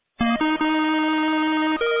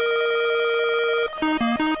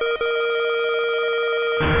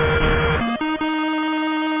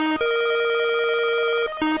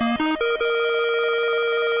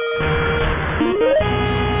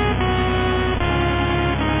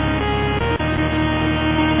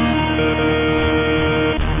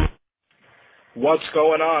What's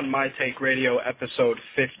going on, My Take Radio, episode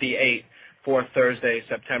 58 for Thursday,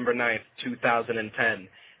 September 9th, 2010.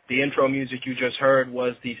 The intro music you just heard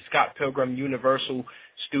was the Scott Pilgrim Universal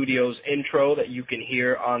Studios intro that you can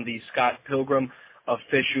hear on the Scott Pilgrim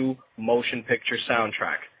official motion picture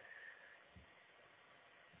soundtrack.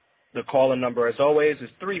 The call-in number, as always, is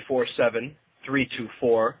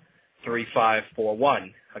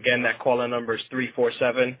 347-324-3541. Again, that call-in number is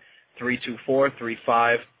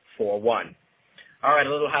 347-324-3541. All right,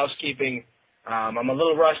 a little housekeeping. I'm a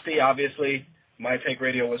little rusty, obviously. My Take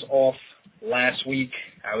Radio was off last week.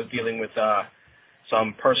 I was dealing with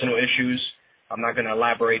some personal issues. I'm not going to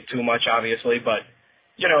elaborate too much, obviously, but,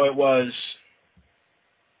 it was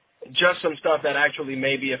just some stuff that actually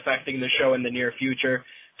may be affecting the show in the near future.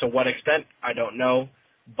 To what extent, I don't know,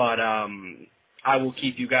 but I will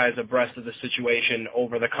keep you guys abreast of the situation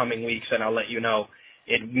over the coming weeks, and I'll let you know.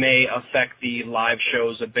 It may affect the live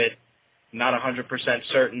shows a bit. Not 100%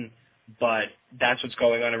 certain, but that's what's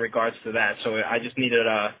going on in regards to that. So I just needed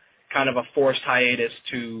a kind of a forced hiatus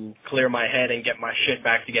to clear my head and get my shit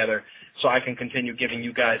back together so I can continue giving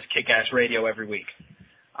you guys kick-ass radio every week.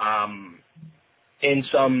 In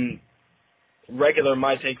some regular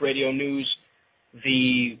My Take Radio news,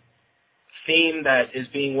 the theme that is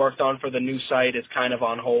being worked on for the new site is kind of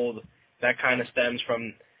on hold. That kind of stems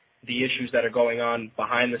from the issues that are going on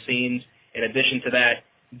behind the scenes. In addition to that,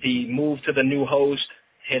 the move to the new host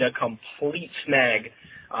hit a complete snag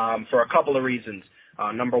for a couple of reasons.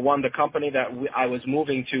 Number one, the company that I was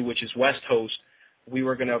moving to, which is West Host, we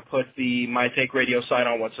were going to put the My Take Radio site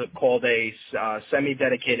on what's called a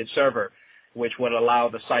semi-dedicated server, which would allow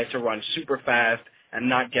the site to run super fast and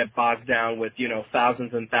not get bogged down with,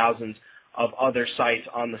 thousands and thousands of other sites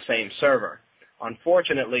on the same server.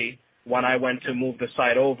 Unfortunately, when I went to move the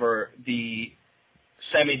site over, the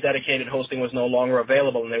semi-dedicated hosting was no longer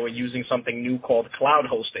available, and they were using something new called cloud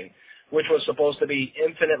hosting, which was supposed to be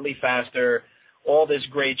infinitely faster, all this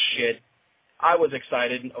great shit. I was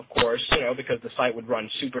excited, of course, because the site would run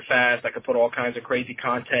super fast. I could put all kinds of crazy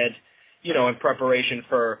content, in preparation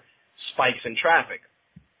for spikes in traffic.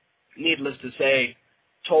 Needless to say,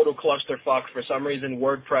 total clusterfuck. For some reason,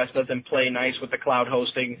 WordPress doesn't play nice with the cloud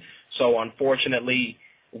hosting, so unfortunately,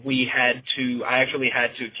 I actually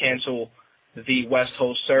had to cancel the West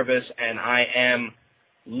Host service, and I am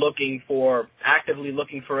actively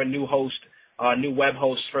looking for a new host, new web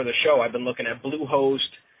host for the show. I've been looking at Bluehost,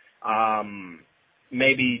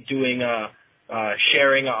 maybe doing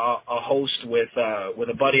sharing a host with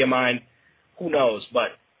a buddy of mine. Who knows?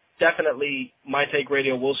 But definitely, My Take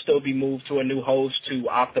Radio will still be moved to a new host to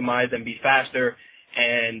optimize and be faster,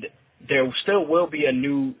 and there still will be a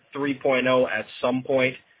new 3.0 at some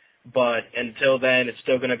point. But until then, it's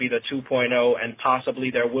still going to be the 2.0, and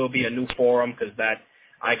possibly there will be a new forum because that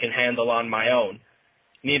I can handle on my own.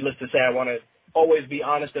 Needless to say, I want to always be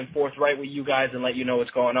honest and forthright with you guys and let you know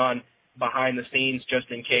what's going on behind the scenes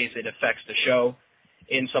just in case it affects the show.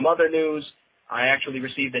 In some other news, I actually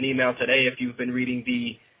received an email today. If you've been reading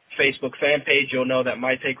the Facebook fan page, you'll know that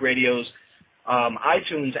My Take Radio's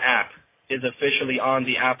iTunes app is officially on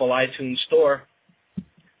the Apple iTunes store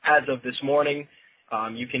as of this morning.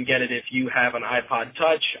 You can get it if you have an iPod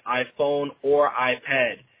Touch, iPhone, or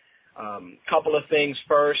iPad. Couple of things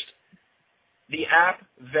first. The app,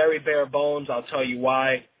 very bare bones. I'll tell you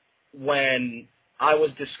why. When I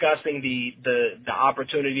was discussing the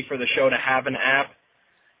opportunity for the show to have an app,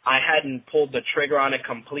 I hadn't pulled the trigger on it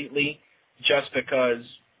completely just because,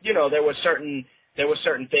 there were certain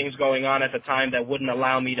things going on at the time that wouldn't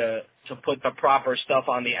allow me to put the proper stuff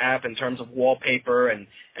on the app in terms of wallpaper and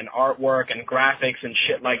artwork and graphics and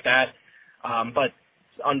shit like that. But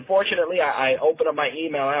unfortunately, I opened up my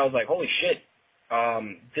email and I was like, holy shit,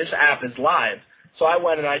 this app is live. So I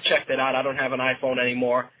went and I checked it out. I don't have an iPhone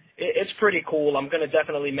anymore. It's pretty cool. I'm going to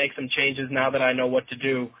definitely make some changes now that I know what to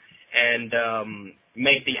do and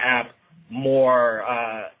make the app more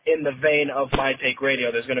in the vein of My Take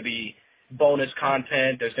Radio. There's going to be bonus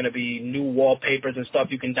content. There's going to be new wallpapers and stuff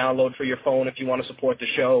you can download for your phone if you want to support the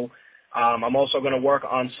show. I'm also going to work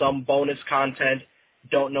on some bonus content.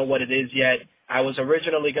 Don't know what it is yet. I was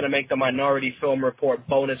originally going to make the Minority Film Report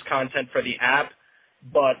bonus content for the app,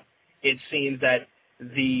 but it seems that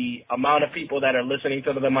the amount of people that are listening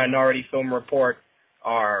to the Minority Film Report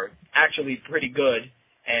are actually pretty good,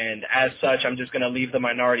 and as such, I'm just going to leave the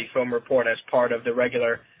Minority Film Report as part of the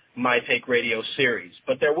regular My Take Radio series.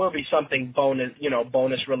 But there will be something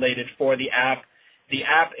bonus related for the app. The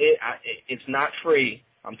app, it's not free.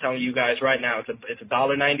 I'm telling you guys right now, it's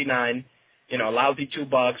 $1.99, lousy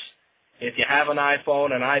 $2. If you have an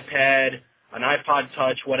iPhone, an iPad, an iPod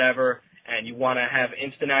Touch, whatever, and you want to have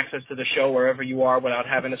instant access to the show wherever you are without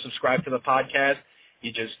having to subscribe to the podcast,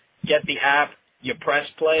 you just get the app, you press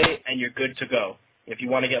play, and you're good to go. If you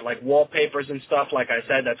want to get like wallpapers and stuff, like I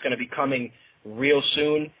said, that's going to be coming real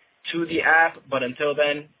soon to the app, but until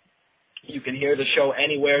then, you can hear the show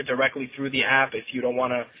anywhere directly through the app. If you don't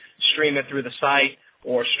want to stream it through the site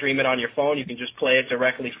or stream it on your phone, you can just play it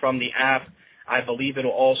directly from the app. I believe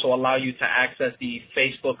it'll also allow you to access the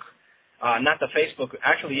Facebook, the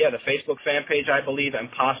Facebook fan page, I believe,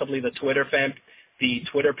 and possibly the Twitter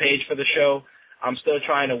page for the show. I'm still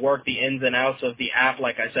trying to work the ins and outs of the app,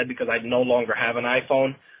 like I said, because I no longer have an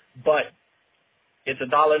iPhone. But it's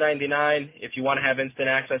 $1.99 if you want to have instant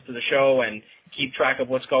access to the show and keep track of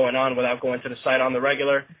what's going on without going to the site on the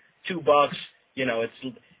regular. $2, it's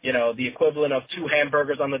the equivalent of 2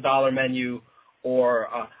 hamburgers on the dollar menu or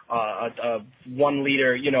a 1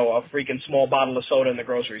 liter, a freaking small bottle of soda in the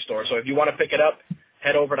grocery store. So if you want to pick it up,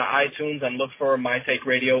 head over to iTunes and look for My Take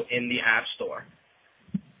Radio in the App Store.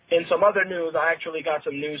 In some other news, I actually got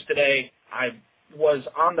some news today. I was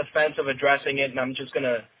on the fence of addressing it, and I'm just going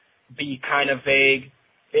to be kind of vague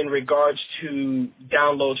in regards to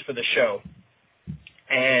downloads for the show.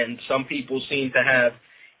 And some people seem to have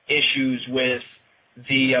issues with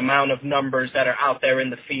the amount of numbers that are out there in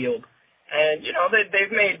the field. And,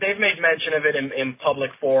 they've made mention of it in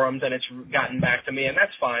public forums, and it's gotten back to me, and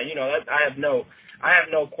that's fine. I have no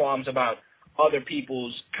qualms about other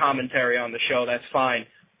people's commentary on the show. That's fine.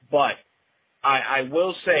 But I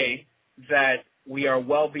will say that we are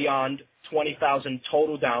well beyond 20,000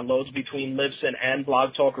 total downloads between Libsyn and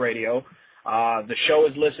Blog Talk Radio. The show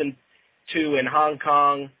is listened to in Hong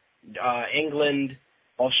Kong, England,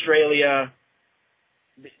 Australia.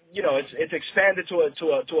 It's expanded to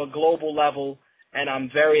a global level, and I'm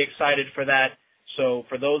very excited for that. So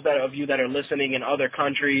for those of you that are listening in other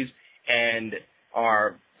countries and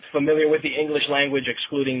are familiar with the English language,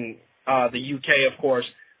 excluding the UK, of course,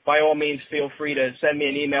 by all means, feel free to send me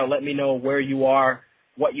an email. Let me know where you are,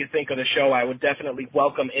 what you think of the show. I would definitely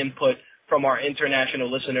welcome input from our international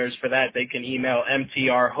listeners. For that, they can email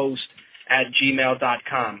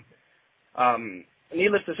mtrhost@gmail.com.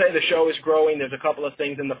 Needless to say, the show is growing. There's a couple of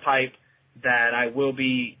things in the pipe that I will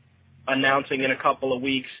be announcing in a couple of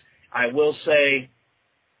weeks. I will say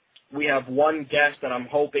we have one guest that I'm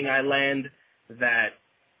hoping I land that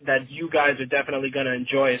you guys are definitely going to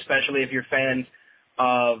enjoy, especially if you're fans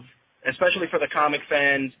especially for the comic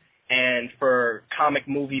fans and for comic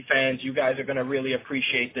movie fans. You guys are going to really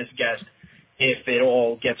appreciate this guest if it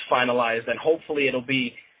all gets finalized, and hopefully it'll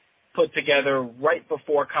be put together right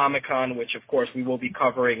before Comic-Con, which, of course, we will be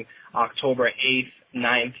covering October 8th,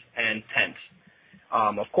 9th, and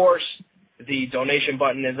 10th. Of course, the donation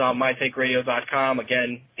button is on mytakeradio.com.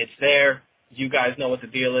 Again, it's there. You guys know what the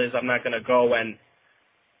deal is. I'm not going to go and,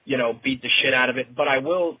 beat the shit out of it, but I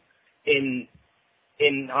will,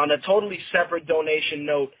 on a totally separate donation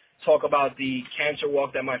note, talk about the cancer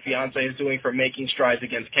walk that my fiance is doing for Making Strides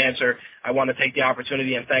Against Cancer. I want to take the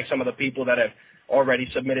opportunity and thank some of the people that have already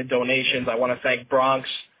submitted donations. I want to thank Bronx,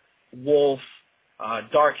 Wolf,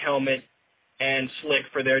 Dark Helmet, and Slick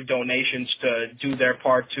for their donations to do their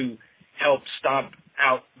part to help stomp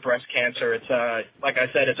out breast cancer. It's like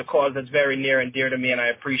I said, it's a cause that's very near and dear to me, and I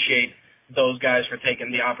appreciate those guys for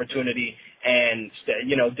taking the opportunity and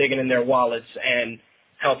digging in their wallets and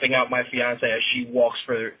helping out my fiance as she walks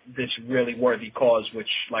for this really worthy cause, which,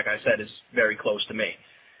 like I said, is very close to me.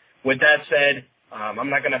 With that said, I'm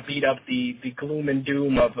not going to beat up the gloom and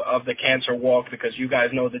doom of the cancer walk, because you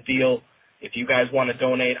guys know the deal. If you guys want to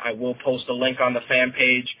donate, I will post a link on the fan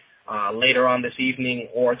page later on this evening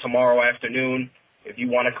or tomorrow afternoon. If you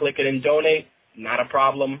want to click it and donate, not a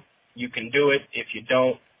problem. You can do it. If you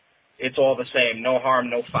don't, it's all the same. No harm,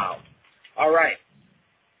 no foul. All right.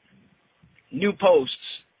 New posts.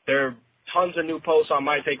 There are tons of new posts on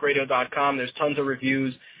mytakeradio.com. There's tons of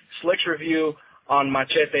reviews. Slick's review on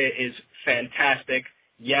Machete is fantastic.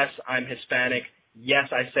 Yes, I'm Hispanic. Yes,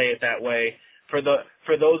 I say it that way. For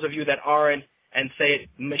those of you that aren't and say it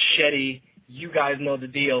Machete, you guys know the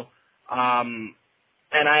deal. And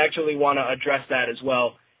I actually want to address that as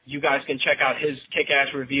well. You guys can check out his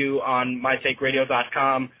kick-ass review on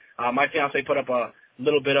mytakeradio.com. My fiance put up a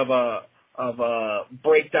little bit of a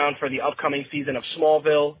breakdown for the upcoming season of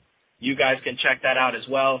Smallville. You guys can check that out as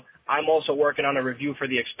well. I'm also working on a review for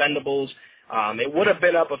the Expendables. It would have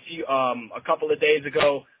been up a couple of days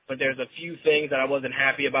ago, but there's a few things that I wasn't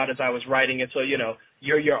happy about as I was writing it. So,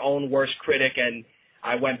 you're your own worst critic, and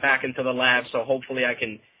I went back into the lab, so hopefully I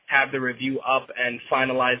can have the review up and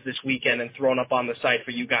finalized this weekend and thrown up on the site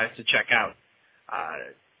for you guys to check out.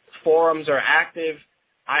 Forums are active.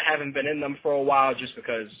 I haven't been in them for a while just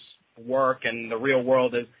because work and the real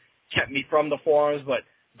world has kept me from the forums, but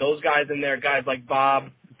those guys in there, guys like Bob,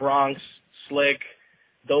 Bronx, Slick,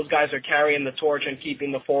 those guys are carrying the torch and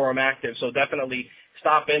keeping the forum active. So definitely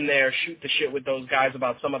stop in there, shoot the shit with those guys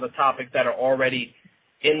about some of the topics that are already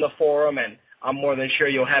in the forum, and I'm more than sure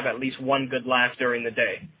you'll have at least one good laugh during the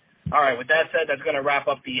day. All right, with that said, that's going to wrap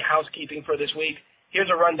up the housekeeping for this week. Here's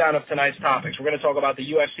a rundown of tonight's topics. We're going to talk about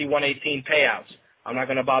the UFC 118 payouts. I'm not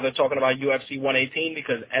going to bother talking about UFC 118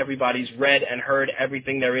 because everybody's read and heard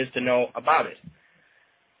everything there is to know about it.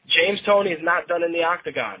 James Toney is not done in the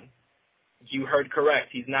Octagon. You heard correct,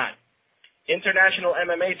 he's not. International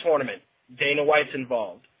MMA tournament, Dana White's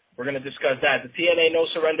involved. We're going to discuss that. The TNA No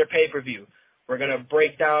Surrender pay-per-view. We're going to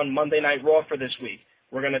break down Monday Night Raw for this week.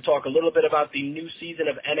 We're going to talk a little bit about the new season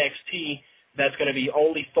of NXT that's going to be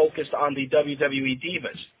only focused on the WWE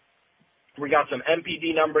Divas. We got some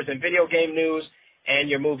NPD numbers and video game news and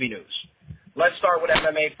your movie news. Let's start with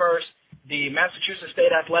MMA first. The Massachusetts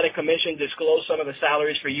State Athletic Commission disclosed some of the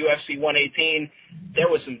salaries for UFC 118. There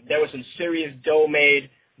was some serious dough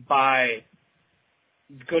made by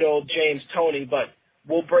good old James Toney, but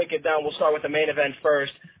we'll break it down. We'll start with the main event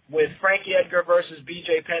first. With Frankie Edgar versus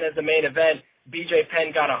BJ Penn as the main event, BJ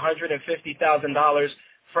Penn got $150,000.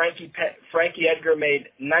 Frankie Edgar made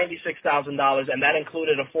 $96,000, and that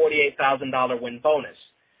included a $48,000 win bonus.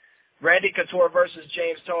 Randy Couture versus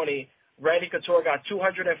James Toney. Randy Couture got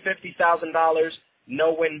 $250,000,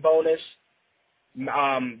 no win bonus.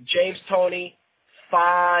 James Toney,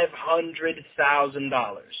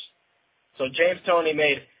 $500,000. So James Toney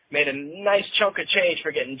made a nice chunk of change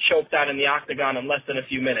for getting choked out in the Octagon in less than a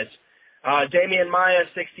few minutes. Damian Maia,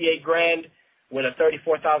 $68,000 with a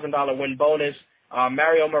 $34,000 win bonus.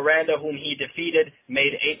 Mario Miranda, whom he defeated,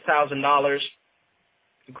 made $8,000.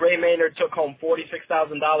 Gray Maynard took home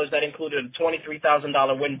 $46,000. That included a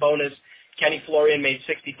 $23,000 win bonus. Kenny Florian made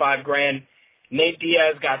 $65,000. Nate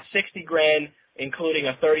Diaz got $60,000, including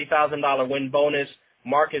a $30,000 win bonus.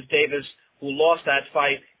 Marcus Davis, who lost that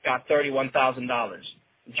fight, got $31,000.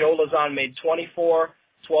 Joe Lazon made $24,000,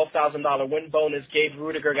 $12,000 win bonus. Gabe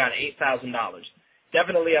Rudiger got $8,000.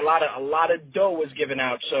 Definitely a lot of dough was given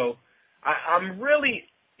out. So I'm really,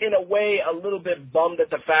 in a way, a little bit bummed at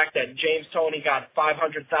the fact that James Toney got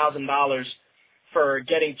 $500,000 for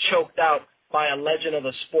getting choked out by a legend of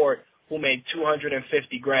the sport who made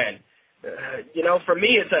 $250,000. For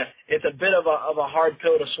me, it's a bit of a hard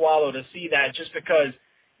pill to swallow to see that, just because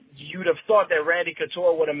you'd have thought that Randy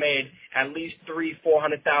Couture would have made at least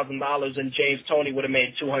 $400,000 and James Toney would have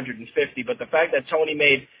made $250,000. But the fact that Toney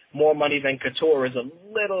made more money than Couture is a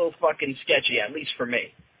little fucking sketchy, at least for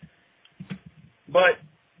me. But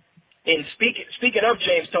in speaking of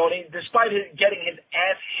James Toney, despite getting his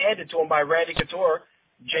ass handed to him by Randy Couture,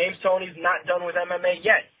 James Toney's not done with MMA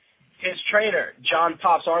yet. His trainer, John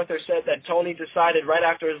Pops Arthur, said that Toney decided right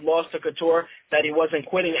after his loss to Couture that he wasn't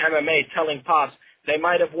quitting MMA, telling Pops they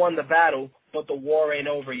might have won the battle, but the war ain't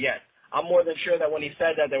over yet. I'm more than sure that when he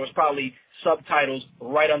said that, there was probably subtitles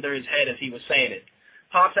right under his head as he was saying it.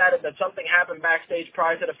 Pops added that something happened backstage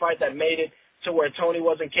prior to the fight that made it to where Toney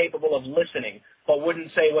wasn't capable of listening, but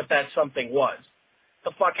wouldn't say what that something was.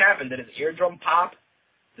 The fuck happened? Did his eardrum pop?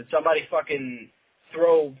 Did somebody fucking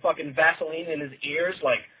throw fucking Vaseline in his ears?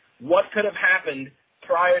 Like, what could have happened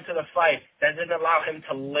prior to the fight that didn't allow him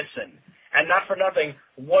to listen? And not for nothing,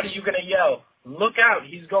 what are you going to yell? Look out,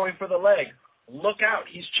 he's going for the leg. Look out,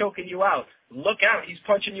 he's choking you out. Look out, he's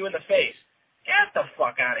punching you in the face. Get the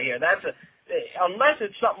fuck out of here. Unless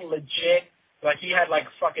it's something legit, like he had like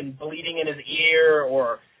fucking bleeding in his ear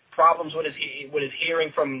or problems with his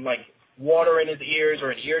hearing from like water in his ears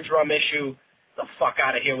or an eardrum issue. Get the fuck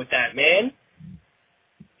out of here with that, man.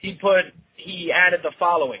 He added the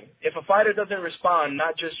following. If a fighter doesn't respond,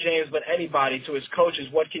 not just James but anybody, to his coaches,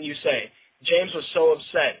 what can you say? James was so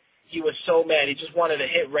upset. He was so mad. He just wanted to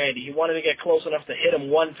hit Randy. He wanted to get close enough to hit him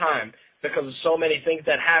one time because of so many things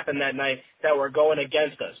that happened that night that were going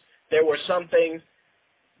against us. There were some things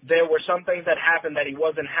that happened that he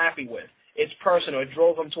wasn't happy with. It's personal. It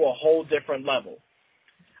drove him to a whole different level.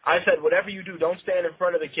 I said, whatever you do, don't stand in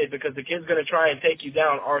front of the kid because the kid's going to try and take you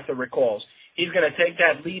down, Arthur recalls. He's going to take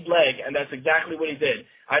that lead leg, and that's exactly what he did.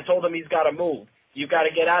 I told him he's got to move. You've got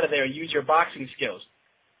to get out of there and use your boxing skills.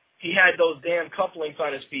 He had those damn cufflinks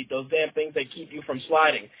on his feet, those damn things that keep you from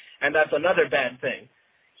sliding, and that's another bad thing.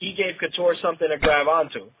 He gave Couture something to grab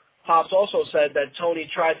onto. Pops also said that Toney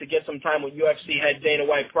tried to get some time with UFC head Dana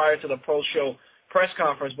White prior to the pro-show press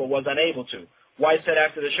conference but was unable to. White said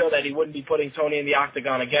after the show that he wouldn't be putting Toney in the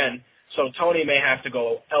Octagon again, so Toney may have to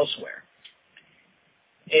go elsewhere.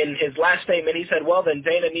 in his last statement, he said, well, then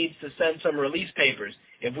Dana needs to send some release papers.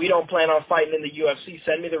 If we don't plan on fighting in the UFC,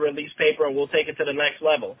 send me the release paper and we'll take it to the next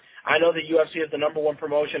level. I know the UFC is the #1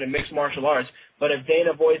 promotion in mixed martial arts, but if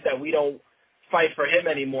Dana voiced that we don't fight for him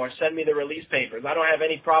anymore, send me the release papers. I don't have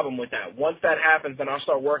any problem with that. Once that happens, then I'll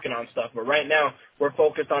start working on stuff. But right now, we're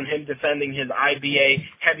focused on him defending his IBA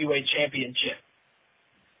heavyweight championship.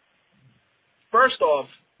 First off,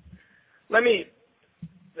 let me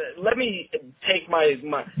take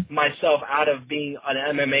myself out of being an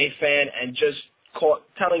MMA fan and just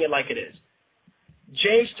telling it like it is.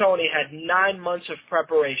 James Toney had 9 months of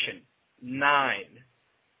preparation. 9.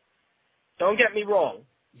 Don't get me wrong.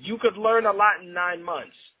 You could learn a lot in 9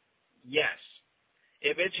 months. Yes.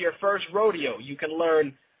 If it's your first rodeo, you can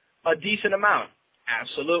learn a decent amount.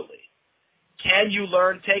 Absolutely. Can you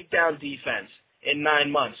learn takedown defense in 9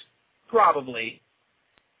 months? Probably.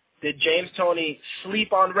 Did James Toney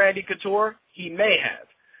sleep on Randy Couture? He may have.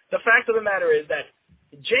 The fact of the matter is that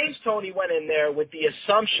James Toney went in there with the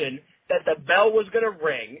assumption that the bell was going to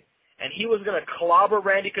ring and he was going to clobber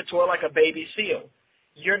Randy Couture like a baby seal.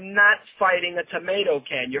 You're not fighting a tomato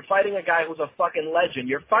can. You're fighting a guy who's a fucking legend.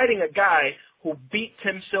 You're fighting a guy who beat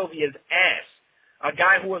Tim Sylvia's ass. A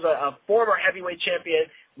guy who was a former heavyweight champion,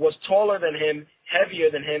 was taller than him,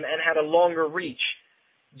 heavier than him, and had a longer reach.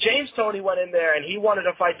 James Toney went in there and he wanted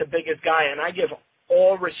to fight the biggest guy, and I give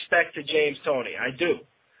all respect to James Toney. I do.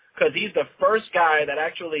 Because he's the first guy that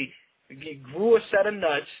actually grew a set of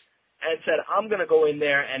nuts and said, I'm going to go in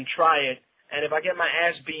there and try it, and if I get my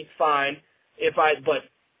ass beat, fine.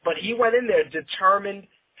 But he went in there determined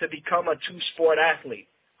to become a two-sport athlete.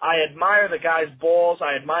 I admire the guy's balls.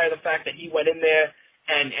 I admire the fact that he went in there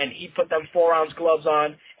and he put them 4-ounce gloves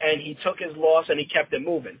on and he took his loss and he kept it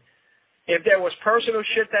moving. If there was personal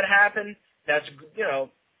shit that happened, that's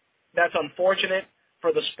unfortunate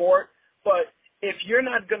for the sport. But if you're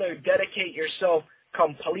not going to dedicate yourself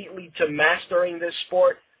completely to mastering this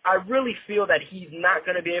sport, I really feel that he's not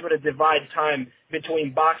going to be able to divide time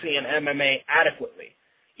between boxing and MMA adequately.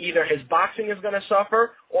 Either his boxing is going to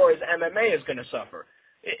suffer or his MMA is going to suffer.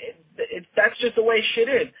 That's just the way shit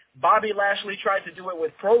is. Bobby Lashley tried to do it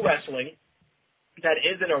with pro wrestling that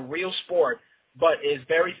isn't a real sport but is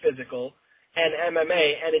very physical, and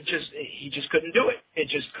MMA, and he just couldn't do it. It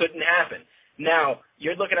just couldn't happen. Now,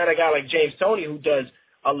 you're looking at a guy like James Toney who does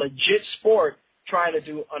a legit sport trying to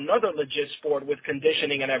do another legit sport with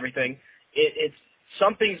conditioning and everything.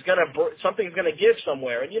 Something's gonna give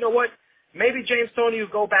somewhere. And you know what? Maybe James Toney will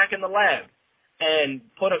go back in the lab and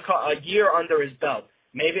put a year under his belt.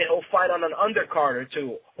 Maybe he'll fight on an undercard or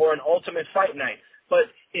two or an Ultimate Fight Night. But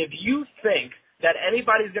if you think that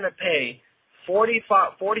anybody's gonna pay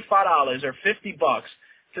 $45 or $50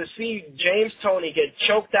 to see James Toney get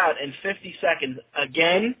choked out in 50 seconds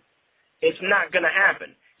again, it's not gonna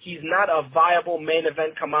happen. He's not a viable main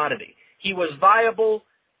event commodity. He was viable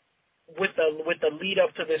with the lead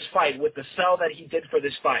up to this fight, with the sell that he did for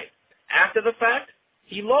this fight. After the fact,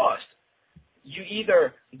 he lost. You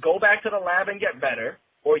either go back to the lab and get better,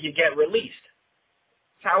 or you get released.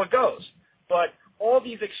 That's how it goes. But all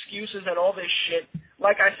these excuses and all this shit,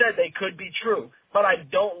 like I said, they could be true. But I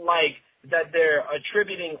don't like that they're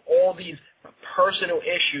attributing all these personal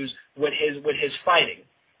issues with his fighting.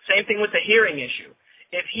 Same thing with the hearing issue.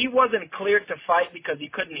 If he wasn't cleared to fight because he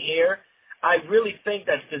couldn't hear, I really think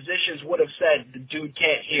that physicians would have said the dude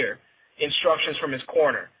can't hear. Instructions from his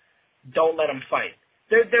corner. Don't let him fight.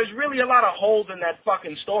 There's really a lot of holes in that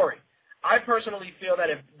fucking story. I personally feel that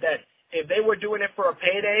if they were doing it for a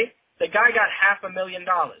payday, the guy got $500,000.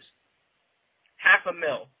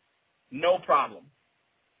 $500,000. No problem.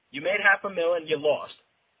 You made $500,000 and you lost.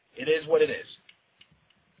 It is what it is.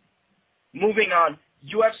 Moving on,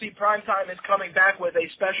 UFC Primetime is coming back with a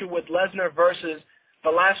special with Lesnar versus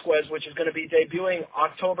Velasquez, which is going to be debuting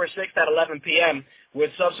October 6th at 11 p.m. with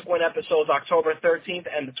subsequent episodes October 13th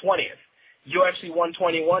and the 20th. UFC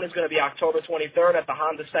 121 is going to be October 23rd at the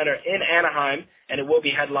Honda Center in Anaheim, and it will be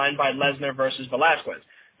headlined by Lesnar versus Velasquez.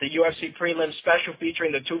 The UFC prelim special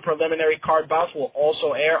featuring the 2 preliminary card bouts will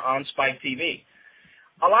also air on Spike TV.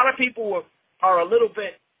 A lot of people are a little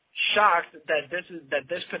bit shocked that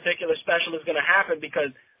this particular special is going to happen because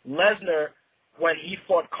Lesnar, when he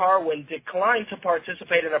fought Carwin, declined to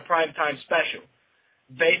participate in a primetime special.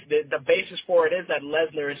 The basis for it is that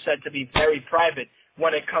Lesnar is said to be very private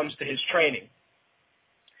when it comes to his training.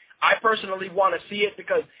 I personally want to see it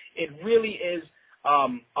because it really is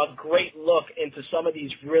a great look into some of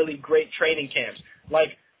these really great training camps.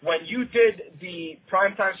 Like when you did the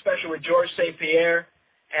primetime special with George St. Pierre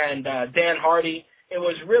and Dan Hardy, it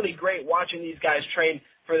was really great watching these guys train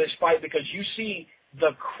for this fight because you see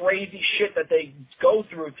the crazy shit that they go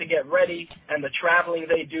through to get ready and the traveling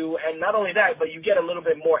they do. And not only that, but you get a little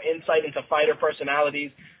bit more insight into fighter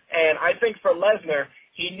personalities. And I think for Lesnar,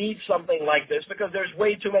 he needs something like this because there's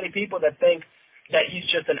way too many people that think that he's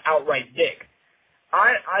just an outright dick.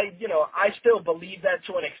 I still believe that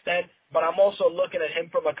to an extent, but I'm also looking at him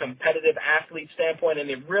from a competitive athlete standpoint, and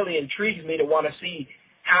it really intrigues me to want to see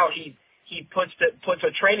how he puts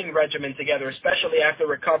a training regimen together, especially after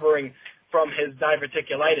recovering from his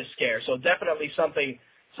diverticulitis scare. So definitely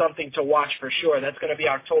something to watch for sure. That's going to be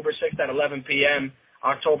October 6th at 11 p.m.,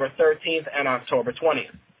 October 13th, and October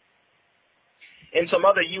 20th. In some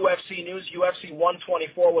other UFC news, UFC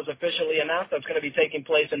 124 was officially announced. That's going to be taking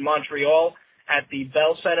place in Montreal at the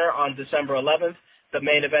Bell Center on December 11th. The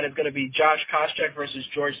main event is going to be Josh Koscheck versus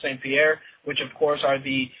George St. Pierre, which, of course, are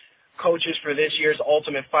the coaches for this year's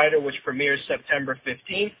Ultimate Fighter, which premieres September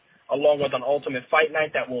 15th, along with an Ultimate Fight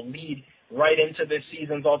Night that will lead right into this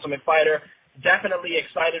season's Ultimate Fighter. Definitely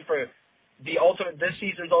excited for this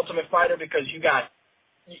season's Ultimate Fighter because you got,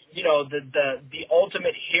 the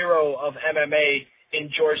ultimate hero of MMA in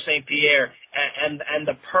George St. Pierre and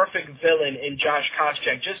the perfect villain in Josh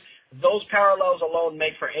Koscheck. Just those parallels alone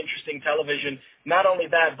make for interesting television. Not only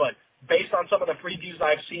that, but based on some of the previews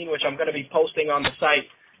I've seen, which I'm going to be posting on the site,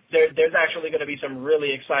 there's actually going to be some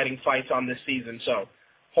really exciting fights on this season. So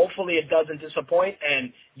hopefully it doesn't disappoint.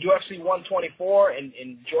 And UFC 124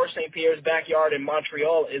 in George St. Pierre's backyard in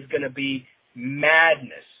Montreal is going to be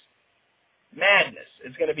madness. Madness.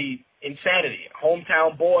 It's going to be insanity.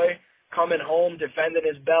 Hometown boy coming home, defending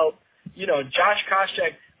his belt. Josh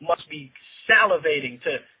Koscheck must be salivating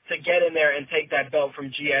to get in there and take that belt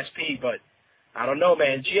from GSP, but I don't know,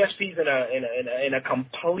 man. GSP's in a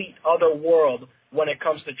complete other world when it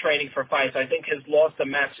comes to training for fights. I think his loss to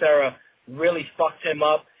Matt Serra really fucked him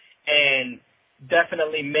up and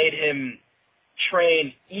definitely made him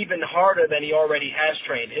train even harder than he already has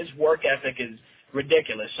trained. His work ethic is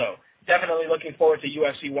ridiculous, so definitely looking forward to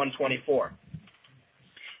UFC 124.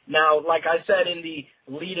 Now, like I said in the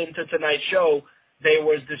lead-in to tonight's show,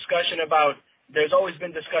 there's always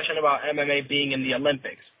been discussion about MMA being in the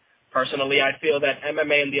Olympics. Personally, I feel that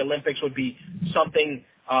MMA in the Olympics would be something,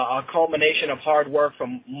 a culmination of hard work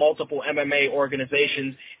from multiple MMA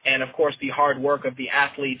organizations and, of course, the hard work of the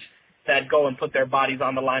athletes that go and put their bodies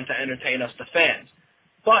on the line to entertain us, the fans.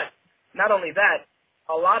 But not only that,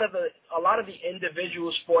 a lot of the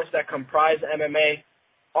individual sports that comprise MMA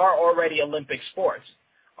are already Olympic sports.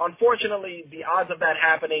 Unfortunately, the odds of that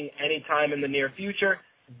happening anytime in the near future,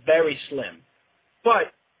 very slim.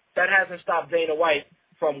 But that hasn't stopped Dana White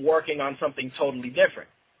from working on something totally different.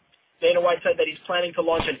 Dana White said that he's planning to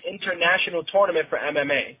launch an international tournament for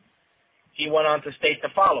MMA. He went on to state the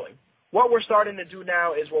following. What we're starting to do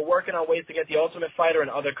now is we're working on ways to get the Ultimate Fighter in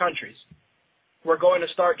other countries. We're going to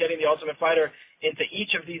start getting the Ultimate Fighter into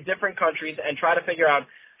each of these different countries and try to figure out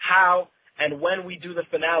how and when we do the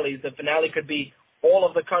finales. The finale could be all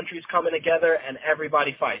of the countries coming together and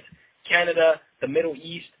everybody fights. Canada, the Middle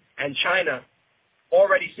East, and China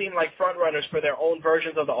already seem like frontrunners for their own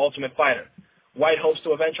versions of the Ultimate Fighter. White hopes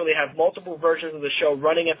to eventually have multiple versions of the show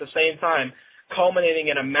running at the same time, culminating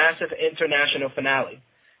in a massive international finale.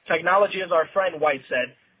 Technology is our friend, White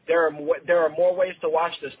said. There are more ways to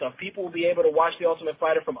watch this stuff. People will be able to watch the Ultimate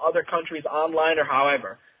Fighter from other countries online or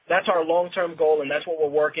however. That's our long-term goal, and that's what we're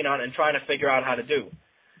working on and trying to figure out how to do.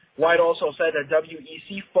 White also said that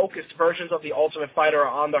WEC-focused versions of the Ultimate Fighter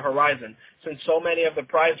are on the horizon, since so many of the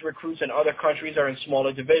prized recruits in other countries are in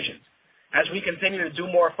smaller divisions. As we continue to do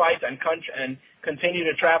more fights and continue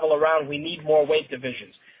to travel around, we need more weight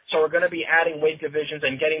divisions. So we're going to be adding weight divisions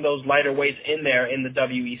and getting those lighter weights in there in the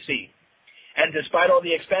WEC. And despite all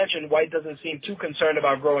the expansion, White doesn't seem too concerned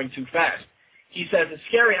about growing too fast. He says it's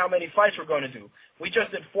scary how many fights we're going to do. We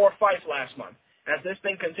just did 4 fights last month. As this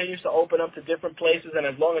thing continues to open up to different places, and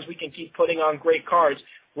as long as we can keep putting on great cards,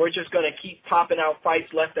 we're just going to keep popping out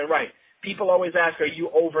fights left and right. People always ask, are you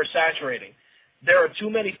oversaturating? There are too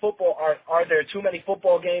many football. Are there too many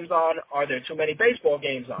football games on? Are there too many baseball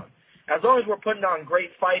games on? As long as we're putting on great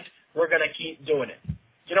fights, we're going to keep doing it.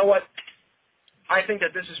 You know what? I think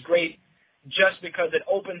that this is great just because it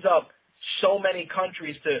opens up so many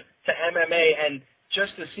countries to MMA and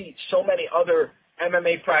just to see so many other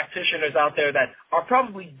MMA practitioners out there that are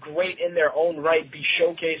probably great in their own right be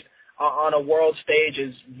showcased on a world stage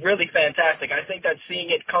is really fantastic. I think that seeing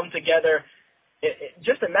it come together,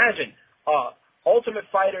 just imagine Ultimate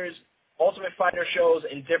Fighter shows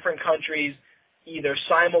in different countries, either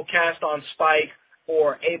simulcast on Spike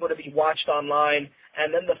or able to be watched online,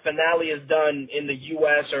 and then the finale is done in the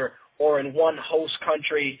U.S. or in one host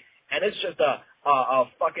country, and it's just a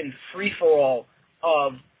fucking free-for-all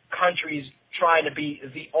of countries trying to be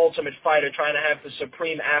the ultimate fighter, trying to have the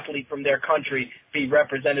supreme athlete from their country be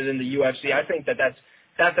represented in the UFC. I think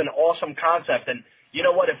that's an awesome concept. And you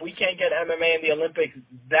know what? If we can't get MMA in the Olympics,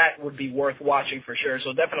 that would be worth watching for sure.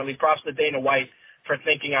 So definitely props to Dana White for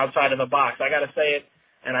thinking outside of the box. I got to say it,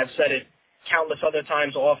 and I've said it countless other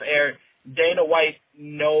times off air. Dana White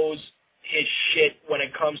knows his shit when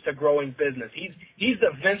it comes to growing business. He's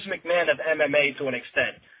the Vince McMahon of MMA to an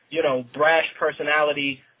extent. You know, brash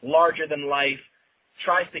personality, larger than life,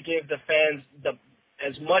 tries to give the fans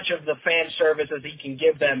as much of the fan service as he can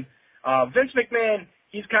give them. Vince McMahon,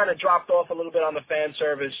 he's kind of dropped off a little bit on the fan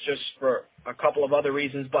service just for a couple of other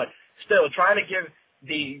reasons, but still trying to give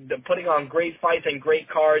the putting on great fights and great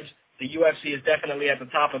cards. The UFC is definitely at the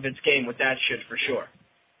top of its game with that shit for sure.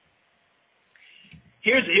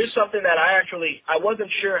 Here's something that I wasn't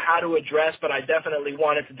sure how to address, but I definitely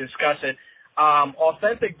wanted to discuss it.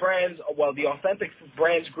 Authentic Brands, the Authentic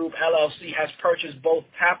Brands Group LLC has purchased both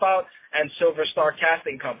Tap Out and Silver Star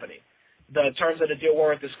Casting Company. The terms of the deal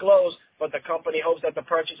weren't disclosed, but the company hopes that the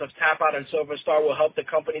purchase of Tap Out and Silver Star will help the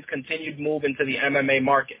company's continued move into the MMA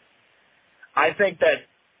market. I think that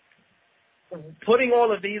putting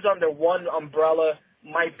all of these under one umbrella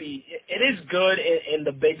it is good in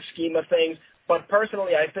the big scheme of things, but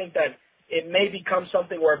personally I think that it may become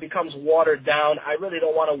something where it becomes watered down. I really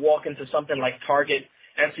don't want to walk into something like Target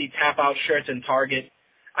and see Tap Out shirts in Target.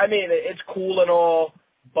 I mean, it's cool and all,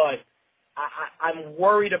 but I'm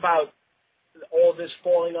worried about all this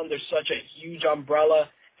falling under such a huge umbrella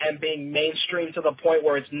and being mainstream to the point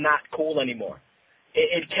where it's not cool anymore.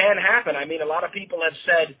 It can happen. I mean, a lot of people have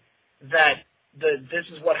said that this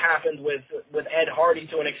is what happened with Ed Hardy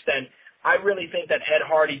to an extent. I really think that Ed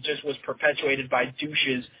Hardy just was perpetuated by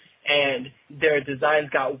douches, and their designs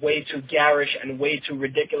got way too garish and way too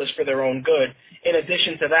ridiculous for their own good. In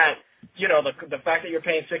addition to that, you know, the fact that you're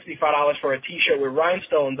paying $65 for a T-shirt with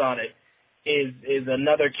rhinestones on it is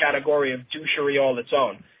another category of douchery all its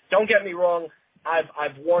own. Don't get me wrong.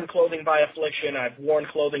 I've worn clothing by Affliction. I've worn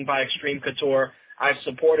clothing by Extreme Couture. I've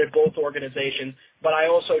supported both organizations, but I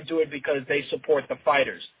also do it because they support the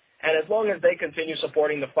fighters. And as long as they continue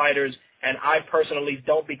supporting the fighters, and I personally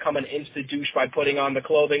don't become an insta-douche by putting on the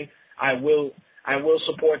clothing, I will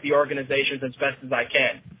support the organizations as best as I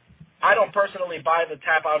can. I don't personally buy the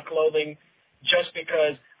Tap Out clothing just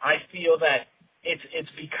because I feel that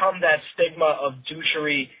it's become that stigma of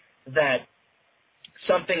douchery that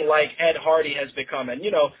something like Ed Hardy has become. And,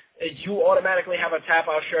 you know, you automatically have a Tap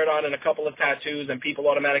Out shirt on and a couple of tattoos, and people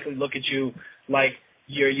automatically look at you like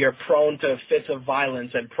you're prone to fits of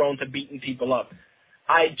violence and prone to beating people up.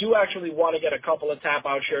 I do actually want to get a couple of Tap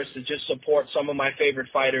Out shirts to just support some of my favorite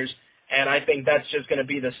fighters, and I think that's just going to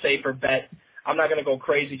be the safer bet. I'm not going to go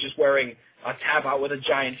crazy just wearing a Tap Out with a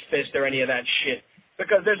giant fist or any of that shit,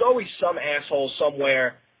 because there's always some asshole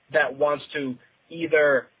somewhere that wants to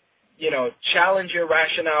either, you know, challenge your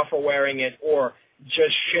rationale for wearing it or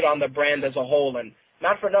just shit on the brand as a whole. And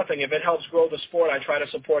not for nothing, if it helps grow the sport, I try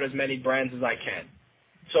to support as many brands as I can.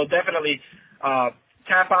 So definitely,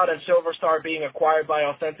 Tap Out and Silver Star being acquired by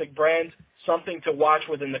Authentic Brands, something to watch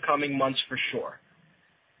within the coming months for sure.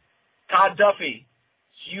 Todd Duffy,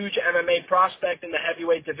 huge MMA prospect in the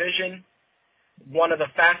heavyweight division, one of the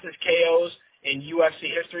fastest KOs in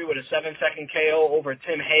UFC history with a 7-second KO over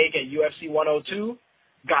Tim Hague at UFC 102,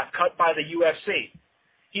 got cut by the UFC.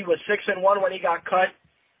 He was 6-1 when he got cut.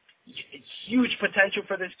 Huge potential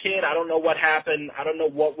for this kid. I don't know what happened. I don't know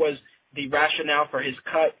what was the rationale for his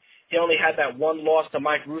cut. He only had that one loss to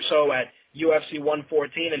Mike Russo at UFC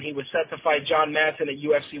 114, and he was set to fight John Madsen at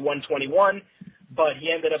UFC 121, but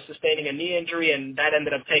he ended up sustaining a knee injury, and that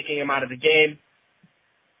ended up taking him out of the game.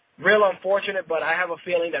 Real unfortunate, but I have a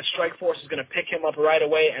feeling that Strikeforce is going to pick him up right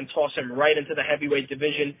away and toss him right into the heavyweight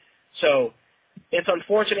division. So it's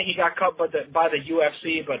unfortunate he got cut by the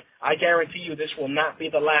UFC, but I guarantee you this will not be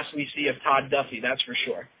the last we see of Todd Duffy, that's for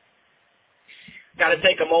sure. Got to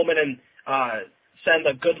take a moment and send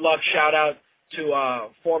a good luck shout-out to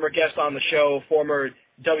former guest on the show, former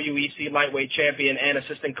WEC lightweight champion and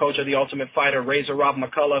assistant coach of The Ultimate Fighter, Razor Rob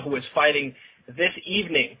McCullough, who is fighting this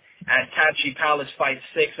evening at Tachi Palace Fight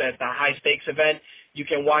 6 at the high-stakes event. You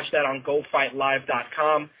can watch that on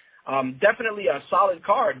GoFightLive.com. Definitely a solid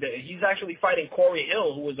card. He's actually fighting Corey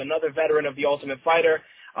Hill, who is another veteran of The Ultimate Fighter.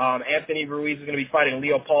 Anthony Ruiz is going to be fighting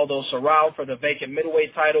Leopoldo Sorral for the vacant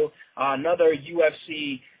middleweight title. Another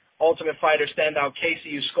UFC Ultimate Fighter standout,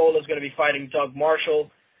 Casey Uscola, is going to be fighting Doug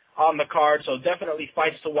Marshall on the card. So definitely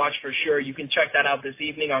fights to watch for sure. You can check that out this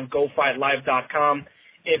evening on GoFightLive.com.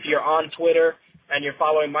 If you're on Twitter and you're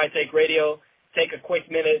following My Take Radio, take a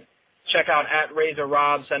quick minute, check out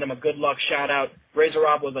 @RazorRob, send him a good luck shout-out. Razor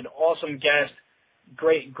Rob was an awesome guest,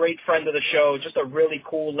 great friend of the show, just a really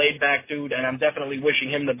cool, laid-back dude, and I'm definitely wishing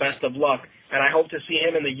him the best of luck, and I hope to see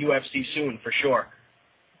him in the UFC soon, for sure.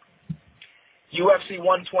 UFC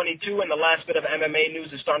 122 and the last bit of MMA news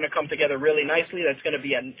is starting to come together really nicely. That's going to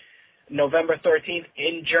be on November 13th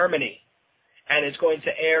in Germany, and it's going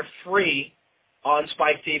to air free on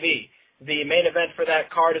Spike TV. The main event for that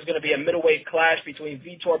card is going to be a middleweight clash between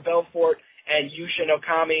Vitor Belfort and Yushin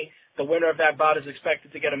Okami. The winner of that bout is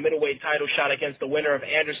expected to get a middleweight title shot against the winner of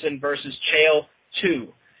Anderson versus Chael 2.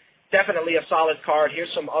 Definitely a solid card.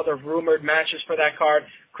 Here's some other rumored matches for that card.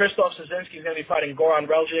 Krzysztof Szynski is going to be fighting Goran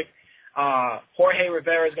Reljic. Jorge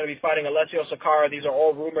Rivera is going to be fighting Alessio Sakara. These are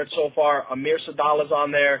all rumored so far. Amir Sadala's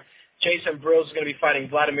on there. Jason Brills is going to be fighting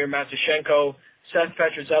Vladimir Matushenko. Seth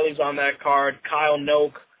Petrozelli's on that card. Kyle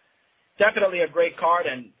Noak. Definitely a great card,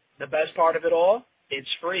 and the best part of it all, it's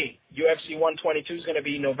free. UFC 122 is going to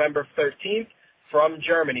be November 13th from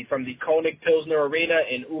Germany, from the Koenig Pilsner Arena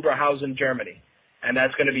in Oberhausen, Germany. And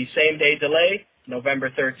that's going to be same-day delay, November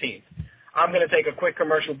 13th. I'm going to take a quick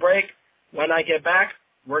commercial break. When I get back,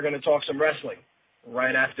 we're going to talk some wrestling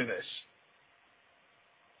right after this.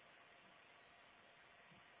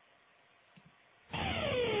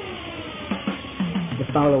 The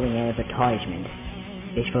following advertisement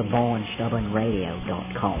is for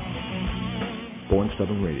BornStubbornRadio.com. Born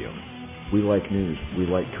Stubborn Radio. We like news, we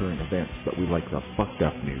like current events, but we like the fucked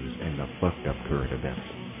up news and the fucked up current events.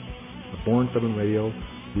 At Born Stubborn Radio,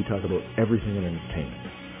 we talk about everything in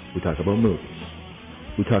entertainment. We talk about movies.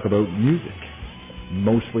 We talk about music.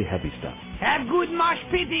 Mostly heavy stuff. Have good mosh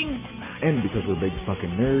pitting! And because we're big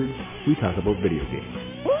fucking nerds, we talk about video games.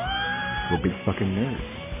 We're big fucking nerds.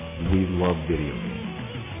 We love video games.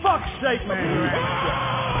 Fuck's sake, man!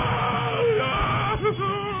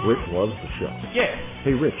 Rich loves the show. Yeah.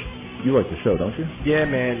 Hey, Rich, you like the show, don't you? Yeah,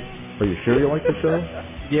 man. Are you sure you like the show?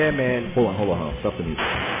 Yeah, man. Hold on. Stop the music.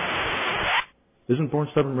 Isn't Born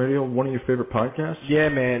Stubborn Radio one of your favorite podcasts? Yeah,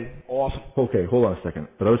 man. Awesome. Okay, hold on a second.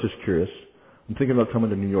 But I was just curious. I'm thinking about coming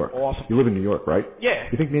to New York. Awesome. You live in New York, right? Yeah.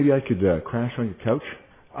 You think maybe I could crash on your couch?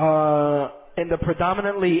 In the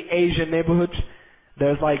predominantly Asian neighborhoods,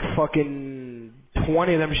 there's like fucking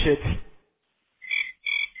 20 of them shits.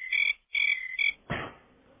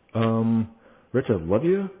 Rich, I love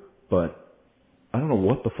you, but I don't know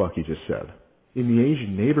what the fuck you just said. In the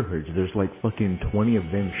Asian neighborhoods, there's like fucking 20 of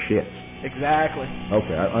them shits. Exactly.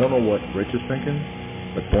 Okay, I don't know what Rich is thinking,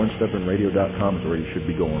 but BornStubbornRadio.com is where you should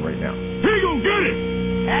be going right now. He gon' get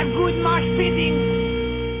it! Have good mosh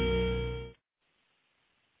pitting!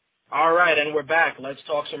 All right, and we're back. Let's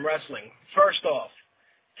talk some wrestling. First off,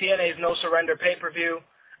 TNA's No Surrender pay-per-view.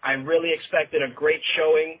 I really expected a great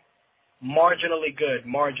showing. Marginally good,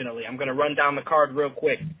 marginally. I'm going to run down the card real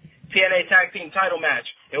quick. TNA Tag Team title match.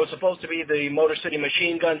 It was supposed to be the Motor City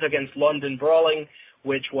Machine Guns against London Brawling,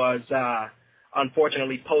 which was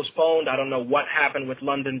unfortunately postponed. I don't know what happened with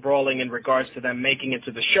London Brawling in regards to them making it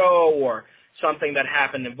to the show or something that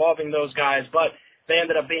happened involving those guys, but they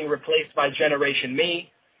ended up being replaced by Generation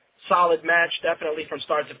Me. Solid match, definitely from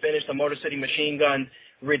start to finish. The Motor City Machine Gun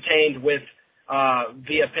retained with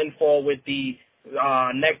via pinfall with the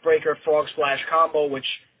neckbreaker frog splash combo, which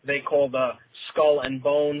they call the Skull and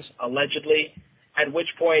Bones, allegedly, at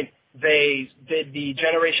which point they did the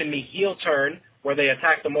Generation Me heel turn, where they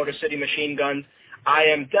attacked the Motor City Machine Guns. I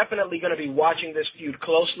am definitely going to be watching this feud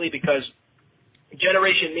closely because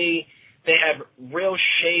Generation Me, they have real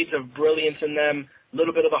shades of brilliance in them, a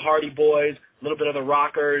little bit of the Hardy Boys, a little bit of the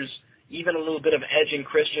Rockers, even a little bit of Edge and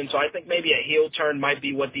Christian, so I think maybe a heel turn might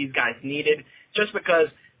be what these guys needed, just because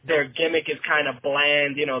their gimmick is kind of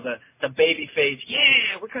bland, you know, the baby face,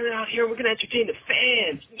 yeah, we're coming out here, we're going to entertain the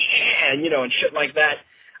fans, yeah, and, you know, and shit like that.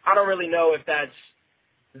 I don't really know if that's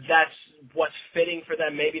what's fitting for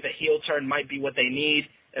them. Maybe the heel turn might be what they need,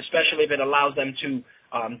 especially if it allows them to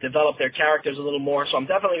develop their characters a little more. So I'm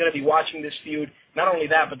definitely going to be watching this feud. Not only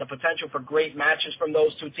that, but the potential for great matches from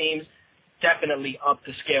those two teams, definitely up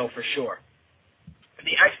to scale for sure.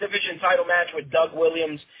 The X Division title match with Doug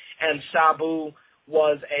Williams and Sabu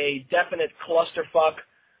was a definite clusterfuck.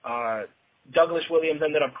 Douglas Williams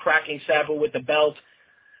ended up cracking Sabu with the belt.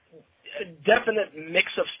 A definite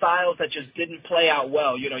mix of styles that just didn't play out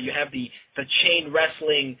well. You know, you have the chain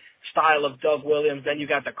wrestling style of Doug Williams, then you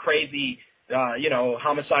got the crazy,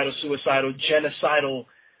 homicidal, suicidal, genocidal,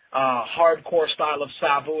 hardcore style of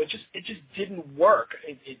Sabu. It just didn't work.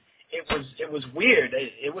 It was weird.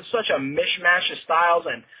 It was such a mishmash of styles,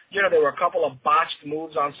 and there were a couple of botched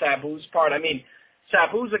moves on Sabu's part. I mean,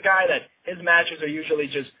 Sabu's a guy that his matches are usually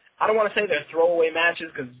just, I don't want to say they're throwaway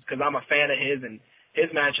matches because I'm a fan of his, and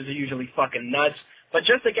his matches are usually fucking nuts, But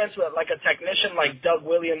just against like a technician like Doug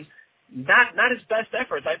Williams, not his best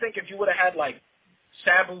efforts. I think if you would have had like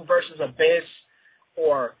Sabu versus Abyss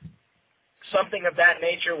or something of that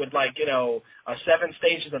nature with like, a 7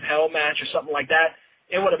 Stages of Hell match or something like that,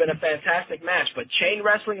 it would have been a fantastic match. But chain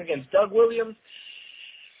wrestling against Doug Williams,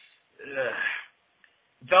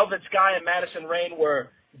 Velvet Sky and Madison Rayne were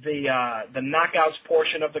the knockouts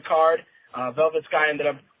portion of the card. Velvet Sky ended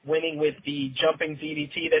up winning with the jumping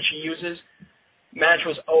DDT that she uses. Match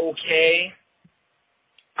was okay.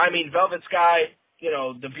 I mean, Velvet Sky,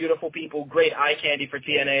 the beautiful people, great eye candy for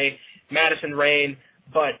TNA, Madison Rayne,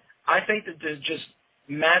 but I think that there's just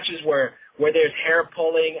matches where there's hair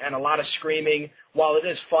pulling and a lot of screaming, while it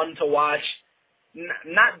is fun to watch,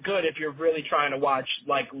 not good if you're really trying to watch,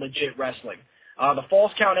 like, legit wrestling. The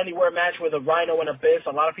Falls Count Anywhere match with a Rhino and Abyss,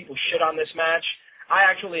 a lot of people shit on this match. I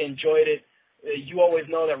actually enjoyed it. You always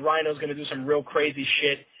know that Rhino's going to do some real crazy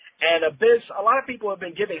shit. And Abyss, a lot of people have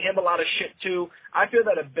been giving him a lot of shit, too. I feel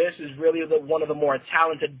that Abyss is really one of the more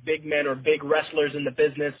talented big men or big wrestlers in the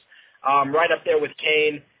business, right up there with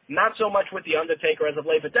Kane. Not so much with The Undertaker as of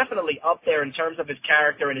late, but definitely up there in terms of his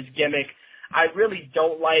character and his gimmick. I really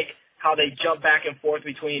don't like how they jump back and forth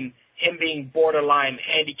between him being borderline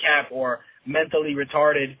handicapped or mentally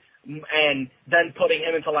retarded and then putting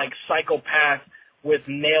him into, like, psychopath with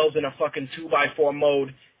nails in a fucking 2x4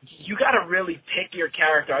 mode. You got to really pick your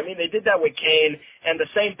character. I mean, they did that with Kane, and the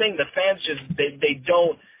same thing, the fans just, they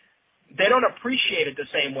don't appreciate it the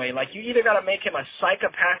same way. Like, you either got to make him a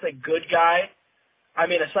psychopathic good guy, a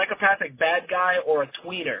psychopathic bad guy, or a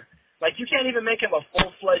tweener. Like, you can't even make him a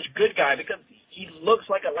full-fledged good guy because he looks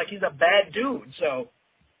like he's a bad dude. So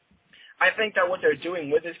I think that what they're doing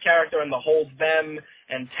with his character and the whole them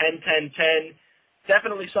and 10-10-10,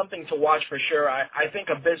 definitely something to watch for sure. I think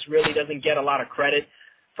Abyss really doesn't get a lot of credit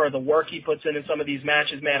for the work he puts in some of these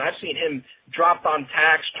matches. Man, I've seen him dropped on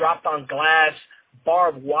tacks, dropped on glass,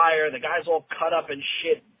 barbed wire. The guy's all cut up and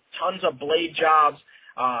shit, tons of blade jobs,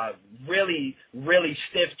 really, really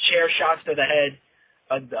stiff chair shots to the head.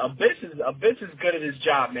 Abyss is good at his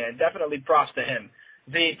job, man. Definitely props to him.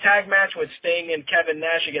 The tag match with Sting and Kevin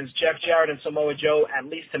Nash against Jeff Jarrett and Samoa Joe, at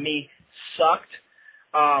least to me, sucked.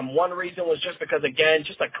 One reason was just because, again,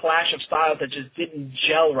 just a clash of styles that just didn't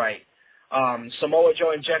gel right. Samoa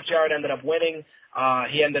Joe and Jeff Jarrett ended up winning.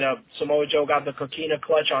 Samoa Joe got the Coquina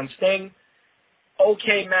clutch on Sting.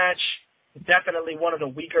 Okay match. Definitely one of the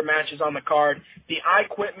weaker matches on the card. The I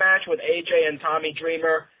Quit match with AJ and Tommy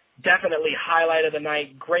Dreamer, definitely highlight of the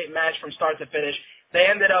night. Great match from start to finish. They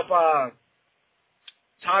ended up,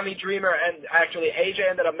 Tommy Dreamer, and actually AJ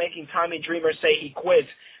ended up making Tommy Dreamer say he quit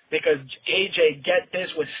because AJ, get this,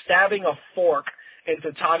 was stabbing a fork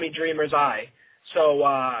into Tommy Dreamer's eye. So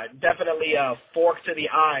definitely a fork to the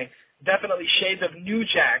eye. Definitely shades of New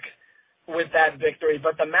Jack with that victory.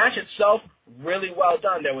 But the match itself, really well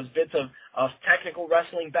done. There was bits of technical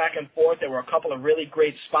wrestling back and forth. There were a couple of really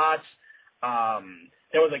great spots.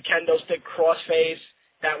 There was a kendo stick crossface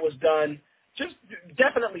that was done. Just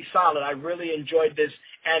definitely solid. I really enjoyed this,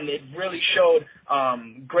 and it really showed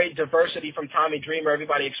great diversity from Tommy Dreamer.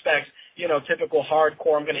 Everybody expects, typical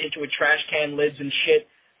hardcore, I'm going to hit you with trash can lids and shit.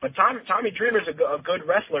 But Tommy Dreamer's a good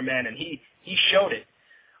wrestler, man, and he showed it.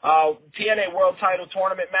 TNA World Title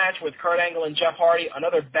Tournament match with Kurt Angle and Jeff Hardy,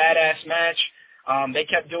 another badass match. They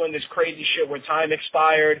kept doing this crazy shit where time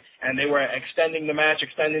expired, and they were extending the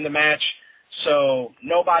match. So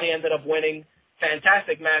nobody ended up winning.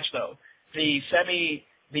 Fantastic match, though. The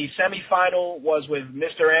semifinal was with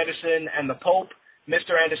Mr. Anderson and the Pope.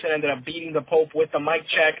 Mr. Anderson ended up beating the Pope with the mic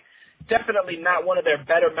check. Definitely not one of their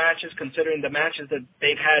better matches, considering the matches that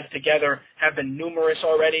they've had together have been numerous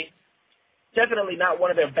already. Definitely not one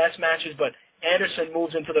of their best matches, but Anderson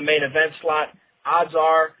moves into the main event slot. Odds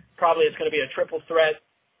are probably it's going to be a triple threat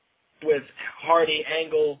with Hardy,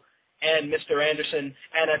 Angle, and Mr. Anderson.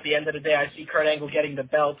 And at the end of the day, I see Kurt Angle getting the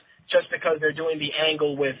belt just because they're doing the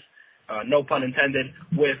angle with, no pun intended,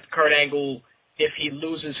 with Kurt Angle. If he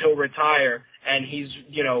loses, he'll retire, and he's,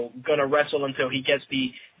 going to wrestle until he gets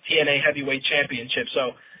the TNA Heavyweight Championship.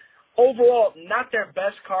 So overall, not their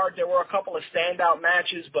best card. There were a couple of standout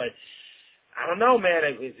matches, but I don't know, man.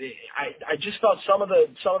 I just felt some of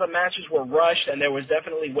the matches were rushed, and there was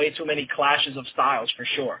definitely way too many clashes of styles for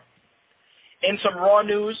sure. In some Raw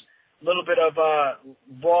news, a little bit of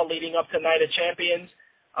Raw leading up to Night of Champions.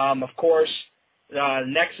 Of course,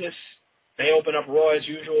 Nexus, they open up Raw as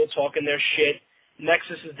usual, talking their shit.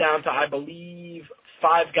 Nexus is down to, I believe,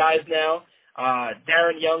 5 guys now.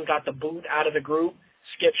 Darren Young got the boot out of the group.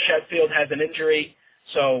 Skip Sheffield has an injury.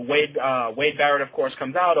 So Wade Barrett, of course,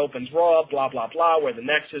 comes out, opens Raw, blah, blah, blah. We're the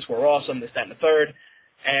Nexus. We're awesome, this, that, and the third.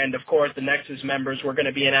 And, of course, the Nexus members were going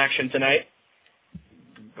to be in action tonight.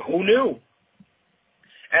 Who knew?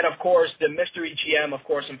 And, of course, the mystery GM, of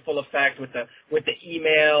course, in full effect with the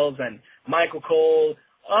emails and Michael Cole,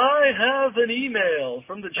 I have an email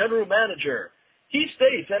from the general manager. He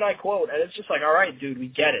states, and I quote, and it's just like, all right, dude, we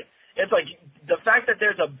get it. It's like the fact that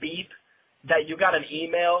there's a beep that you got an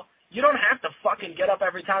email, you don't have to fucking get up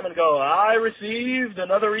every time and go, I received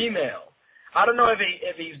another email. I don't know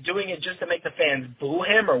if he's doing it just to make the fans boo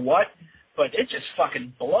him or what, but it just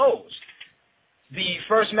fucking blows. The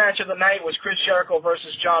first match of the night was Chris Jericho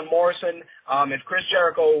versus John Morrison. If Chris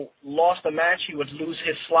Jericho lost the match, he would lose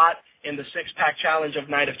his slot in the six-pack challenge of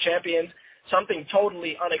Night of Champions. Something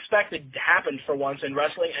totally unexpected happened for once in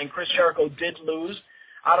wrestling, and Chris Jericho did lose.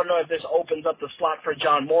 I don't know if this opens up the slot for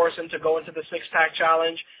John Morrison to go into the six-pack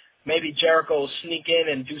challenge. Maybe Jericho will sneak in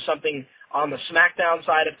and do something on the SmackDown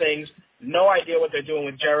side of things. No idea what they're doing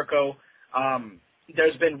with Jericho.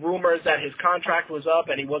 There's been rumors that his contract was up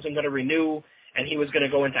and he wasn't going to renew, and he was going to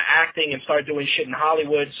go into acting and start doing shit in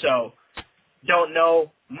Hollywood. So, don't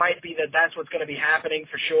know. Might be that that's what's going to be happening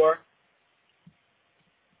for sure.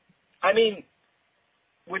 I mean,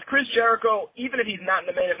 with Chris Jericho, even if he's not in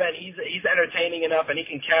the main event, he's entertaining enough and he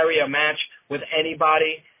can carry a match with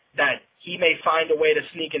anybody that he may find a way to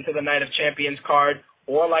sneak into the Night of Champions card,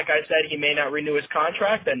 or like I said, he may not renew his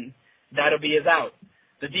contract, and that'll be his out.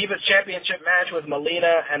 The Divas Championship match was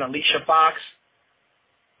Melina and Alicia Fox.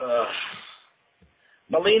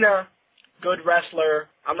 Melina, good wrestler.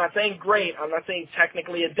 I'm not saying great. I'm not saying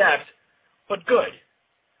technically adept, but good.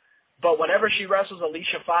 But whenever she wrestles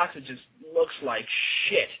Alicia Fox, it just looks like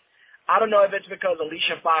shit. I don't know if it's because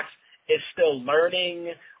Alicia Fox is still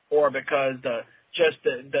learning, or because the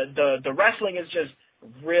wrestling is just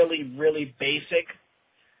really, really basic.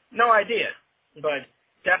 No idea, but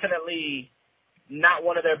definitely not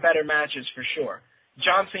one of their better matches for sure.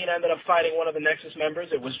 John Cena ended up fighting one of the Nexus members.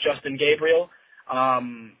 It was Justin Gabriel.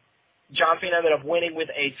 John Cena ended up winning with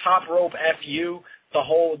a top rope FU. The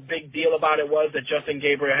whole big deal about it was that Justin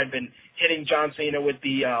Gabriel had been hitting John Cena with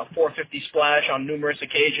the 450 splash on numerous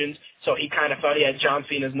occasions, so he kind of thought he had John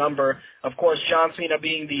Cena's number. Of course, John Cena,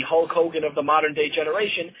 being the Hulk Hogan of the modern-day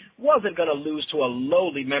generation, wasn't going to lose to a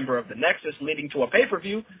lowly member of the Nexus, leading to a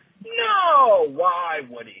pay-per-view. No! Why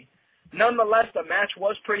would he? Nonetheless, the match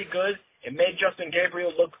was pretty good. It made Justin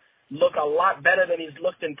Gabriel look a lot better than he's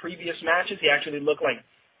looked in previous matches. He actually looked like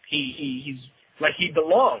he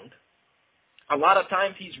belonged. A lot of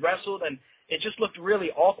times he's wrestled, and it just looked really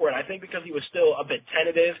awkward, I think because he was still a bit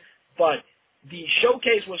tentative. But the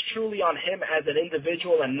showcase was truly on him as an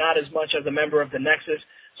individual and not as much as a member of the Nexus.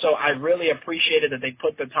 So I really appreciated that they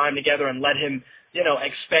put the time together and let him,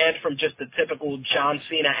 expand from just the typical John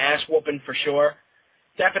Cena ass-whooping for sure.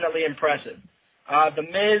 Definitely impressive. The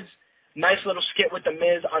Miz, nice little skit with The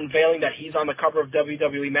Miz unveiling that he's on the cover of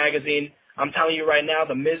WWE Magazine. I'm telling you right now,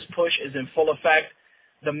 the Miz push is in full effect.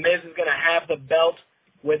 The Miz is going to have the belt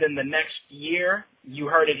within the next year. You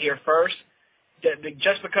heard it here first.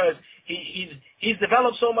 Just because he's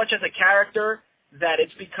developed so much as a character that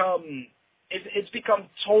it's become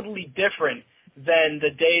totally different than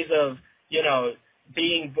the days of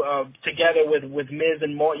being together with Miz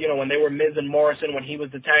and when they were Miz and Morrison, when he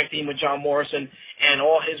was the tag team with John Morrison, and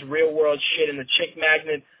all his real world shit and the chick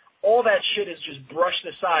magnet. All that shit is just brushed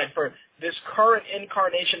aside for this current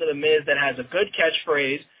incarnation of the Miz that has a good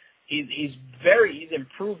catchphrase. He's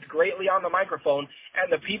improved greatly on the microphone,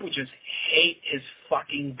 and the people just hate his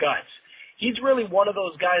fucking guts. He's really one of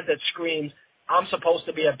those guys that screams, "I'm supposed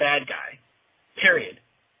to be a bad guy." Period.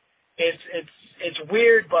 It's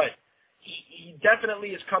weird, but he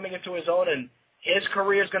definitely is coming into his own, and his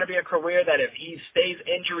career is going to be a career that if he stays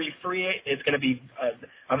injury-free, it's going to be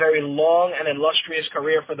a very long and illustrious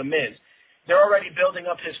career for The Miz. They're already building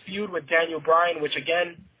up his feud with Daniel Bryan, which,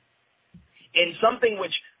 again, in something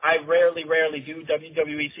which I rarely do,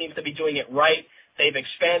 WWE seems to be doing it right. They've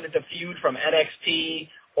expanded the feud from NXT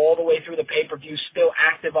all the way through the pay-per-view, still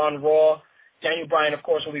active on Raw. Daniel Bryan, of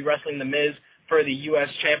course, will be wrestling The Miz for the U.S.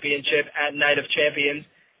 Championship at Night of Champions.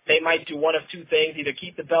 They might do one of two things, either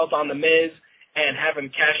keep the belt on The Miz and have him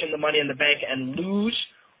cash in the Money in the Bank and lose,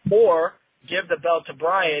 or give the belt to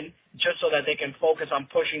Bryan just so that they can focus on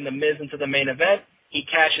pushing The Miz into the main event. He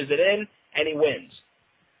cashes it in, and he wins.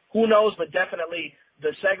 Who knows, but definitely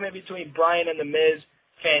the segment between Bryan and The Miz,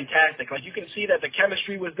 fantastic. Like, you can see that the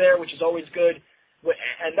chemistry was there, which is always good,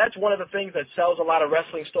 and that's one of the things that sells a lot of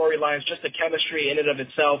wrestling storylines. Just the chemistry in and of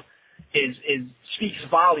itself speaks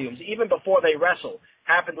volumes, even before they wrestle.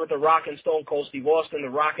 Happened with The Rock and Stone Cold Steve Austin, The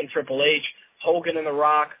Rock and Triple H, Hogan and The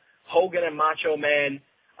Rock, Hogan and Macho Man,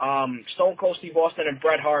 Stone Cold Steve Austin and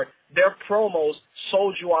Bret Hart. their promos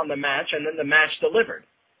sold you on the match, and then the match delivered.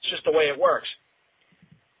 It's just the way it works.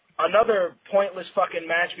 Another pointless fucking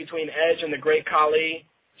match between Edge and the Great Khali,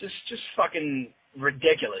 just fucking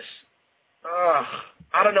ridiculous. Ugh.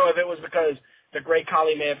 I don't know if it was because the Great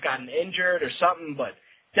Khali may have gotten injured or something, but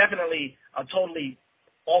definitely a totally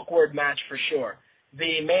awkward match for sure.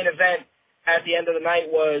 The main event at the end of the night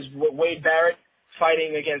was Wade Barrett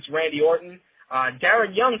fighting against Randy Orton.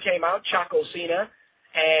 Darren Young came out, Chaco Cena,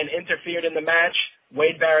 and interfered in the match.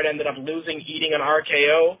 Wade Barrett ended up losing, eating an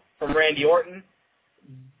RKO from Randy Orton.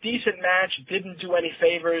 Decent match, didn't do any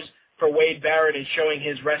favors for Wade Barrett in showing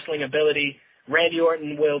his wrestling ability. Randy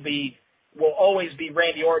Orton will always be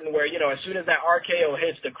Randy Orton, where, as soon as that RKO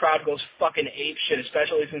hits, the crowd goes fucking apeshit,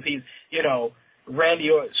 especially since he's,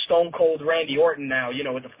 Stone Cold Randy Orton now,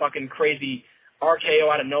 with the fucking crazy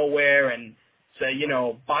RKO out of nowhere and,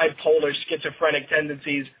 bipolar schizophrenic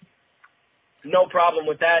tendencies. No problem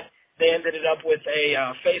with that. They ended it up with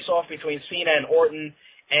a face-off between Cena and Orton,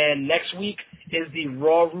 and next week is the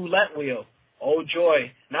Raw Roulette Wheel. Oh,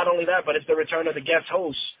 joy. Not only that, but it's the return of the guest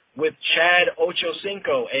host with Chad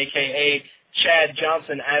Ochocinco, a.k.a. Chad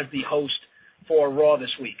Johnson, as the host for Raw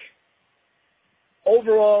this week.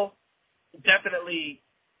 Overall, definitely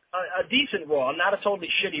a decent Raw, not a totally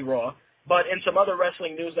shitty Raw, but in some other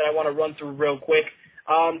wrestling news that I want to run through real quick,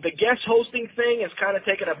 the guest hosting thing has kind of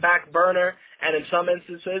taken a back burner, and in some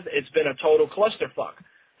instances, it's been a total clusterfuck.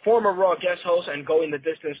 Former Raw guest host and Going the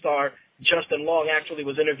Distance star Justin Long actually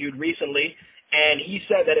was interviewed recently, and he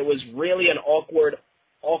said that it was really an awkward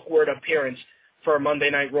appearance for Monday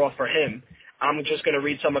Night Raw for him. I'm just going to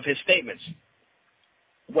read some of his statements.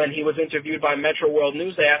 When he was interviewed by Metro World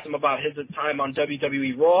News, they asked him about his time on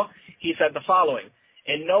WWE Raw. He said the following: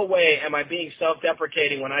 "In no way am I being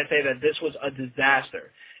self-deprecating when I say that this was a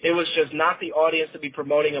disaster. It was just not the audience to be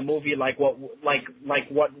promoting a movie like what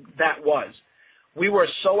that was. We were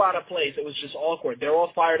so out of place, it was just awkward. They're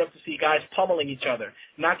all fired up to see guys pummeling each other,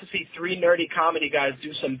 not to see three nerdy comedy guys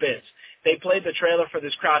do some bits. They played the trailer for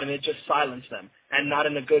this crowd, and it just silenced them, and not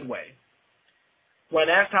in a good way." When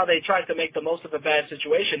asked how they tried to make the most of a bad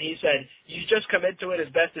situation, he said, "You just commit to it as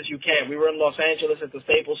best as you can. We were in Los Angeles at the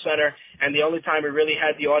Staples Center, and the only time we really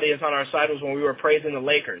had the audience on our side was when we were praising the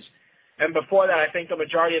Lakers. And before that, I think the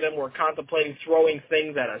majority of them were contemplating throwing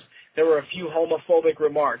things at us. There were a few homophobic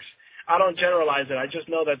remarks. I don't generalize it. I just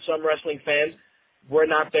know that some wrestling fans, we're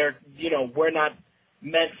not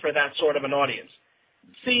meant for that sort of an audience."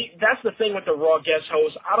 See, that's the thing with the Raw guest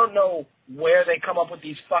hosts. I don't know where they come up with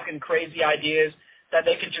these fucking crazy ideas that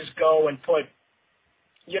they could just go and put,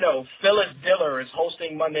 Phyllis Diller is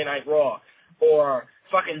hosting Monday Night Raw, or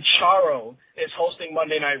fucking Charo is hosting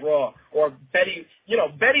Monday Night Raw, or Betty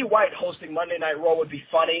White hosting Monday Night Raw would be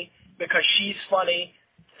funny because she's funny.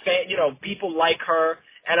 People like her.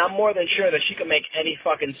 And I'm more than sure that she can make any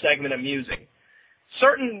fucking segment amusing.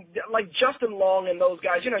 Certain, like Justin Long and those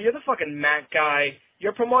guys, you're the fucking Mac guy.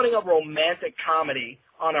 You're promoting a romantic comedy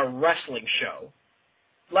on a wrestling show.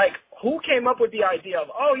 Like, who came up with the idea of,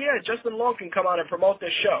 oh yeah, Justin Long can come on and promote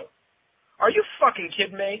this show? Are you fucking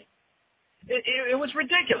kidding me? It was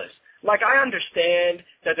ridiculous. Like, I understand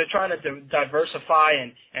that they're trying to diversify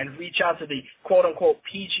and reach out to the quote-unquote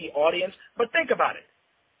PG audience, but think about it.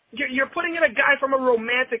 You're putting in a guy from a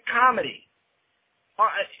romantic comedy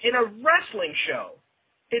in a wrestling show.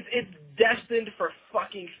 It's destined for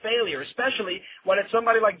fucking failure, especially when it's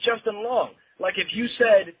somebody like Justin Long. Like if you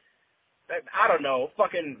said, I don't know,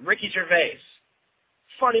 fucking Ricky Gervais,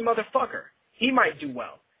 funny motherfucker, he might do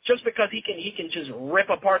well just because he can just rip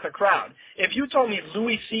apart the crowd. If you told me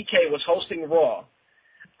Louis C.K. was hosting Raw,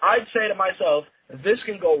 I'd say to myself, this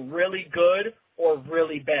can go really good or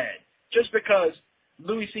really bad, just because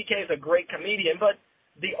Louis C.K. is a great comedian, but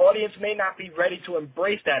the audience may not be ready to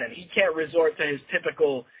embrace that, and he can't resort to his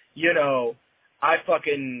typical, I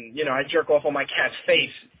jerk off on my cat's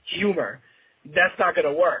face humor. That's not going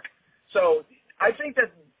to work. So I think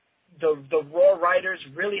that the Raw writers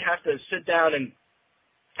really have to sit down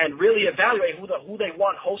and really evaluate who they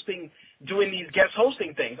want doing these guest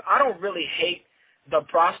hosting things. I don't really hate the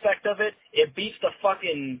prospect of it. It beats the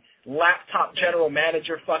fucking laptop general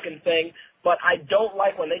manager fucking thing. But I don't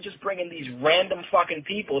like when they just bring in these random fucking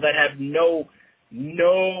people that have no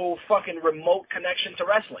fucking remote connection to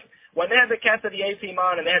wrestling. When they had the Cats of the A-Team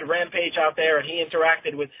on and they had Rampage out there and he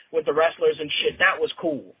interacted with the wrestlers and shit, that was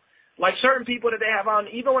cool. Like certain people that they have on,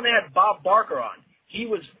 even when they had Bob Barker on, he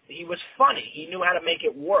was funny. He knew how to make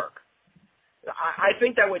it work. I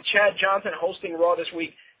think that with Chad Johnson hosting Raw this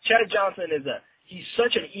week, Chad Johnson he's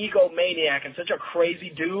such an egomaniac and such a crazy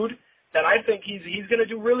dude that I think he's going to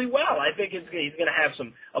do really well. I think he's going to have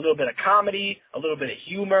a little bit of comedy, a little bit of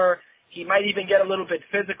humor. He might even get a little bit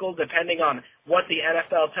physical depending on what the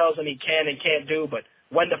NFL tells him he can and can't do, but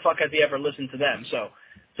when the fuck has he ever listened to them? So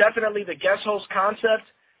definitely the guest host concept,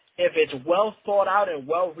 if it's well thought out and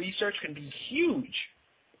well researched, can be huge.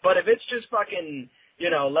 But if it's just fucking,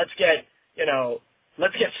 let's get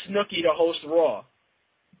Snooki to host Raw,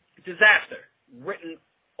 disaster written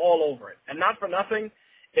all over it. And not for nothing,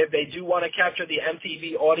 if they do want to capture the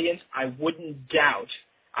MTV audience, I wouldn't doubt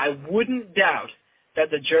that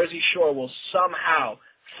the Jersey Shore will somehow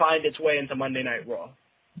find its way into Monday Night Raw.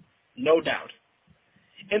 No doubt.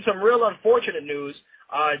 In some real unfortunate news,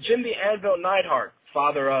 Jim the Anvil Neidhart,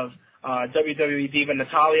 father of WWE diva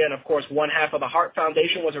Natalya and, of course, one half of the Hart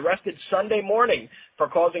Foundation, was arrested Sunday morning for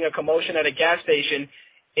causing a commotion at a gas station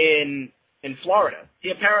in Florida. He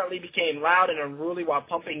apparently became loud and unruly while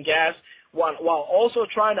pumping gas while also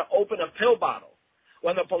trying to open a pill bottle.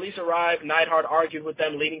 When the police arrived, Neidhart argued with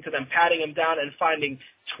them, leading to them patting him down and finding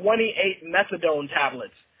 28 methadone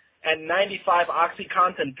tablets and 95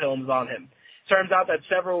 OxyContin pills on him. Turns out that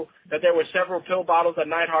there were several pill bottles that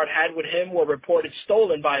Neidhart had with him were reported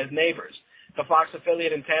stolen by his neighbors. The Fox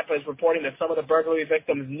affiliate in Tampa is reporting that some of the burglary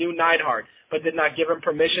victims knew Neidhart but did not give him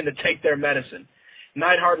permission to take their medicine.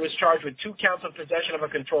 Neidhart was charged with 2 counts of possession of a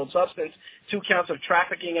controlled substance, 2 counts of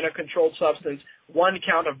trafficking in a controlled substance, 1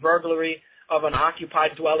 count of burglary of an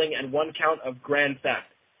occupied dwelling, and 1 count of grand theft.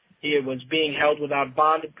 He was being held without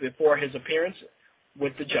bond before his appearance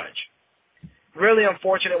with the judge. Really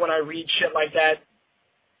unfortunate when I read shit like that.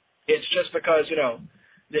 It's just because,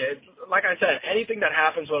 like I said, anything that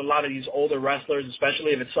happens with a lot of these older wrestlers,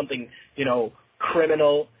 especially if it's something,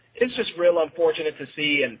 criminal, it's just real unfortunate to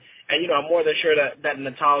see. And I'm more than sure that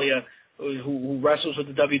Natalya, who wrestles with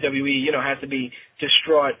the WWE, has to be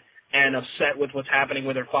distraught and upset with what's happening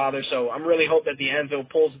with her father. So I'm really hope that the Anvil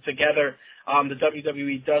pulls it together. The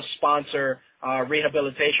WWE does sponsor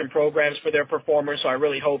rehabilitation programs for their performers, so I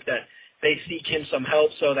really hope that they seek him some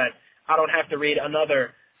help so that I don't have to read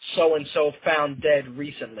another so-and-so found dead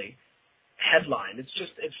recently headline. It's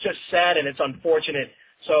just sad and it's unfortunate.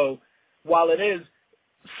 So while it is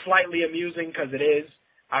slightly amusing, because it is,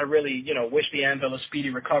 I really, wish the Anvil a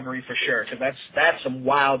speedy recovery for sure, because that's some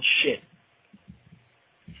wild shit.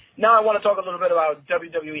 Now I want to talk a little bit about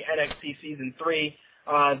WWE NXT Season 3.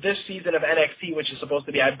 This season of NXT, which is supposed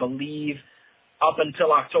to be, I believe, up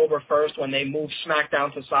until October 1st when they move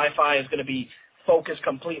SmackDown to Sci-Fi, is going to be focused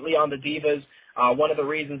completely on the Divas. One of the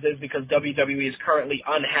reasons is because WWE is currently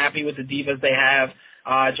unhappy with the Divas they have,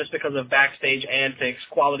 just because of backstage antics,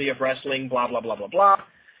 quality of wrestling, blah, blah, blah, blah, blah.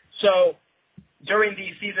 So during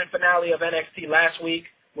the season finale of NXT last week,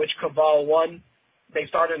 which Caval won, they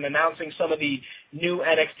started announcing some of the new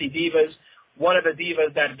NXT Divas. One of the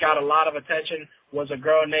Divas that got a lot of attention was a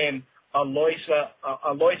girl named Aloysa,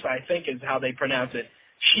 I think is how they pronounce it.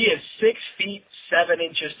 She is 6 feet 7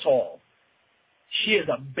 inches tall. She is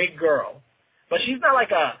a big girl, but she's not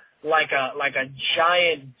like a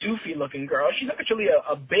giant doofy looking girl. She's actually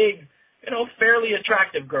a big, fairly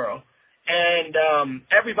attractive girl. And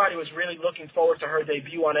everybody was really looking forward to her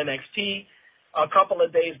debut on NXT. A couple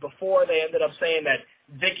of days before, they ended up saying that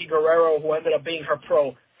Vicky Guerrero, who ended up being her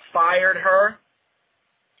pro, fired her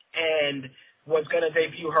and was going to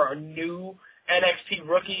debut her new NXT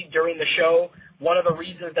rookie during the show. One of the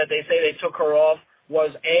reasons that they say they took her off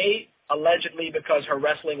was, allegedly because her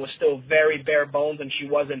wrestling was still very bare bones and she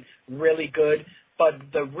wasn't really good. But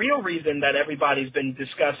the real reason that everybody's been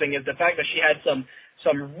discussing is the fact that she had some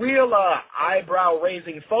real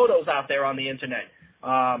eyebrow-raising photos out there on the internet.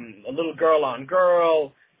 A little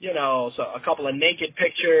girl-on-girl, so a couple of naked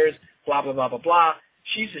pictures, blah, blah, blah, blah, blah.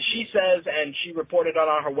 She says, and she reported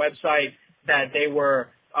on her website, that they were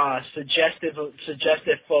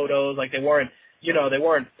suggestive photos, like they weren't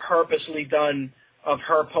purposely done of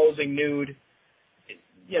her posing nude.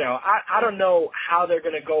 I don't know how they're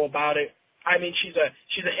going to go about it. I mean, she's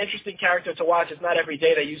an interesting character to watch. It's not every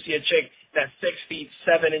day that you see a chick that's 6 feet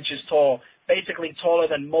 7 inches tall, basically taller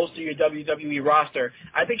than most of your WWE roster.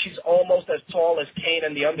 I think she's almost as tall as Kane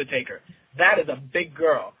and The Undertaker. That is a big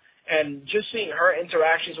girl. And just seeing her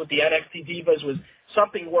interactions with the NXT Divas was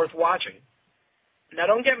something worth watching. Now,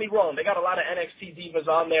 don't get me wrong. They got a lot of NXT Divas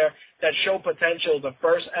on there that show potential. The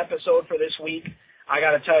first episode for this week, I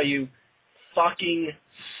got to tell you, fucking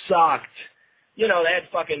sucked. They had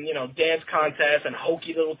fucking, dance contests and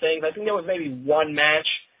hokey little things. I think there was maybe one match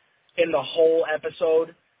in the whole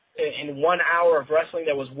episode. In 1 hour of wrestling,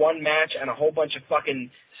 there was one match and a whole bunch of fucking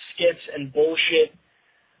skits and bullshit.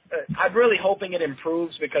 I'm really hoping it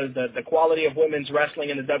improves because the quality of women's wrestling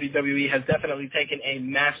in the WWE has definitely taken a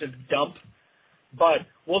massive dump. But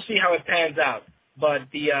we'll see how it pans out. But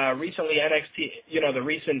the recently NXT, the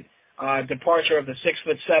recent departure of the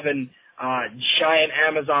 6'7" giant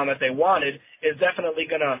Amazon that they wanted is definitely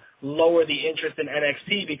going to lower the interest in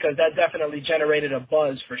NXT because that definitely generated a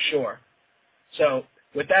buzz for sure. So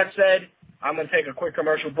with that said, I'm going to take a quick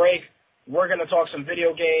commercial break. We're going to talk some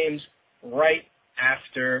video games right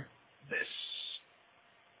after this.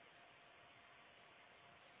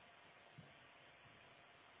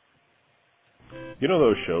 You know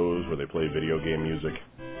those shows where they play video game music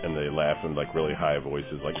and they laugh in like really high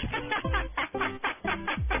voices like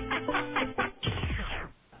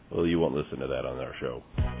Well, you won't listen to that on our show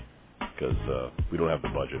because we don't have the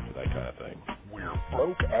budget for that kind of thing. We're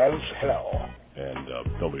broke as hell. And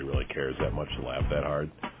nobody really cares that much to laugh that hard.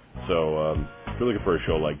 So if you're looking for a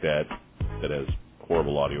show like that has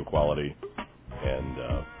horrible audio quality and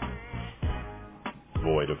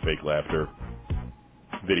void of fake laughter,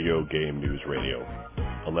 Video Game News Radio,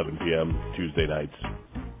 11 p.m. Tuesday nights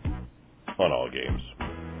on all games.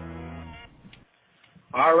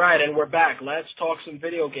 All right, and we're back. Let's talk some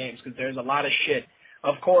video games because there's a lot of shit.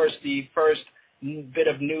 Of course, the first bit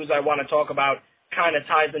of news I want to talk about kind of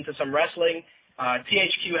ties into some wrestling.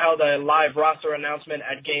 THQ held a live roster announcement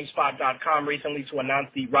at GameSpot.com recently to announce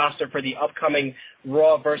the roster for the upcoming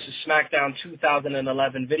Raw vs. SmackDown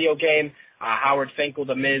 2011 video game. Howard Finkel,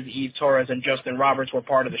 The Miz, Eve Torres, and Justin Roberts were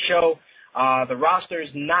part of the show. The roster is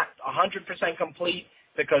not 100% complete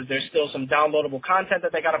because there's still some downloadable content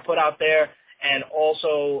that they got to put out there and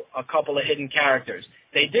also a couple of hidden characters.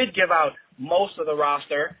 They did give out most of the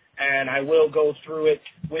roster, and I will go through it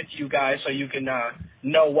with you guys so you can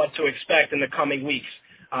know what to expect in the coming weeks.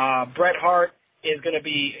 Bret Hart is going to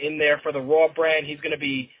be in there for the Raw brand. He's going to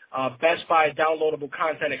be Best Buy downloadable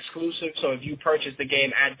content exclusive, so if you purchase the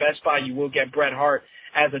game at Best Buy, you will get Bret Hart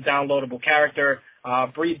as a downloadable character.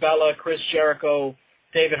 Brie Bella, Chris Jericho,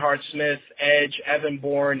 David Hart Smith, Edge, Evan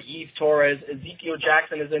Bourne, Eve Torres, Ezekiel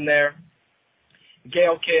Jackson is in there,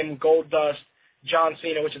 Gail Kim, Goldust, John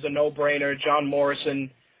Cena, which is a no-brainer, John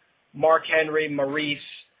Morrison, Mark Henry, Maurice,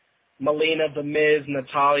 Melina, The Miz,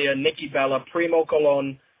 Natalia, Nikki Bella, Primo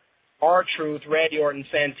Colon, R-Truth, Randy Orton,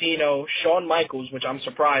 Santino, Shawn Michaels, which I'm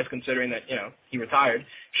surprised considering that, he retired,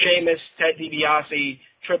 Sheamus, Ted DiBiase,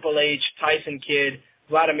 Triple H, Tyson Kidd,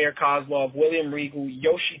 Vladimir Kozlov, William Regal,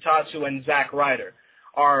 Yoshitatsu, and Zack Ryder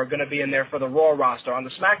are going to be in there for the Raw roster. On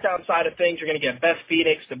the SmackDown side of things, you're going to get Beth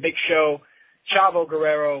Phoenix, The Big Show, Chavo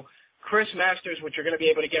Guerrero, Chris Masters, which you're going to be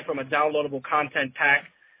able to get from a downloadable content pack,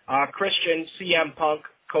 Christian, CM Punk,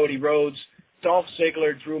 Cody Rhodes, Dolph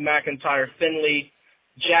Ziggler, Drew McIntyre, Finlay,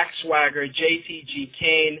 Jack Swagger, JTG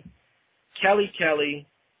Kane, Kelly Kelly,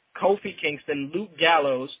 Kofi Kingston, Luke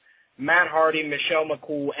Gallows, Matt Hardy, Michelle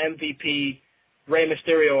McCool, MVP, Rey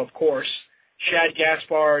Mysterio, of course, Shad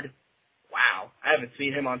Gaspard. Wow, I haven't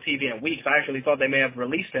seen him on TV in weeks. I actually thought they may have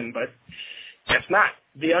released him, but guess not.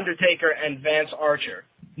 The Undertaker and Vance Archer.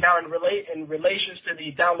 Now, in relations to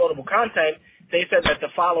the downloadable content, they said that the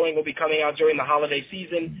following will be coming out during the holiday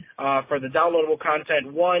season. For the downloadable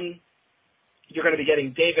content, one, you're going to be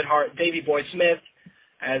getting Davey Boy Smith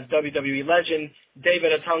as WWE legend,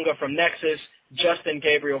 David Otunga from Nexus, Justin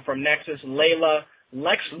Gabriel from Nexus, Layla,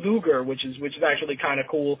 Lex Luger, which is actually kind of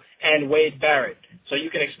cool, and Wade Barrett. So you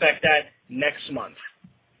can expect that next month.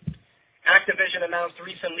 Activision announced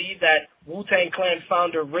recently that Wu-Tang Clan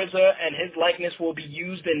founder RZA and his likeness will be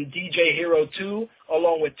used in DJ Hero 2,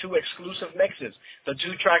 along with 2 exclusive mixes. The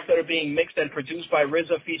 2 tracks that are being mixed and produced by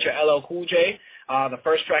RZA feature LL Cool J. The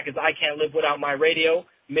first track is I Can't Live Without My Radio,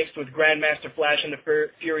 mixed with Grandmaster Flash and the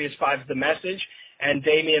Furious Five's The Message, and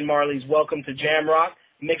Damian Marley's Welcome to Jamrock,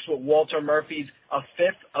 mixed with Walter Murphy's A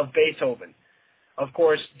Fifth of Beethoven. Of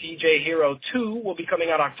course, DJ Hero 2 will be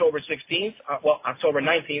coming out October 19th,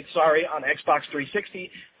 on Xbox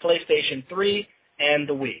 360, PlayStation 3, and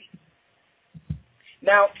the Wii.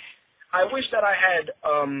 Now, I wish that I had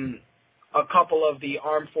a couple of the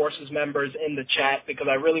Armed Forces members in the chat because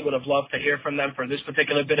I really would have loved to hear from them for this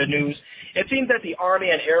particular bit of news. It seems that the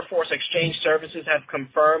Army and Air Force Exchange Services have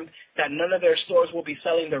confirmed that none of their stores will be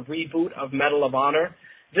selling the reboot of Medal of Honor.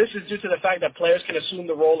 This is due to the fact that players can assume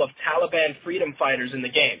the role of Taliban freedom fighters in the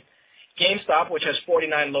game. GameStop, which has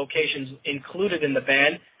 49 locations included in the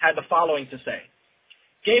ban, had the following to say.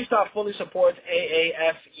 GameStop fully supports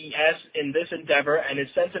AAFES in this endeavor and is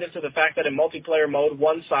sensitive to the fact that in multiplayer mode,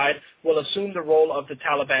 one side will assume the role of the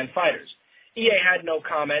Taliban fighters. EA had no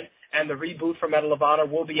comment, and the reboot for Medal of Honor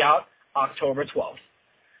will be out October 12th.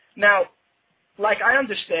 Now, I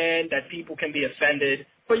understand that people can be offended,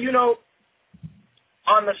 but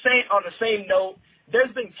on the same note,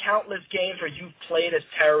 there's been countless games where you've played as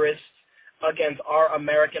terrorists against our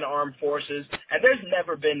American armed forces, and there's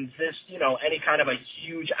never been this, any kind of a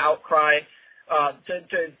huge outcry.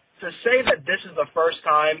 To say that this is the first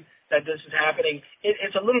time that this is happening,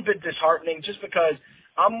 it's a little bit disheartening, just because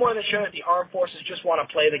I'm more than sure that the armed forces just want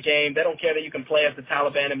to play the game. They don't care that you can play as the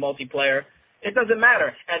Taliban in multiplayer. It doesn't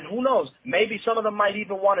matter. And who knows, maybe some of them might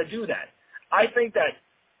even want to do that. I think that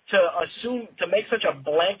to make such a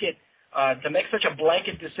blanket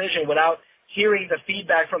decision without hearing the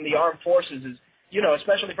feedback from the armed forces is,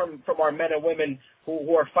 especially from our men and women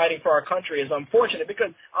who are fighting for our country, is unfortunate,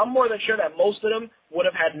 because I'm more than sure that most of them would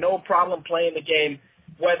have had no problem playing the game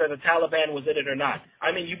whether the Taliban was in it or not.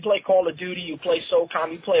 I mean, you play Call of Duty, you play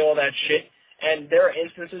SOCOM, you play all that shit, and there are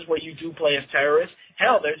instances where you do play as terrorists.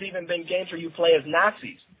 Hell, there's even been games where you play as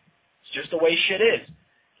Nazis. It's just the way shit is.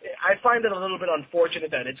 I find it a little bit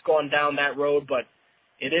unfortunate that it's gone down that road, but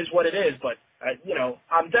it is what it is. But,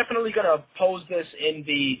 I'm definitely going to post this in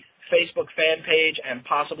the Facebook fan page and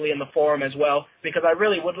possibly in the forum as well, because I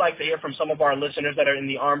really would like to hear from some of our listeners that are in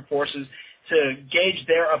the armed forces to gauge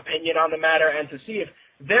their opinion on the matter and to see if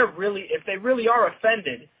they really are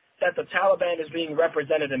offended that the Taliban is being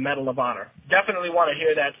represented in Medal of Honor. Definitely want to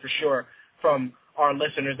hear that for sure from our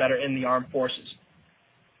listeners that are in the armed forces.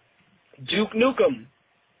 Duke Nukem.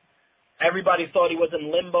 Everybody thought he was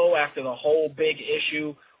in limbo after the whole big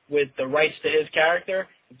issue with the rights to his character.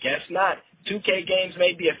 Guess not. 2K Games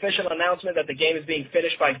made the official announcement that the game is being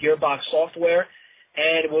finished by Gearbox Software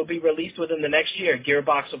and it will be released within the next year.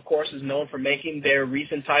 Gearbox, of course, is known for making their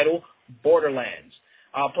recent title, Borderlands.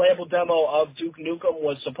 A playable demo of Duke Nukem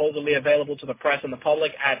was supposedly available to the press and the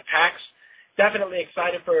public at PAX. Definitely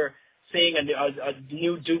excited for seeing a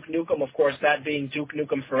new Duke Nukem, of course, that being Duke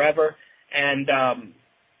Nukem Forever. And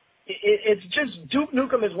it's just, Duke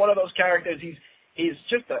Nukem is one of those characters. He's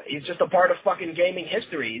just a part of fucking gaming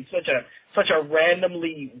history. He's such a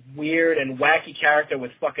randomly weird and wacky character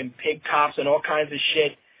with fucking pig cops and all kinds of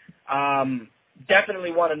shit.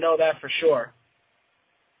 Definitely want to know that for sure.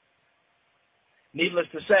 Needless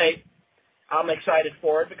to say, I'm excited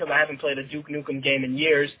for it because I haven't played a Duke Nukem game in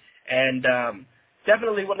years, and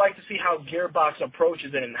definitely would like to see how Gearbox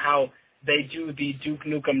approaches it and how they do the Duke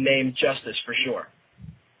Nukem name justice for sure.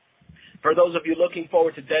 For those of you looking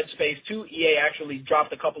forward to Dead Space 2, EA actually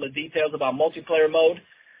dropped a couple of details about multiplayer mode.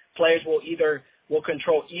 Players will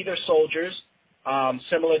control either soldiers,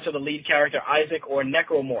 similar to the lead character Isaac, or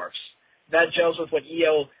necromorphs. That gels with what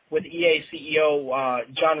EA CEO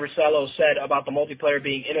John Russello said about the multiplayer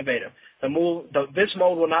being innovative. This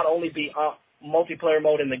mode will not only be multiplayer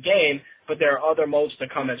mode in the game, but there are other modes to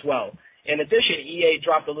come as well. In addition, EA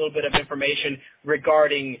dropped a little bit of information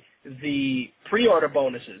regarding the pre-order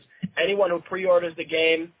bonuses. Anyone who pre-orders the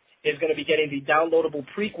game is going to be getting the downloadable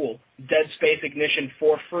prequel, Dead Space Ignition,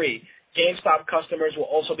 for free. GameStop customers will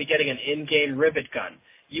also be getting an in-game rivet gun.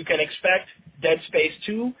 You can expect Dead Space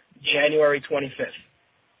 2 January 25th.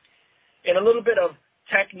 In a little bit of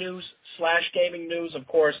tech news / gaming news, of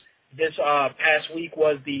course, this past week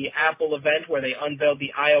was the Apple event where they unveiled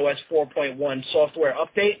the iOS 4.1 software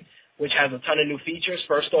update, which has a ton of new features.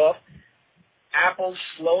 First off, Apple's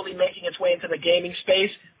slowly making its way into the gaming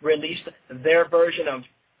space, released their version of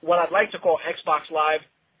what I'd like to call Xbox Live,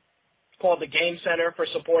 called the Game Center for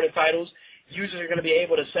supported titles. Users are going to be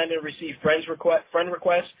able to send and receive friend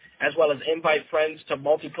requests, as well as invite friends to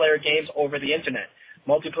multiplayer games over the internet.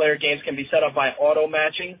 Multiplayer games can be set up by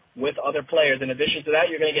auto-matching with other players. In addition to that,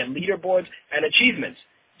 you're going to get leaderboards and achievements.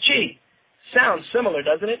 Gee, sounds similar,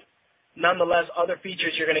 doesn't it? Nonetheless, other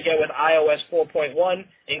features you're going to get with iOS 4.1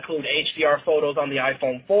 include HDR photos on the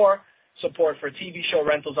iPhone 4, support for TV show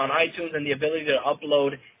rentals on iTunes, and the ability to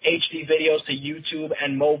upload HD videos to YouTube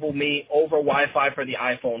and MobileMe over Wi-Fi for the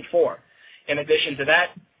iPhone 4. In addition to that,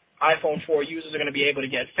 iPhone 4 users are going to be able to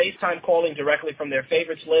get FaceTime calling directly from their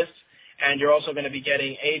favorites lists, and you're also going to be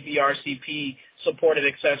getting AVRCP supported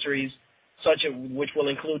accessories, which will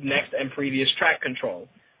include next and previous track control.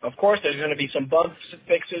 Of course, there's going to be some bug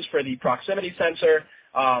fixes for the proximity sensor,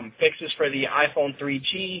 fixes for the iPhone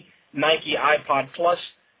 3G, Nike iPod Plus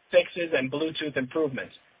fixes, and Bluetooth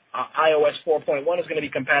improvements. iOS 4.1 is going to be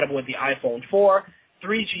compatible with the iPhone 4,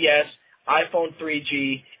 3GS, iPhone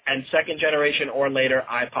 3G, and second generation or later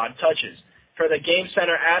iPod Touches. For the Game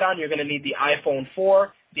Center add-on, you're going to need the iPhone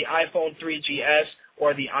 4, the iPhone 3GS,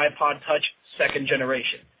 or the iPod Touch second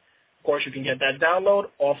generation. Of course, you can get that download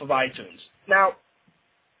off of iTunes. Now,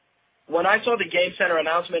 when I saw the Game Center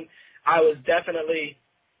announcement, I was definitely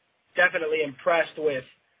impressed with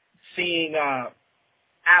seeing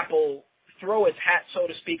Apple throw its hat, so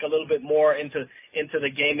to speak, a little bit more into the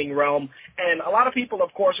gaming realm. And a lot of people,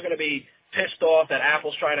 of course, are going to be pissed off that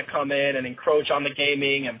Apple's trying to come in and encroach on the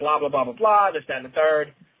gaming and blah, blah, blah, blah, blah, this, that, and the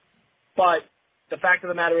third. But the fact of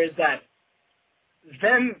the matter is that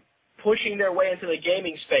them pushing their way into the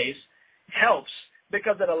gaming space helps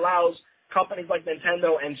because it allows companies like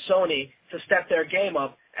Nintendo and Sony to step their game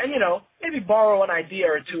up and, maybe borrow an idea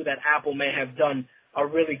or two that Apple may have done a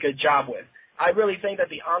really good job with. I really think that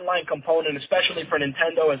the online component, especially for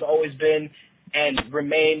Nintendo, has always been and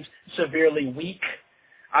remains severely weak.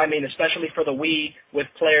 I mean, especially for the Wii with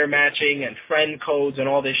player matching and friend codes and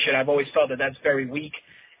all this shit, I've always felt that that's very weak.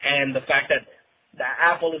 And the fact that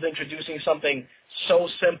Apple is introducing something so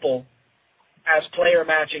simple as player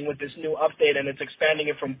matching with this new update, and it's expanding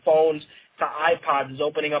it from phones to iPods, is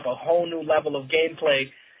opening up a whole new level of gameplay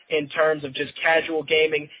in terms of just casual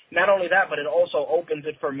gaming. Not only that, but it also opens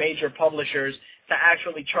it for major publishers to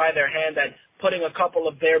actually try their hand at putting a couple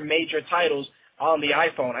of their major titles on the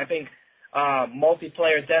iPhone. I think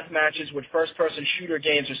multiplayer death matches with first-person shooter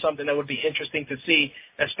games are something that would be interesting to see,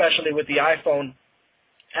 especially with the iPhone.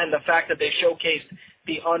 And the fact that they showcased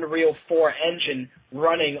the Unreal 4 engine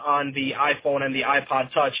running on the iPhone and the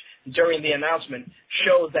iPod Touch during the announcement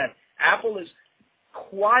shows that Apple is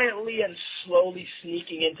quietly and slowly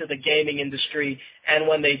sneaking into the gaming industry, and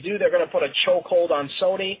when they do, they're going to put a chokehold on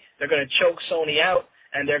Sony, they're going to choke Sony out,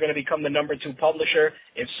 and they're going to become the number 2 publisher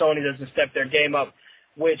if Sony doesn't step their game up,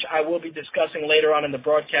 which I will be discussing later on in the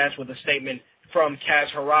broadcast with a statement from Kaz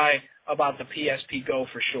Hirai about the PSP Go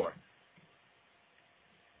for sure.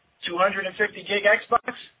 250 gig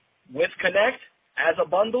Xbox with Kinect as a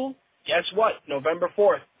bundle, guess what? November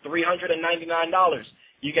 4th, $399.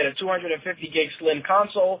 You get a 250 gig slim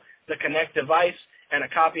console, the Kinect device, and a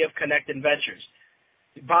copy of Kinect Adventures.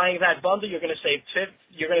 Buying that bundle, you're going to save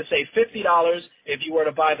 $50 if you were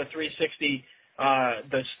to buy the 360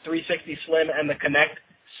 Slim and the Kinect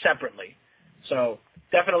separately. So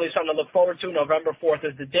definitely something to look forward to. November 4th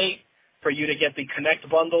is the date for you to get the Kinect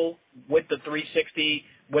bundle with the 360,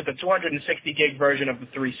 with the 260 gig version of the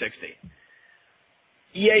 360.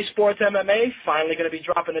 EA Sports MMA finally going to be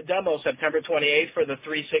dropping a demo September 28th for the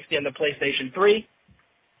 360 and the PlayStation 3.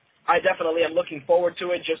 I definitely am looking forward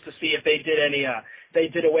to it just to see if they did they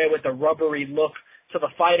did away with the rubbery look to the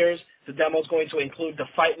fighters. The demo is going to include the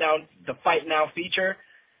Fight Now feature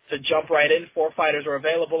to jump right in. 4 fighters are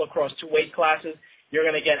available across 2 weight classes. You're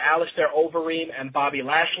going to get Alistair Overeem and Bobby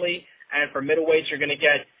Lashley, and for middleweights you're going to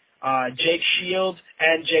get Jake Shields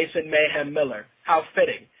and Jason Mayhem Miller. How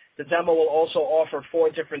fitting. The demo will also offer 4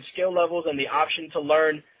 different skill levels and the option to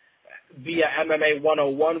learn via MMA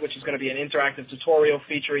 101, which is going to be an interactive tutorial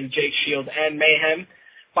featuring Jake Shields and Mayhem.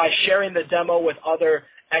 By sharing the demo with other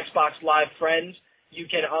Xbox Live friends, you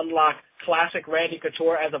can unlock classic Randy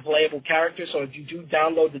Couture as a playable character. So if you do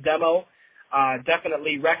download the demo,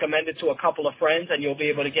 definitely recommend it to a couple of friends, and you'll be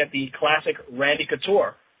able to get the classic Randy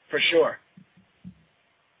Couture for sure.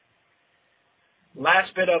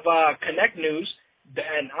 Last bit of Kinect news,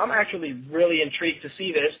 and I'm actually really intrigued to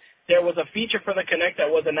see this. There was a feature for the Kinect that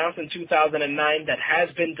was announced in 2009 that has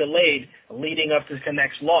been delayed leading up to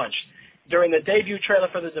Kinect's launch. During the debut trailer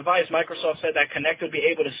for the device, Microsoft said that Kinect would be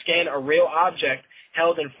able to scan a real object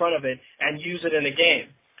held in front of it and use it in a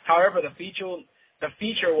game. However, the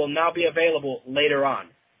feature will now be available later on.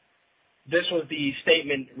 This was the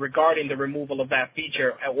statement regarding the removal of that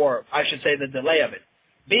feature, or I should say the delay of it.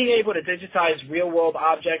 Being able to digitize real-world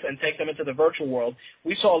objects and take them into the virtual world,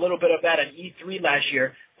 we saw a little bit of that at E3 last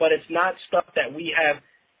year, but it's not stuff that we have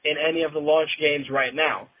in any of the launch games right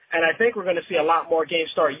now. And I think we're going to see a lot more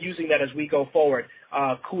games start using that as we go forward.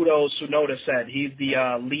 Kudos, Tsunoda said. He's the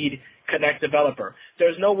lead Kinect developer.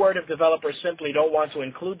 There's no word if developers simply don't want to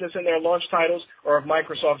include this in their launch titles or if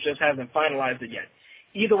Microsoft just hasn't finalized it yet.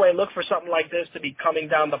 Either way, look for something like this to be coming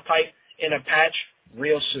down the pipe in a patch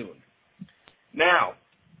real soon. Now,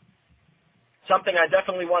 something I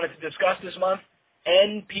definitely wanted to discuss this month,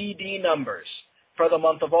 NPD numbers for the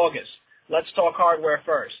month of August. Let's talk hardware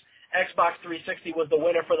first. Xbox 360 was the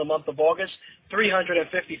winner for the month of August,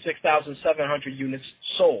 356,700 units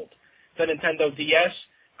sold. The Nintendo DS,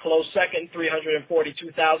 close second,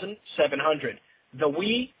 342,700. The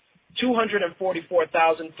Wii,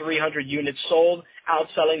 244,300 units sold,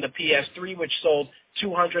 outselling the PS3, which sold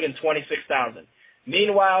 226,000.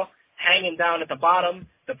 Meanwhile, hanging down at the bottom,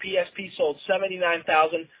 the PSP sold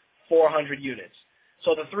 79,400 units.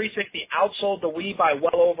 So the 360 outsold the Wii by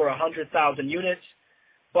well over 100,000 units.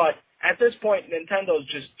 But at this point, Nintendo's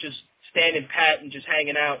just standing pat and just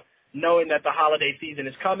hanging out, knowing that the holiday season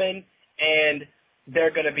is coming, and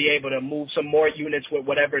they're going to be able to move some more units with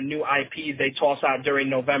whatever new IPs they toss out during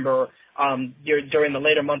November, during the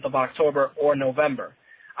later month of October or November.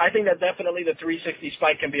 I think that definitely the 360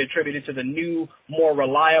 spike can be attributed to the new, more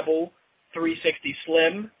reliable 360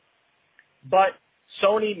 Slim, but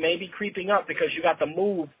Sony may be creeping up because you got the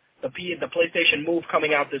Move, the PlayStation Move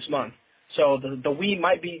coming out this month. So the Wii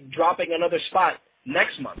might be dropping another spot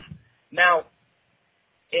next month. Now,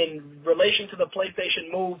 in relation to the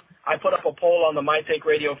PlayStation Move, I put up a poll on the My Take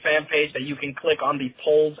Radio fan page that you can click on the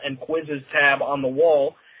polls and quizzes tab on the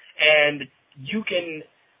wall, and you can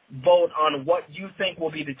vote on what you think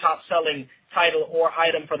will be the top-selling title or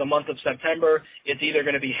item for the month of September. It's either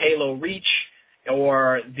going to be Halo Reach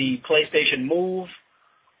or the PlayStation Move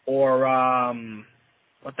or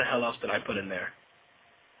what the hell else did I put in there?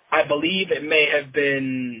 I believe it may have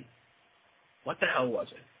been, what the hell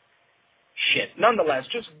was it? Shit. Nonetheless,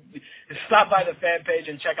 just stop by the fan page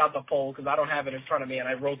and check out the poll because I don't have it in front of me, and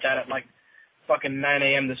I wrote that at like fucking 9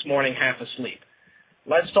 a.m. this morning, half asleep.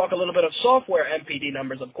 Let's talk a little bit of software NPD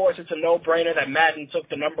numbers. Of course, it's a no-brainer that Madden took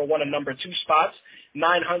the number 1 and number 2 spots,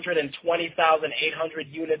 920,800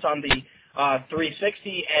 units on the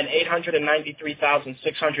 360 and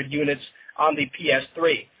 893,600 units on the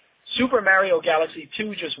PS3. Super Mario Galaxy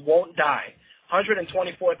 2 just won't die,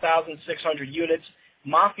 124,600 units.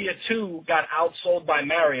 Mafia 2 got outsold by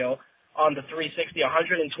Mario on the 360,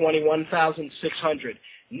 121,600.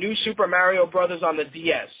 New Super Mario Brothers on the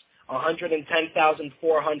DS,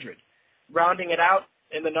 110,400. Rounding it out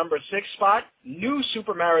in the number 6 spot, New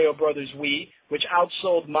Super Mario Brothers Wii, which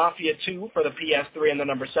outsold Mafia 2 for the PS3 in the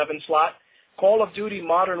number 7 slot. Call of Duty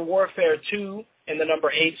Modern Warfare 2 in the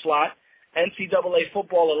number 8 slot. NCAA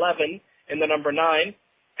Football 11 in the number 9.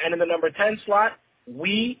 And in the number 10 slot,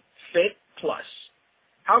 Wii Fit Plus.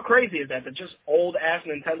 How crazy is that just old-ass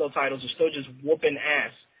Nintendo titles are still just whooping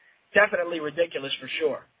ass? Definitely ridiculous for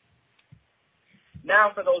sure.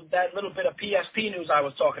 Now for that little bit of PSP news I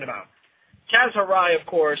was talking about. Kaz Hirai, of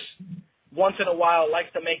course, once in a while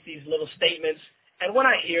likes to make these little statements, and when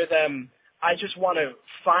I hear them, I just want to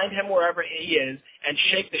find him wherever he is and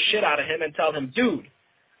shake the shit out of him and tell him, dude,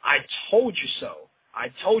 I told you so. I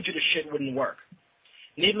told you the shit wouldn't work.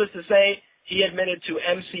 Needless to say, he admitted to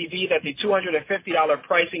MCV that the $250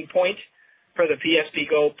 pricing point for the PSP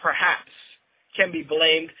Go perhaps can be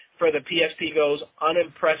blamed for the PSP Go's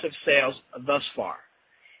unimpressive sales thus far.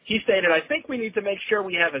 He stated, I think we need to make sure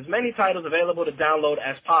we have as many titles available to download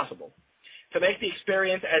as possible to make the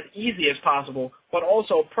experience as easy as possible, but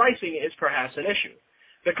also pricing is perhaps an issue.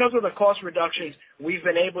 Because of the cost reductions we've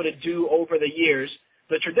been able to do over the years,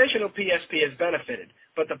 the traditional PSP has benefited,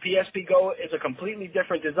 but the PSP Go is a completely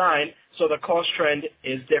different design, so the cost trend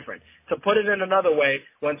is different. To put it in another way,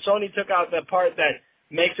 when Sony took out the part that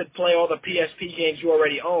makes it play all the PSP games you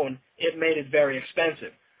already own, it made it very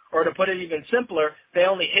expensive. Or to put it even simpler, they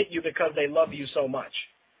only hit you because they love you so much.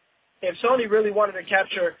 If Sony really wanted to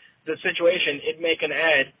capture the situation, it'd make an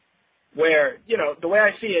ad where, the way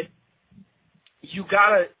I see it, you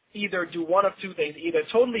gotta either do one of two things. Either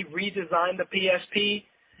totally redesign the PSP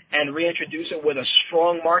and reintroduce it with a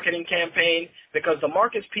strong marketing campaign, because the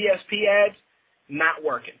Marcus PSP ads, not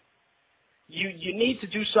working. You need to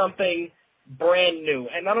do something brand new.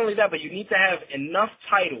 And not only that, but you need to have enough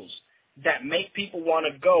titles that make people want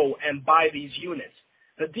to go and buy these units.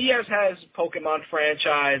 The DS has Pokemon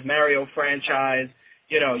franchise, Mario franchise,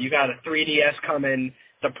 you got a 3DS coming,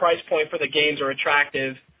 the price point for the games are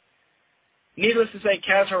attractive. Needless to say,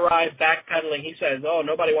 Kaz Hirai backpedaling, he says,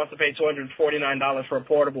 nobody wants to pay $249 for a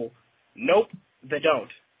portable. Nope, they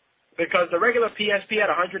don't. Because the regular PSP at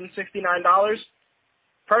 $169,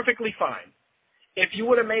 perfectly fine. If you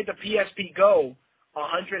would have made the PSP Go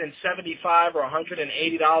 $175 or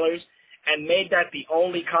 $180 and made that the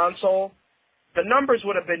only console, the numbers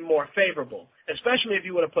would have been more favorable, especially if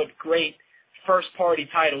you would have put great first-party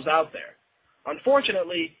titles out there.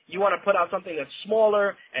 Unfortunately, you want to put out something that's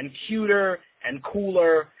smaller and cuter and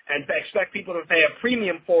cooler and expect people to pay a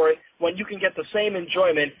premium for it when you can get the same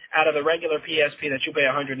enjoyment out of the regular PSP that you pay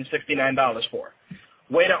 $169 for.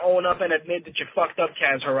 Way to own up and admit that you fucked up,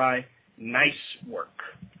 Kaz Hirai. Nice work.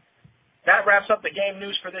 That wraps up the game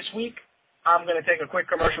news for this week. I'm going to take a quick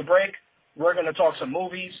commercial break. We're going to talk some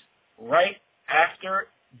movies right after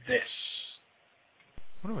this.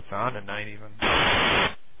 I wonder what's on tonight even.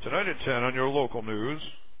 Tonight at 10 on your local news.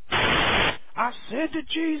 I said to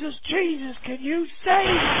Jesus, Jesus, can you save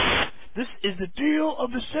me? This is the deal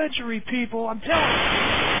of the century, people. I'm telling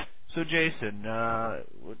you. So, Jason,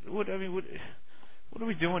 what are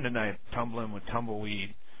we doing tonight? Tumbling with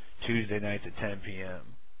Tumbleweed, Tuesday nights at 10 p.m.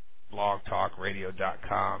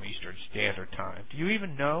 blogtalkradio.com Eastern Standard Time. Do you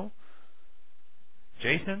even know?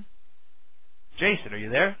 Jason? Jason, are you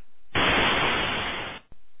there?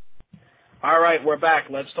 All right, we're back.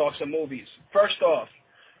 Let's talk some movies. First off,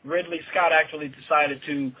 Ridley Scott actually decided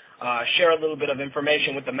to share a little bit of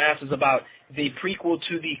information with the masses about the prequel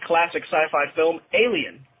to the classic sci-fi film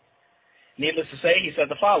Alien. Needless to say, he said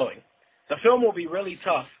the following. The film will be really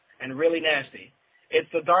tough and really nasty. It's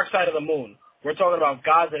the dark side of the moon. We're talking about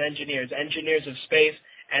gods and engineers of space,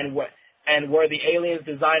 and were the aliens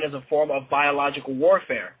designed as a form of biological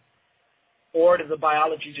warfare? Or does the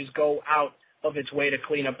biology just go out of its way to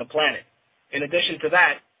clean up the planet? In addition to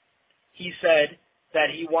that, he said that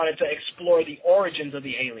he wanted to explore the origins of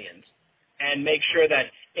the aliens and make sure that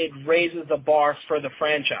it raises the bar for the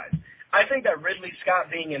franchise. I think that Ridley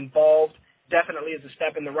Scott being involved definitely is a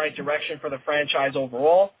step in the right direction for the franchise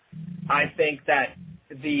overall. I think that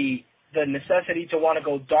the necessity to want to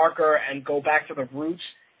go darker and go back to the roots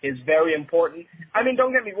is very important. I mean,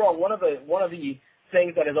 don't get me wrong. One of the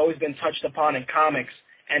things that has always been touched upon in comics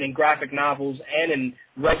and in graphic novels and in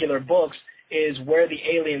regular books is where the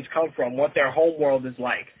aliens come from, what their homeworld is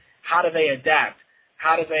like, how do they adapt,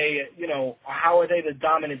 how are they the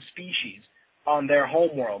dominant species on their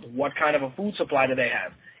homeworld, what kind of a food supply do they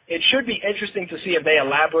have. It should be interesting to see if they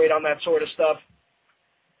elaborate on that sort of stuff,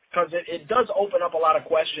 because it does open up a lot of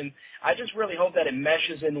questions. I just really hope that it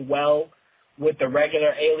meshes in well with the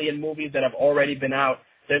regular Alien movies that have already been out.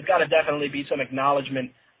 There's got to definitely be some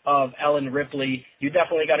acknowledgement of Ellen Ripley. You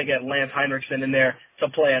definitely got to get Lance Henriksen in there to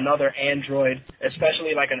play another android,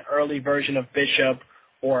 especially like an early version of Bishop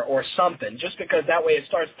or something, just because that way it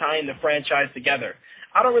starts tying the franchise together.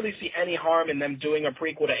 I don't really see any harm in them doing a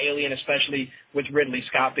prequel to Alien, especially with Ridley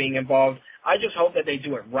Scott being involved. I just hope that they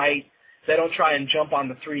do it right. They don't try and jump on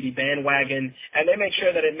the 3D bandwagon, and they make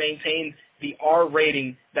sure that it maintains the R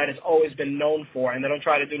rating that it's always been known for, and they don't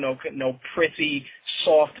try to do no pretty,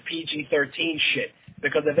 soft PG-13 shit.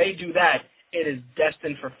 Because if they do that, it is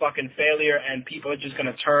destined for fucking failure, and people are just going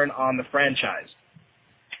to turn on the franchise.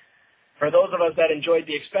 For those of us that enjoyed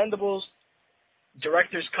The Expendables,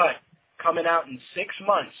 director's cut coming out in 6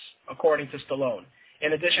 months, according to Stallone.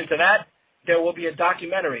 In addition to that, there will be a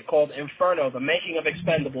documentary called Inferno, The Making of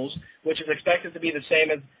Expendables, which is expected to be the same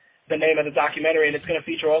as the name of the documentary, and it's going to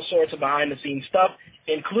feature all sorts of behind-the-scenes stuff,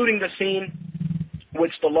 including the scene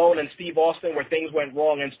with Stallone and Steve Austin where things went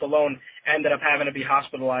wrong and Stallone ended up having to be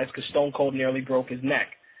hospitalized because Stone Cold nearly broke his neck.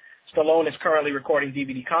 Stallone is currently recording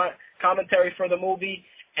DVD commentary for the movie,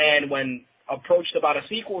 and when approached about a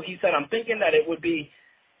sequel, he said, I'm thinking that it would be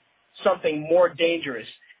something more dangerous,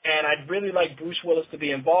 and I'd really like Bruce Willis to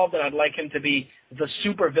be involved, and I'd like him to be the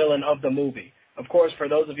supervillain of the movie. Of course, for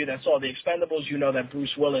those of you that saw The Expendables, you know that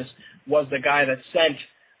Bruce Willis was the guy that sent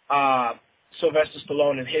Sylvester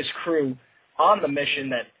Stallone and his crew on the mission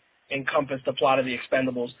that encompassed the plot of The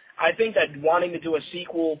Expendables. I think that wanting to do a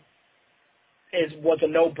sequel was a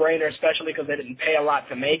no-brainer, especially because they didn't pay a lot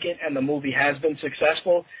to make it, and the movie has been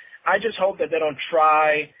successful. I just hope that they don't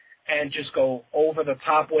try and just go over the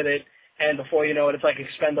top with it, and before you know it, it's like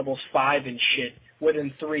Expendables 5 and shit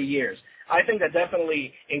within 3 years. I think that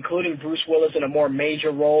definitely including Bruce Willis in a more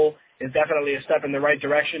major role is definitely a step in the right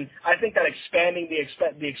direction. I think that expanding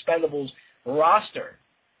the Expendables roster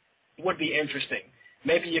would be interesting.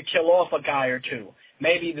 Maybe you kill off a guy or two.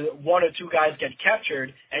 Maybe one or two guys get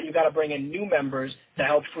captured, and you got to bring in new members to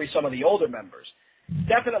help free some of the older members.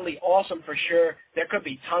 Definitely awesome for sure. There could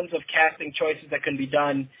be tons of casting choices that can be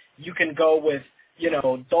done. You can go with,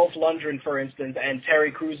 Dolph Lundgren, for instance, and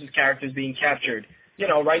Terry Crews's characters being captured.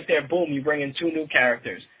 Right there, boom, you bring in two new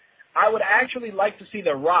characters. I would actually like to see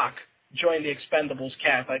The Rock join the Expendables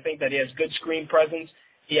cast. I think that he has good screen presence.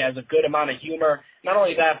 He has a good amount of humor. Not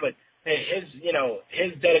only that, but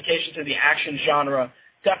his dedication to the action genre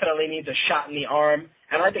definitely needs a shot in the arm,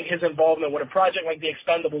 and I think his involvement with a project like The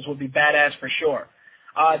Expendables would be badass for sure.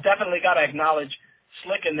 Definitely got to acknowledge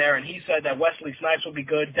Slick in there, and he said that Wesley Snipes would be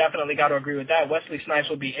good. Definitely got to agree with that. Wesley Snipes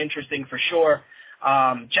would be interesting for sure.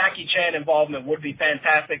 Jackie Chan involvement would be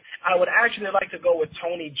fantastic. I would actually like to go with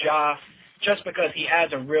Tony Jaa just because he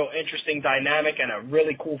has a real interesting dynamic and a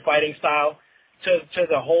really cool fighting style to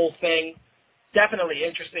the whole thing. Definitely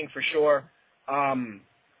interesting for sure.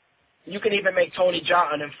 You can even make Tony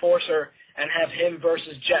Jaa an enforcer and have him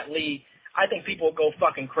versus Jet Li. I think people would go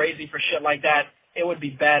fucking crazy for shit like that. It would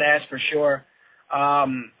be badass for sure.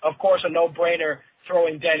 Of course, a no-brainer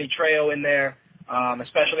throwing Danny Trejo in there,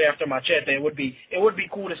 especially after Machete. It would be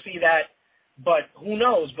cool to see that, but who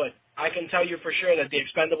knows? But I can tell you for sure that The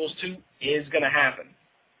Expendables 2 is going to happen.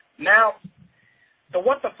 Now, the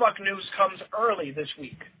What the Fuck news comes early this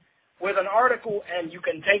week with an article, and you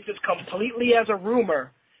can take this completely as a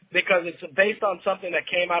rumor because it's based on something that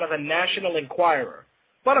came out of the National Enquirer.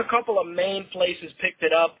 but a couple of main places picked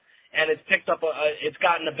it up, and it's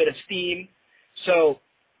gotten a bit of steam. So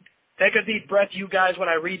take a deep breath, you guys, when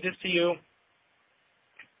I read this to you.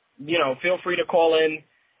 You know, feel free to call in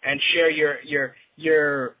and share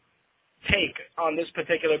your take on this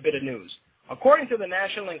particular bit of news. According to the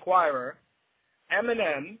National Enquirer,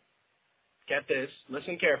 Eminem, get this,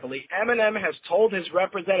 listen carefully, Eminem has told his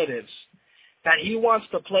representatives that he wants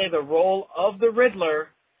to play the role of the Riddler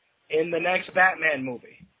in the next Batman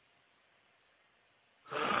movie.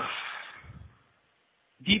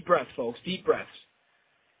 Deep breaths, folks, deep breaths.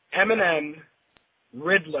 Eminem,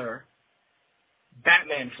 Riddler,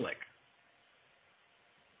 Batman flick.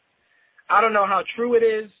 I don't know how true it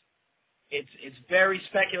is. It's very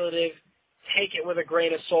speculative. Take it with a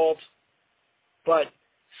grain of salt. But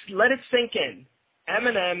let it sink in.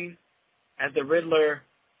 Eminem as the Riddler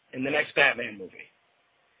in the next Batman movie.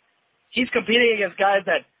 He's competing against guys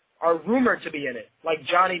that are rumored to be in it, like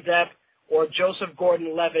Johnny Depp or Joseph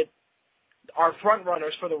Gordon-Levitt, are front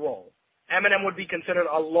runners for the role. Eminem would be considered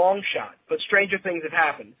a long shot, but stranger things have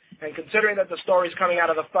happened. And considering that the story's coming out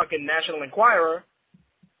of the fucking National Enquirer,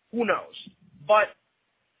 who knows? But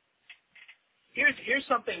here's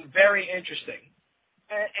something very interesting.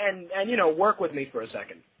 And you know, work with me for a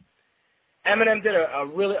second. Eminem did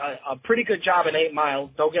a pretty good job in 8 Mile.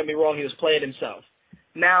 Don't get me wrong, he was playing himself.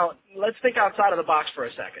 Now, let's think outside of the box for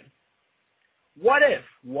a second. What if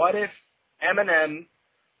Eminem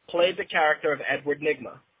played the character of Edward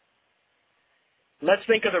Nygma? Let's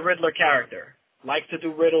think of the Riddler character. Likes to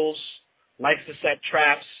do riddles, likes to set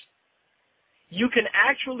traps. You can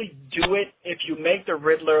actually do it if you make the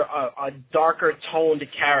Riddler a darker toned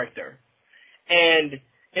character. And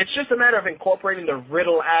it's just a matter of incorporating the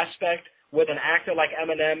riddle aspect with an actor like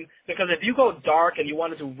Eminem, because if you go dark and you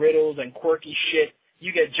want to do riddles and quirky shit,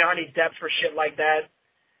 you get Johnny Depp for shit like that.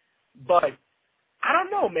 But I don't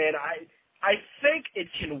know, man. I think it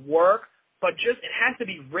can work, but just it has to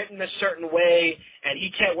be written a certain way, and he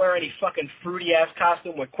can't wear any fucking fruity-ass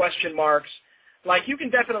costume with question marks. Like, you can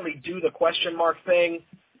definitely do the question mark thing,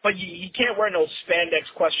 but he can't wear no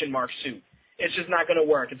spandex question mark suit. It's just not going to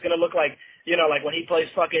work. It's going to look like, you know, like when he plays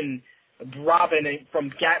fucking Robin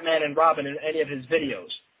from Batman and Robin in any of his videos.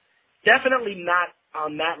 Definitely not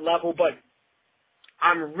on that level, but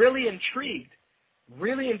I'm really intrigued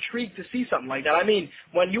to see something like that. I mean,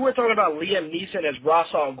 when you were talking about Liam Neeson as Ra's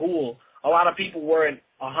al Ghul, a lot of people weren't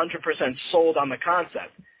 100% sold on the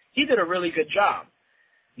concept. He did a really good job.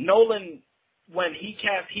 Nolan, when he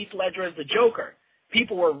cast Heath Ledger as the Joker,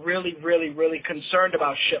 people were really, really, really concerned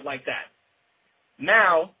about shit like that.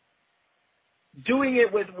 Now, doing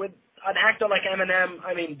it with an actor like Eminem,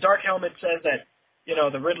 I mean, Dark Helmet says that, you know,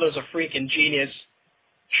 the Riddler's a freaking genius.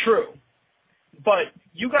 True. But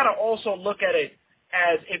you got to also look at it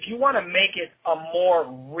as, if you want to make it a more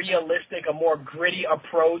realistic, a more gritty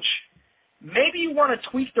approach, maybe you want to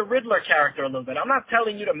tweak the Riddler character a little bit. I'm not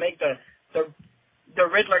telling you to make the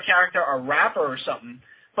Riddler character a rapper or something,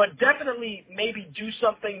 but definitely maybe do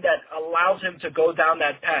something that allows him to go down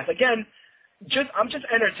that path. Again, I'm just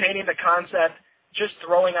entertaining the concept, just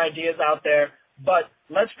throwing ideas out there. But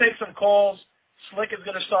let's take some calls. Slick is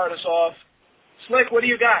going to start us off. Slick, what do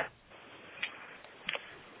you got?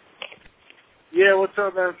 Yeah, what's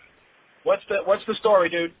up, man? What's the story,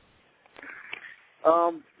 dude?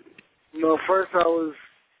 You know, first I was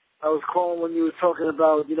calling when you were talking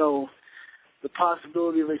about, you know, the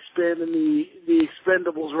possibility of expanding the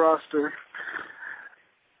Expendables roster,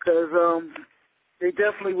 because they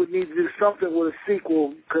definitely would need to do something with a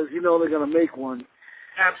sequel, because you know they're gonna make one.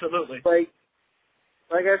 Absolutely. Like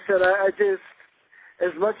I said, I just,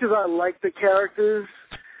 as much as I like the characters,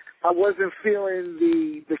 I wasn't feeling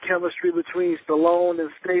the chemistry between Stallone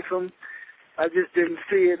and Statham. I just didn't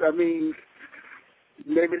see it. I mean,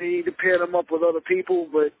 maybe they need to pair them up with other people,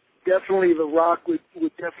 but definitely The Rock would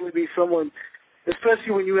definitely be someone,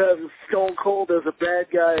 especially when you have Stone Cold as a bad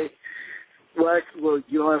guy. Well,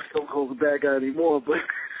 you don't have Stone Cold as a bad guy anymore, but...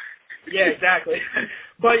 Yeah, exactly.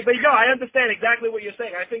 But you know, I understand exactly what you're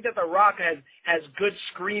saying. I think that The Rock has good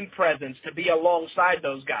screen presence to be alongside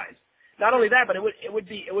those guys. Not only that, but it would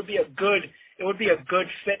be a good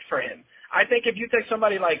fit for him. I think if you take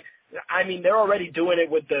somebody like, I mean, they're already doing it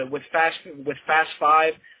with Fast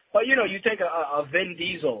Five, but you know, you take a Vin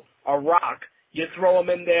Diesel, a Rock, you throw him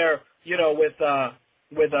in there, you know, with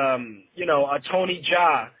you know, a Tony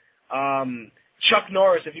Jaa, Chuck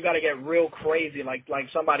Norris, if you got to get real crazy, like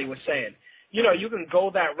somebody was saying, you know, you can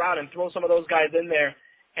go that route and throw some of those guys in there,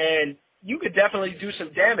 and you could definitely do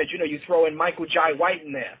some damage. You know, you throw in Michael Jai White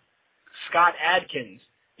in there, Scott Adkins.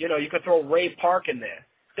 You know, you could throw Ray Park in there.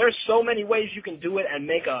 there's so many ways you can do it and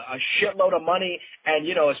make a shitload of money, and,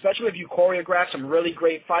 you know, especially if you choreograph some really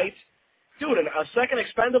great fights. Dude, a second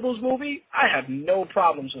Expendables movie, I have no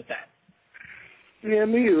problems with that. Yeah,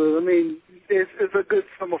 me either. I mean, it's a good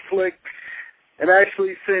summer flick. And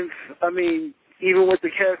actually, since, I mean, even with the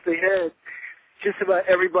cast they had, just about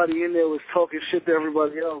everybody in there was talking shit to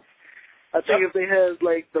everybody else. I think if they had,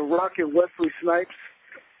 like, The Rock and Wesley Snipes,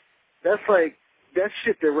 that's like, that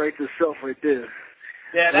shit that writes itself right there.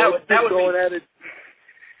 Yeah, that would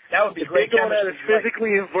be great. If they're going at it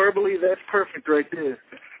physically and verbally, that's perfect right there.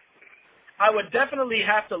 I would definitely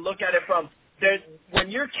have to look at it from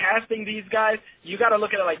when you're casting these guys, you got to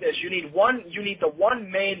look at it like this. You need the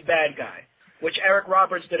one main bad guy, which Eric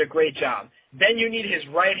Roberts did a great job. Then you need his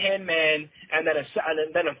right-hand man, and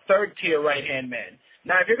then a third-tier right-hand man.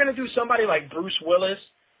 Now, if you're going to do somebody like Bruce Willis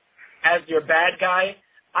as your bad guy,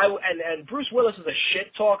 and Bruce Willis is a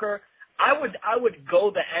shit talker, I would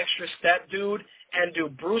go the extra step, dude, and do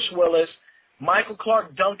Bruce Willis, Michael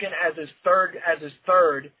Clark Duncan as his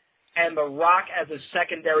third, and The Rock as a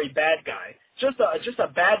secondary bad guy. Just a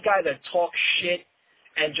bad guy that talks shit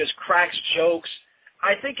and just cracks jokes.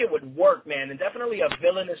 I think it would work, man, and definitely a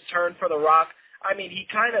villainous turn for The Rock. I mean, he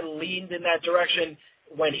kind of leaned in that direction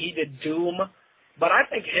when he did Doom, but I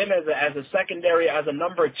think him as a secondary, as a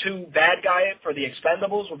number 2 bad guy for the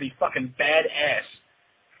Expendables would be fucking badass.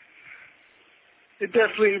 It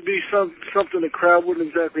definitely would be something the crowd wouldn't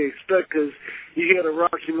exactly expect, because you hear The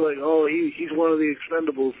Rock, you'd be like, oh, he's one of the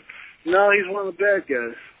Expendables. No, he's one of the bad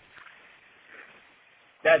guys.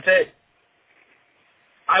 That's it.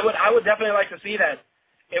 I would definitely like to see that.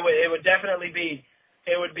 It would definitely be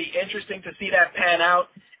interesting to see that pan out,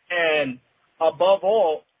 and above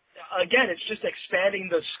all, again, it's just expanding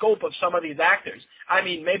the scope of some of these actors. I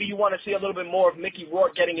mean, maybe you want to see a little bit more of Mickey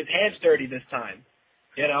Rourke getting his hands dirty this time,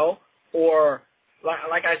 you know? Or,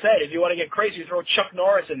 like I said, if you want to get crazy, throw Chuck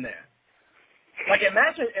Norris in there. Like,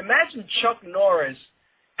 imagine Chuck Norris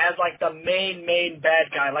as, like, the main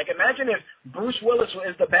bad guy. Like, imagine if Bruce Willis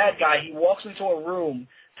is the bad guy, he walks into a room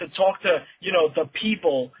to talk to, you know, the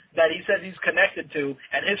people that he says he's connected to,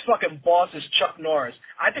 and his fucking boss is Chuck Norris.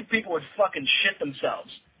 I think people would fucking shit themselves.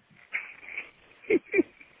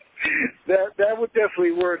 That would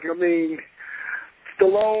definitely work. I mean,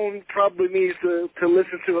 Stallone probably needs to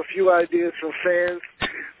listen to a few ideas from fans,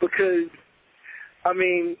 because, I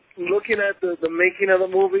mean, looking at the making of the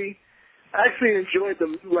movie, I actually enjoyed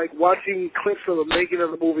watching clips of the making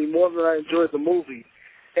of the movie more than I enjoyed the movie.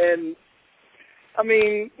 And, I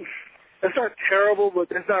mean, that's not terrible, but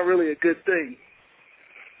that's not really a good thing.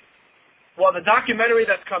 Well, the documentary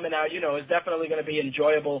that's coming out, you know, is definitely going to be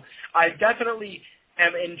enjoyable. I definitely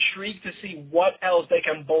am intrigued to see what else they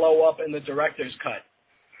can blow up in the director's cut.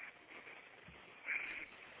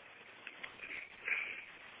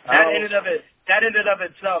 That in and of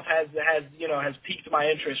itself has piqued my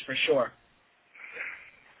interest for sure.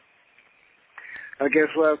 I guess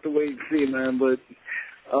we'll have to wait and see, man. But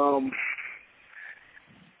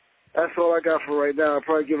that's all I got for right now. I'll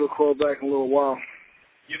probably give a call back in a little while.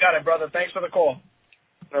 You got it, brother. Thanks for the call.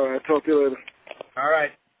 All right. Talk to you later. All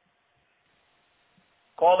right.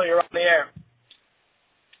 Caller, you're on the air.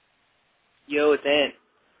 Yo, it's Ant.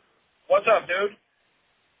 What's up, dude?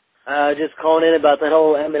 Just calling in about that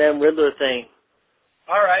whole Eminem Riddler thing.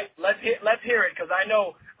 All right, let's hear it, because I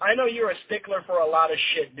know you're a stickler for a lot of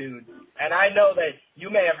shit, dude, and I know that you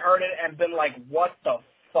may have heard it and been like, what the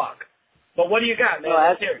fuck? But what do you got, man?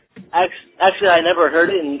 Let's hear it. Actually, I never heard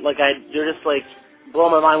it, and you're just like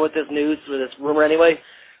blowing my mind with this news, with this rumor anyway.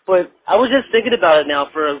 But I was just thinking about it now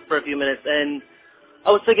for a few minutes, and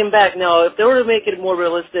I was thinking back now, if they were to make it more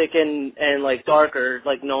realistic and like darker,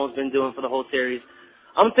 like no one's been doing for the whole series,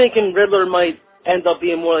 I'm thinking Riddler might end up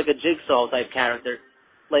being more like a Jigsaw type character,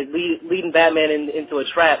 like leading Batman into a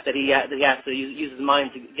trap that he has to use his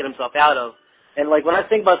mind to get himself out of. And like when I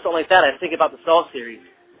think about something like that, I think about the Saw series.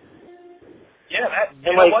 Yeah,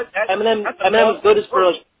 and like what? Eminem is good as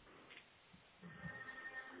for.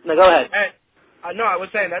 No, go ahead. No, I was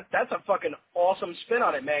saying that's a fucking awesome spin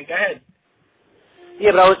on it, man. Go ahead.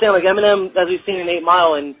 Yeah, but I was saying like Eminem, as we've seen in 8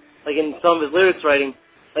 Mile and like in some of his lyrics writing,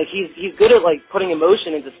 like he's good at like putting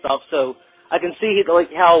emotion into stuff. So I can see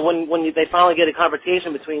like how when they finally get a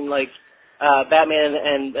confrontation between like Batman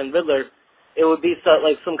and Riddler, it would be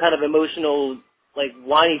like some kind of emotional like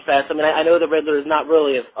whiny fest. I mean, I know the Riddler is not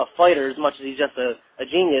really a fighter as much as he's just a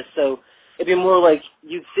genius. So it'd be more like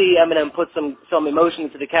you'd see Eminem put some emotion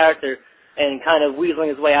into the character and kind of weaseling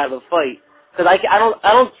his way out of a fight. Because I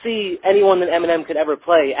don't see anyone that Eminem could ever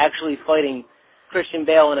play actually fighting Christian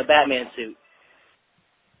Bale in a Batman suit.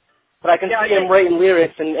 But I can see him writing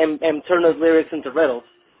lyrics and turn those lyrics into riddles.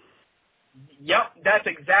 Yep, that's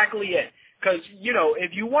exactly it. Because, you know,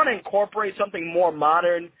 if you want to incorporate something more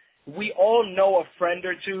modern, we all know a friend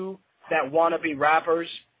or two that want to be rappers.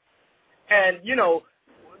 And, you know,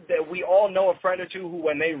 that we all know a friend or two who,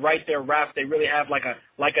 when they write their rap, they really have like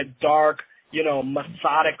a dark, you know,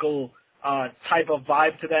 methodical type of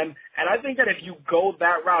vibe to them. And I think that if you go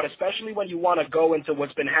that route, especially when you want to go into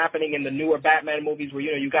what's been happening in the newer Batman movies where,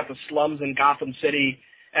 you know, you got the slums in Gotham City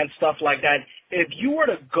and stuff like that, if you were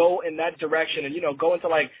to go in that direction and, you know, go into,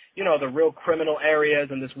 like, you know, the real criminal areas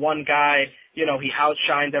and this one guy, you know, he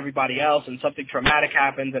outshines everybody else and something traumatic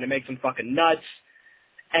happens and it makes him fucking nuts,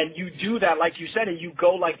 and you do that, like you said, and you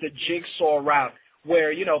go like the Jigsaw route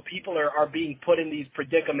where, you know, people are being put in these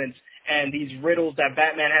predicaments and these riddles that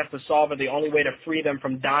Batman has to solve are the only way to free them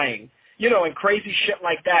from dying, you know, and crazy shit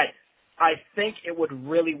like that, I think it would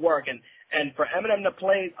really work. And for Eminem to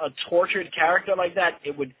play a tortured character like that,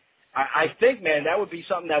 it would, I think, man, that would be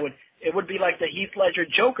something that it would be like the Heath Ledger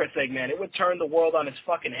Joker thing, man. It would turn the world on its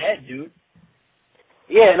fucking head, dude.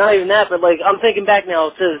 Yeah, not even that, but, like, I'm thinking back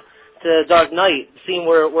now to Dark Knight, scene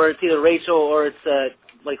where it's either Rachel or it's,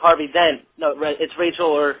 like, Harvey Dent. No, it's Rachel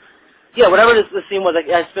or, yeah, whatever the scene was. Like,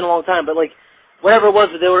 it's been a long time, but, like, whatever it was,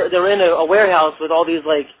 they were in a warehouse with all these,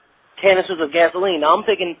 like, canisters of gasoline. Now, I'm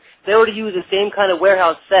thinking if they were to use the same kind of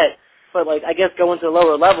warehouse set, but, like, I guess go into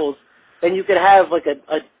lower levels, then you could have, like,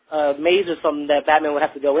 a maze or something that Batman would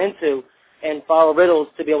have to go into and follow riddles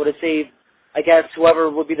to be able to save, I guess, whoever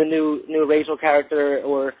would be the new Rachel character,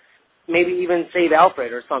 or maybe even save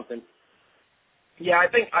Alfred or something. Yeah, I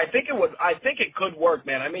think it could work,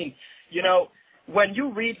 man. I mean, you know, when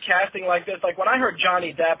you read casting like this, like when I heard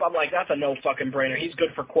Johnny Depp, I'm like, that's a no fucking brainer. He's good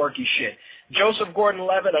for quirky shit. Joseph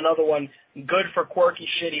Gordon-Levitt, another one, good for quirky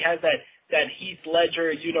shit. He has that Heath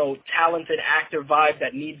Ledger, you know, talented actor vibe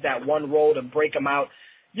that needs that one role to break him out.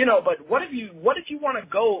 You know, but what if you want to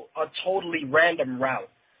go a totally random route?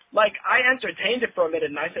 Like, I entertained it for a minute,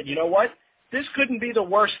 and I said, you know what? This couldn't be the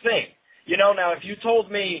worst thing. You know, now, if you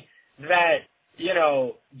told me that, you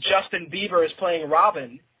know, Justin Bieber is playing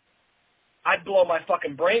Robin, I'd blow my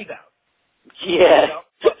fucking brains out. Yeah. You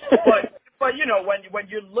know? But you know, when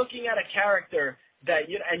you're looking at a character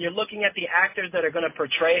and you're looking at the actors that are going to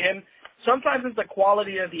portray him, sometimes it's the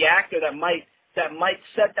quality of the actor that might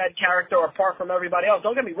set that character apart from everybody else.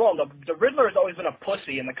 Don't get me wrong, the Riddler has always been a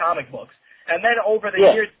pussy in the comic books, and then over the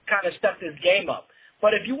years kind of stepped his game up.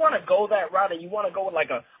 But if you want to go that route and you want to go with like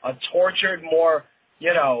a tortured, more,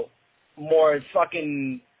 you know, more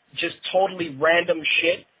fucking just totally random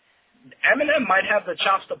shit, Eminem might have the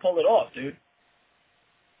chops to pull it off, dude.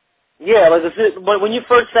 Yeah, like but when you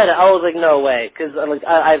first said it, I was like, no way, because like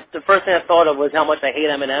the first thing I thought of was how much I hate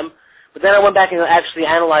Eminem. But then I went back and actually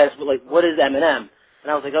analyzed, like, what is Eminem?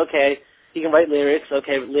 And I was like, okay, he can write lyrics.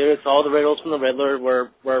 Okay, lyrics, all the riddles from the Riddler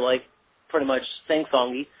were like pretty much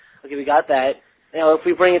sing-songy. Okay, we got that. You know, if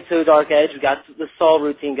we bring it to Dark Edge, we got the Saul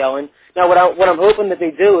routine going. Now, what I'm hoping that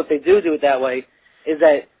they do, if they do it that way, is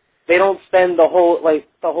that they don't spend the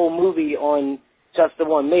whole movie on just the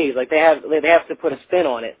one maze. Like they have to put a spin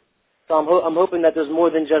on it. So I'm hoping that there's more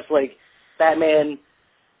than just like Batman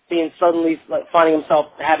being suddenly like finding himself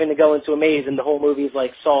having to go into a maze, and the whole movie is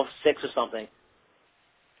like Saw 6 or something.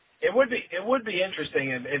 It would be interesting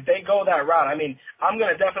if they go that route. I mean, I'm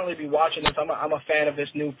gonna definitely be watching this. I'm a fan of this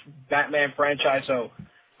new Batman franchise, so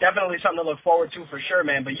definitely something to look forward to for sure,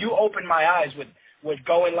 man. But you opened my eyes with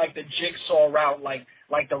going like the Jigsaw route, like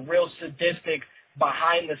the real sadistic,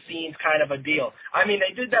 behind the scenes kind of a deal. I mean,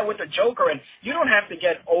 they did that with the Joker, and you don't have to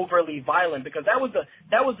get overly violent, because that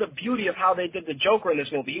was the beauty of how they did the Joker in this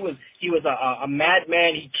movie. He was a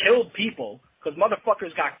madman. He killed people, because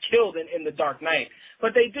motherfuckers got killed in the Dark Knight.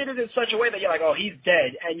 But they did it in such a way that you're like, oh, he's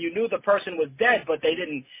dead, and you knew the person was dead, but they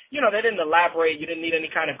didn't elaborate. You didn't need any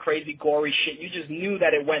kind of crazy gory shit. You just knew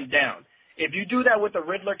that it went down. If you do that with the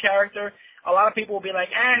Riddler character, a lot of people will be like,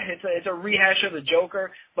 it's a rehash of the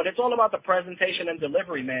Joker, but it's all about the presentation and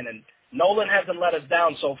delivery, man, and Nolan hasn't let us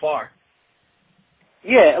down so far.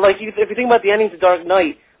 Yeah, like, if you think about the ending to Dark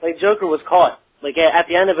Knight, like, Joker was caught. Like, at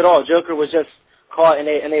the end of it all, Joker was just caught, and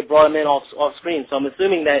they brought him in off screen, so I'm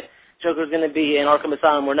assuming that Joker's going to be in Arkham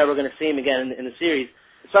Asylum. We're never going to see him again in the series,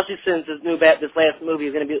 especially since this last movie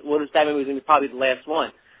is going to be, well, this Batman movie is going to be probably the last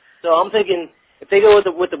one. So I'm thinking, if they go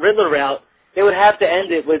with the Riddler route, they would have to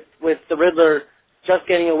end it with the Riddler just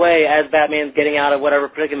getting away as Batman's getting out of whatever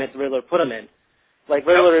predicament the Riddler put him in. Like,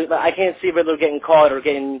 Riddler, I can't see Riddler getting caught or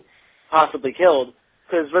getting possibly killed,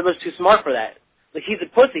 because Riddler's too smart for that. Like, he's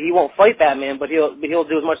a pussy. He won't fight Batman, but he'll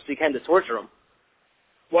do as much as he can to torture him.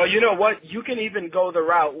 Well, you know what? You can even go the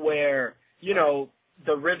route where, you know,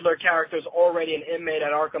 the Riddler character's already an inmate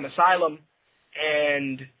at Arkham Asylum,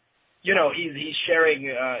 and he's sharing,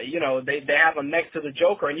 they have him next to the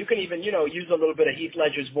Joker, and you can even, use a little bit of Heath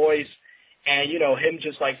Ledger's voice, and him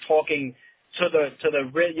just like talking to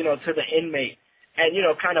the inmate, and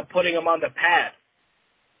kind of putting him on the path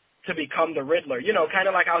to become the Riddler. Kind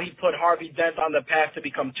of like how he put Harvey Dent on the path to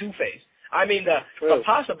become Two-Face. I mean, the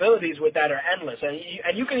possibilities with that are endless,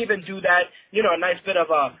 and you can even do that. A nice bit of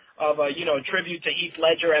a tribute to Heath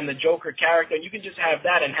Ledger and the Joker character. You can just have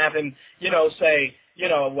that and have him, say,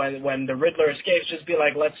 when the Riddler escapes, just be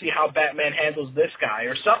like, let's see how Batman handles this guy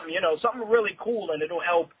or something. Something really cool, and it'll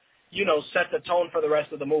help, set the tone for the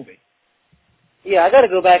rest of the movie. Yeah, I got to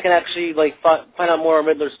go back and actually find out more on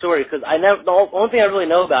Riddler's story, because the only thing I really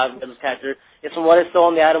know about Riddler's character is from what I saw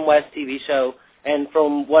on the Adam West TV show and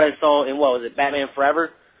from what I saw in Batman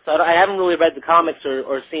Forever. So I haven't really read the comics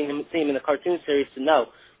or seen him in the cartoon series to know.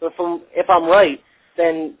 But if I'm right,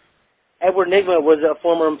 then Edward Nygma was a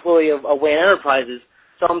former employee of Wayne Enterprises.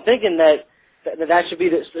 So I'm thinking that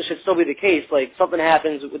should still be the case. Like something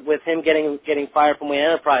happens with him getting fired from Wayne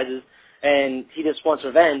Enterprises, and he just wants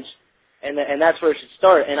revenge. And that's where it should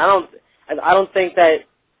start. And I don't think that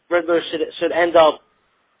Riddler should end up.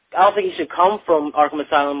 I don't think he should come from Arkham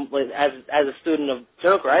Asylum as a student of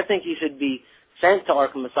Joker. I think he should be sent to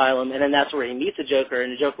Arkham Asylum, and then that's where he meets the Joker,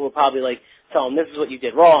 and the Joker will probably tell him this is what you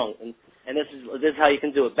did wrong, and this is how you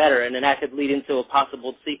can do it better, and then that could lead into a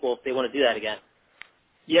possible sequel if they want to do that again.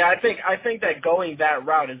 Yeah, I think that going that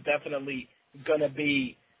route is definitely going to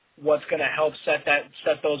be what's going to help set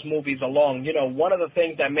those movies along. One of the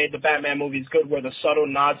things that made the Batman movies good were the subtle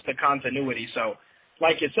nods to continuity. So,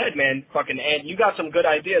 like you said, man, and you got some good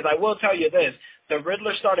ideas. I will tell you this: the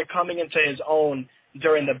Riddler started coming into his own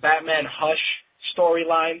during the Batman Hush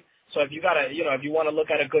storyline. So if you want to look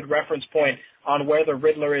at a good reference point on where the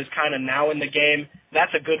Riddler is kind of now in the game,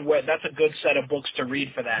 that's a good set of books to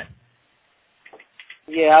read for that.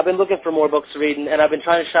 Yeah, I've been looking for more books to read, and I've been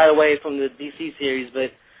trying to shy away from the DC series,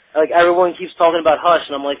 but everyone keeps talking about Hush,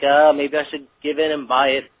 and I'm like, maybe I should give in and buy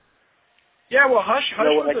it. Yeah, well, Hush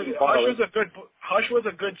was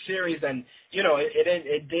a good series, and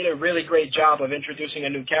it did a really great job of introducing a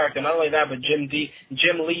new character. Not only that, but Jim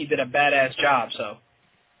Lee did a badass job. So.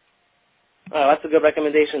 Oh, that's a good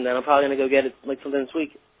recommendation. Then I'm probably gonna go get it sometime this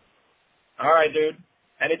week. All right, dude.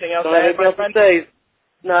 Anything else? No,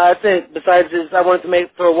 that's it. Besides this, I wanted to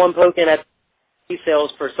throw one poke in at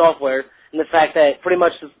sales for software, and the fact that pretty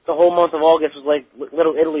much the whole month of August was like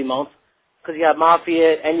Little Italy month, because you had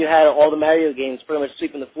Mafia and you had all the Mario games pretty much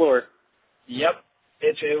sweeping the floor. Yep,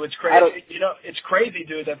 it was crazy. It's crazy,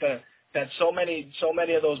 dude, that so many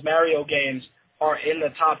of those Mario games are in the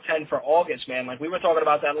top 10 for August, man. Like we were talking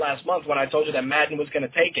about that last month when I told you that Madden was going to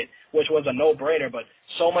take it, which was a no-brainer. But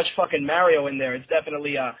so much fucking Mario in there. It's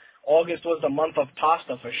definitely August was the month of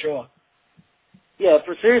pasta for sure. Yeah,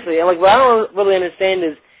 seriously. And what I don't really understand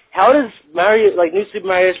is how does Mario, New Super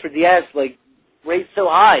Mario for DS, rate so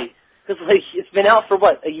high? Because it's been out for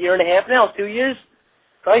what, a year and a half now, 2 years?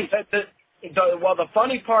 Christ. Well, the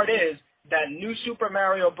funny part is that New Super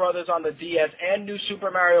Mario Brothers on the DS and New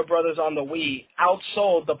Super Mario Brothers on the Wii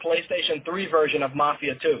outsold the PlayStation 3 version of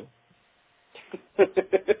Mafia 2.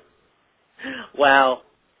 Wow.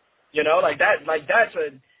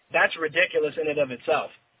 That's ridiculous in and of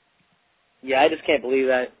itself. Yeah, I just can't believe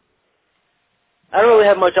that. I don't really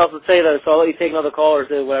have much else to say, though, so I'll let you take another call or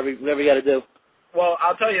do whatever you got to do. Well,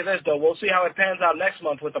 I'll tell you this, though. We'll see how it pans out next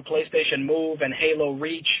month with the PlayStation Move and Halo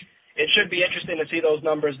Reach. It should be interesting to see those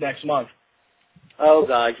numbers next month. Oh,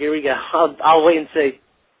 God. Here we go. I'll wait and see.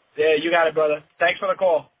 Yeah, you got it, brother. Thanks for the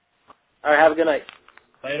call. All right, have a good night.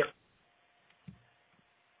 Later.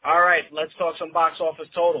 All right, let's talk some box office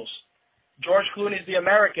totals. George Clooney's The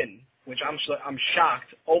American, which I'm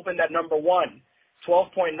shocked, opened at number 1.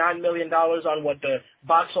 $12.9 million on what the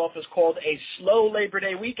box office called a slow Labor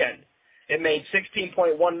Day weekend. It made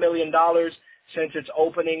 $16.1 million since its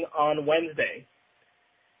opening on Wednesday.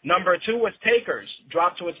 Number 2 was Takers,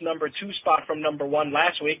 dropped to its number 2 spot from number 1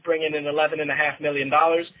 last week, bringing in $11.5 million.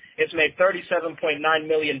 It's made $37.9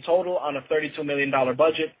 million total on a $32 million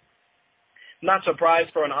budget. Not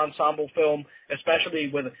surprised for an ensemble film,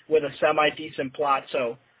 especially with a semi-decent plot.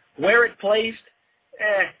 So where it placed,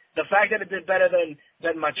 the fact that it did better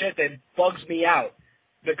than Machete bugs me out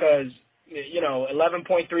because,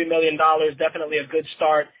 $11.3 million, definitely a good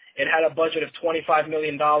start. It had a budget of $25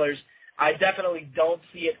 million. I definitely don't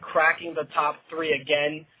see it cracking the top 3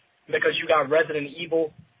 again because you got Resident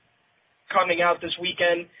Evil coming out this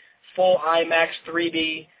weekend, full IMAX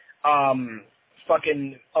 3D,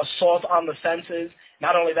 fucking assault on the senses.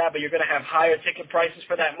 Not only that, but you're going to have higher ticket prices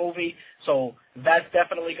for that movie, so that's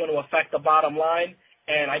definitely going to affect the bottom line.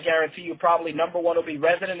 and I guarantee you probably number 1 will be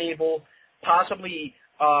Resident Evil, possibly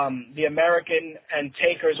the American and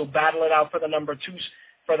Takers will battle it out for the number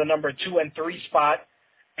 2 and 3 spot,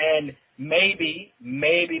 and maybe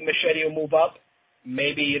Machete will move up,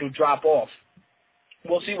 maybe it'll drop off.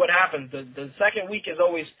 We'll see what happens. The second week is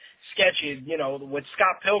always sketchy. You know, with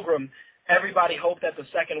Scott Pilgrim, everybody hoped that the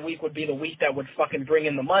second week would be the week that would fucking bring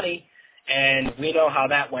in the money, and we know how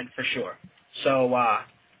that went for sure. So,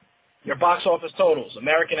 your box office totals: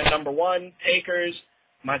 American at number 1, Takers,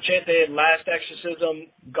 Machete, Last Exorcism,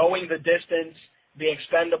 Going the Distance, The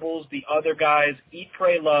Expendables, The Other Guys, Eat,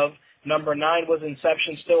 Pray, Love. Number 9 was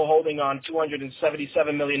Inception, still holding on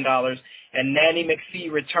 $277 million, and Nanny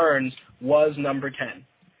McPhee Returns was number 10.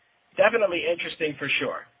 Definitely interesting for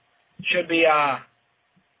sure. Should be,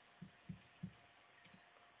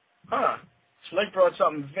 Slick brought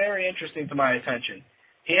something very interesting to my attention.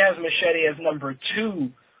 He has Machete as number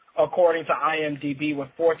 2, according to IMDb, with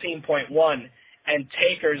 14.1, and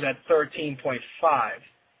Takers at 13.5.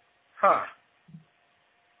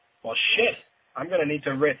 Well, shit. I'm gonna need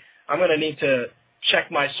to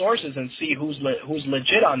check my sources and see who's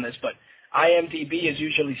legit on this. But IMDb is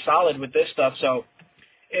usually solid with this stuff. So,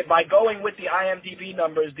 by going with the IMDb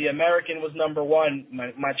numbers, the American was number 1,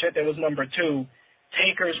 Machete was number 2,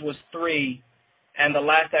 Takers was 3, and The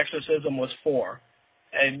Last Exorcism was 4.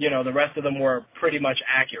 And, you know, the rest of them were pretty much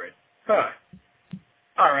accurate. All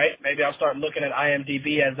right, maybe I'll start looking at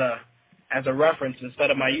IMDb as a reference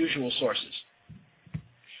instead of my usual sources.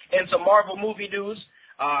 In some Marvel movie news,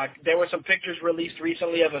 there were some pictures released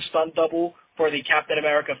recently of a stunt double for the Captain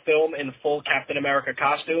America film in full Captain America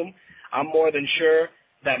costume. I'm more than sure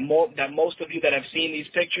that most of you that have seen these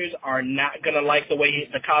pictures are not going to like the way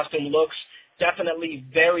the costume looks. Definitely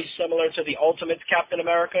very similar to the Ultimates Captain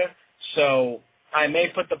America. So I may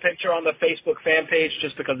put the picture on the Facebook fan page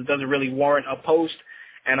just because it doesn't really warrant a post,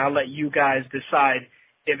 and I'll let you guys decide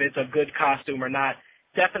if it's a good costume or not.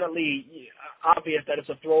 Definitely obvious that it's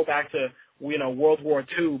a throwback to, you know, World War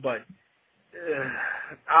II, but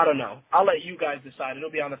I don't know. I'll let you guys decide.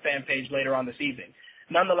 It'll be on the fan page later on this evening.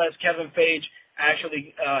 Nonetheless, Kevin Feige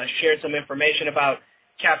actually shared some information about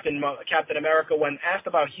Captain America. When asked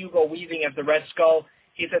about Hugo Weaving as the Red Skull,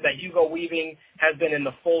 he said that Hugo Weaving has been in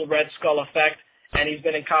the full Red Skull effect, and he's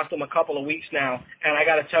been in costume a couple of weeks now, and I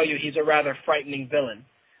got to tell you, he's a rather frightening villain.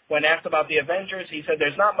 When asked about the Avengers, he said,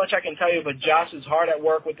 "There's not much I can tell you, but Joss is hard at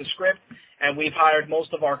work with the script, and we've hired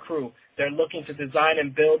most of our crew. They're looking to design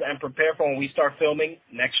and build and prepare for when we start filming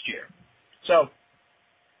next year." So,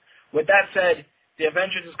 with that said, the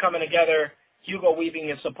Avengers is coming together. Hugo Weaving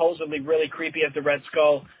is supposedly really creepy as the Red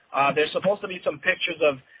Skull. There's supposed to be some pictures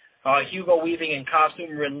of Hugo Weaving in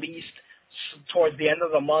costume released towards the end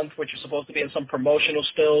of the month, which are supposed to be in some promotional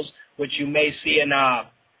stills, which you may see in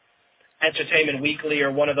Entertainment Weekly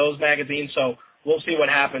or one of those magazines, so we'll see what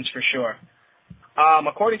happens for sure.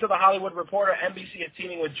 According to The Hollywood Reporter, NBC is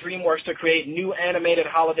teaming with DreamWorks to create new animated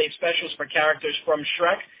holiday specials for characters from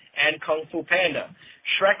Shrek and Kung Fu Panda.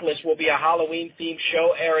 Shrekless will be a Halloween-themed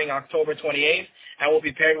show airing October 28th and will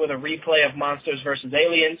be paired with a replay of Monsters vs.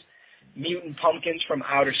 Aliens, Mutant Pumpkins from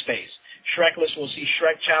Outer Space. Shrekless will see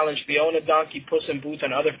Shrek challenge Fiona, Donkey, Puss in Boots,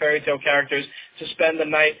 and other fairy tale characters to spend the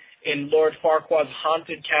night in Lord Farquaad's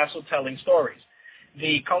haunted castle telling stories.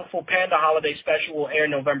 The Kung Fu Panda holiday special will air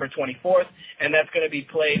November 24th, and that's going to be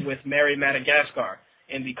played with Mary Madagascar.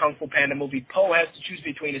 In the Kung Fu Panda movie, Po has to choose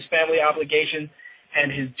between his family obligation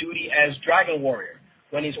and his duty as Dragon Warrior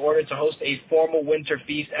when he's ordered to host a formal winter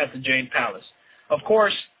feast at the Jade Palace. Of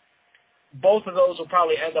course, both of those will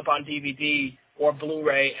probably end up on DVD or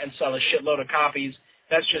Blu-ray and sell a shitload of copies.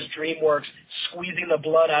 That's just DreamWorks squeezing the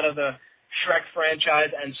blood out of the Shrek franchise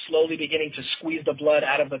and slowly beginning to squeeze the blood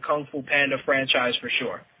out of the Kung Fu Panda franchise for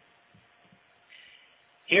sure.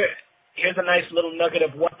 Here's a nice little nugget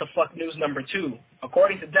of what the fuck news number 2.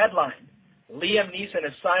 According to Deadline, Liam Neeson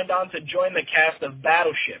has signed on to join the cast of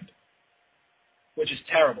Battleship, which is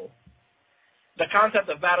terrible. The concept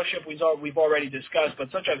of Battleship we've already discussed, but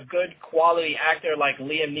such a good quality actor like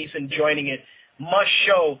Liam Neeson joining it must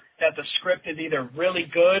show that the script is either really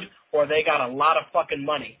good or they got a lot of fucking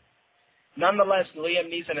money. Nonetheless, Liam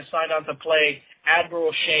Neeson has signed on to play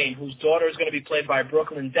Admiral Shane, whose daughter is going to be played by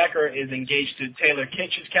Brooklyn Decker, is engaged to Taylor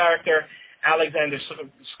Kitsch's character. Alexander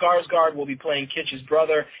Skarsgård will be playing Kitsch's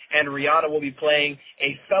brother, and Rihanna will be playing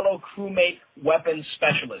a fellow crewmate weapons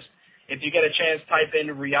specialist. If you get a chance, type in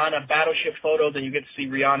Rihanna Battleship photos, and you get to see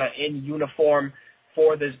Rihanna in uniform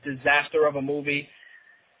for this disaster of a movie.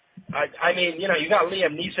 I mean, you know, you got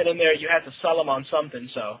Liam Neeson in there. You had to sell him on something,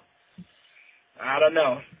 so I don't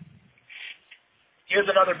know. Here's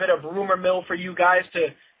another bit of rumor mill for you guys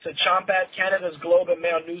to to chomp at. Canada's Globe and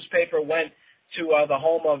Mail newspaper went to the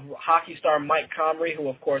home of hockey star Mike Comrie, who,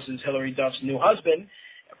 of course, is Hilary Duff's new husband,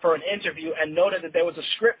 for an interview, and noted that there was a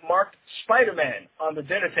script marked Spider-Man on the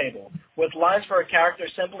dinner table with lines for a character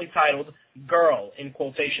simply titled Girl, in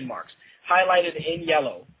quotation marks, highlighted in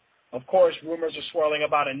yellow. Of course, rumors are swirling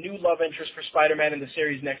about a new love interest for Spider-Man in the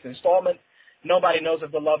series' next installment. Nobody knows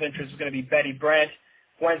if the love interest is going to be Betty Brant,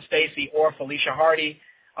 Gwen Stacy, or Felicia Hardy.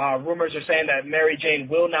 Rumors are saying that Mary Jane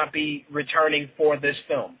will not be returning for this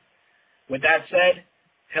film. With that said,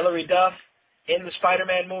 Hilary Duff in the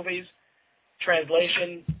Spider-Man movies,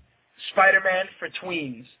 translation, Spider-Man for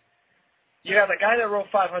tweens. You got the guy that wrote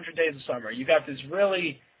 500 Days of Summer. You got this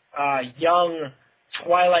really young,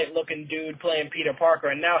 Twilight-looking dude playing Peter Parker,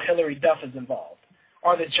 and now Hilary Duff is involved.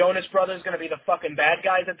 Are the Jonas Brothers going to be the fucking bad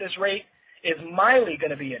guys at this rate? Is Miley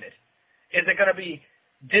going to be in it? Is it going to be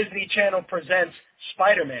Disney Channel presents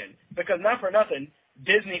Spider-Man? Because not for nothing,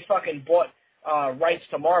 Disney fucking bought rights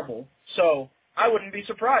to Marvel, so I wouldn't be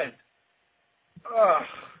surprised. Ugh.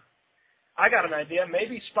 I got an idea.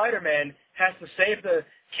 Maybe Spider-Man has to save the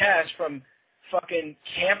cast from fucking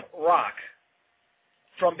Camp Rock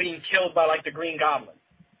from being killed by, like, the Green Goblin.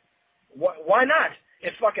 Why not?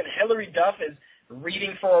 If fucking Hilary Duff is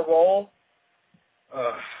reading for a role,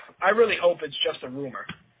 I really hope it's just a rumor.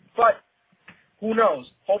 But who knows?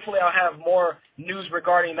 Hopefully I'll have more news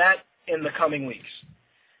regarding that in the coming weeks.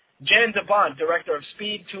 Jan de Bont, director of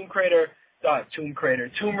Speed, Tomb Raider,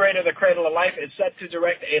 The Cradle of Life, is set to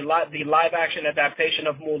direct the live-action adaptation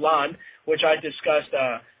of Mulan, which I discussed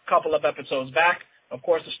a couple of episodes back. Of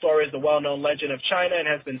course, the story is the well-known legend of China and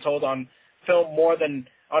has been told on film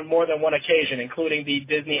on more than one occasion, including the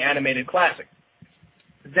Disney animated classic.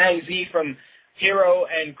 Zhang Zi from Hero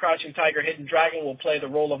and Crouching Tiger, Hidden Dragon will play the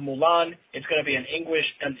role of Mulan. It's going to be an English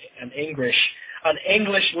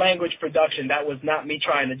language production. That was not me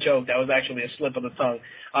trying to joke. That was actually a slip of the tongue.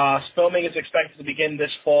 Filming is expected to begin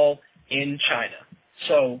this fall in China.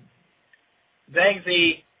 So, Zhang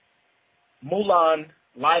Zi, Mulan,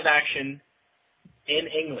 live action in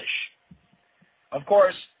English. Of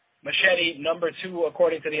course, Machete, number 2,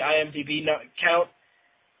 according to the IMDb count.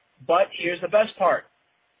 But here's the best part.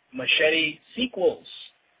 Machete sequels.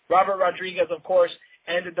 Robert Rodriguez, of course,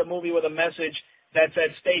 ended the movie with a message that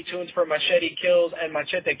said, stay tuned for Machete Kills and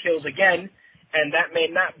Machete Kills Again, and that may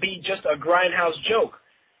not be just a grindhouse joke.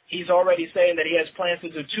 He's already saying that he has plans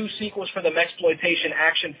to do 2 sequels for the Mexploitation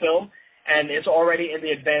action film, and it's already in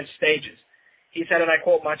the advanced stages. He said, and I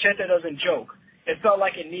quote, Machete doesn't joke. It felt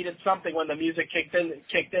like it needed something when the music kicked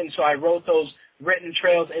in, so I wrote those written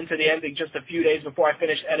trails into the ending just a few days before I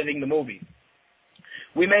finished editing the movie.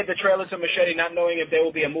 We made the trailer to Machete not knowing if there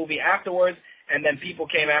will be a movie afterwards, and then people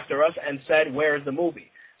came after us and said, where's the movie?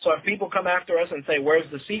 So if people come after us and say, where's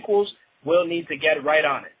the sequels, we'll need to get right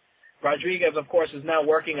on it. Rodriguez, of course, is now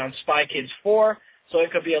working on Spy Kids 4, so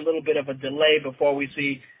it could be a little bit of a delay before we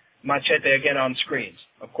see Machete again on screens.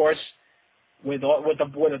 Of course, with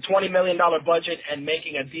a $20 million budget and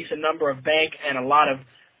making a decent number of bank and a lot of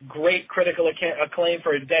great critical acclaim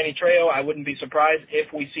for Danny Trejo, I wouldn't be surprised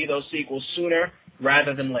if we see those sequels sooner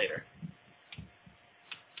rather than later.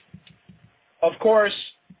 Of course,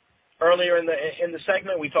 earlier in the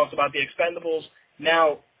segment we talked about the Expendables.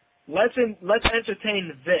 Now, let's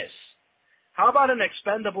entertain this. How about an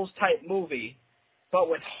Expendables type movie, but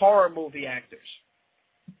with horror movie actors?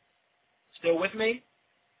 Still with me?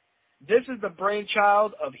 This is the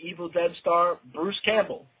brainchild of Evil Dead star Bruce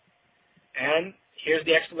Campbell. And here's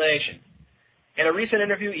the explanation. In a recent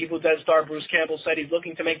interview, Evil Dead star Bruce Campbell said he's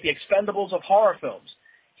looking to make the Expendables of horror films.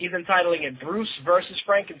 He's entitling it Bruce versus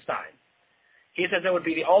Frankenstein. He says it would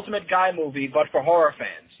be the ultimate guy movie, but for horror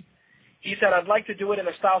fans. He said, I'd like to do it in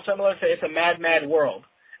a style similar to It's a Mad, Mad World.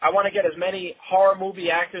 I want to get as many horror movie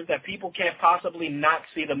actors that people can't possibly not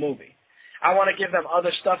see the movie. I want to give them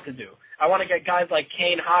other stuff to do. I want to get guys like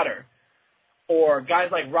Kane Hodder or guys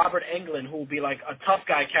like Robert Englund who will be like a tough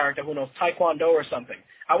guy character who knows Taekwondo or something.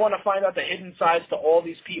 I want to find out the hidden sides to all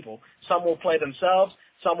these people. Some will play themselves.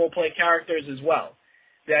 Some will play characters as well.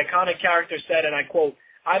 The iconic character said, and I quote,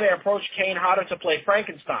 I may approach Kane Hodder to play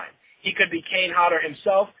Frankenstein. He could be Kane Hodder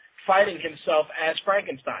himself, fighting himself as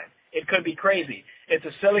Frankenstein. It could be crazy. It's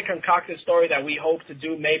a silly concocted story that we hope to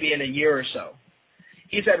do maybe in a year or so.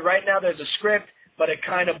 He said right now there's a script, but it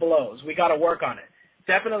kind of blows. We got to work on it.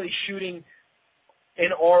 Definitely shooting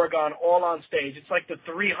in Oregon, all on stage. It's like the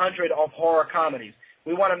 300 of horror comedies.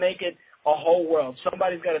 We want to make it a whole world.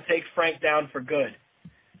 Somebody's got to take Frank down for good.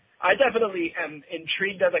 I definitely am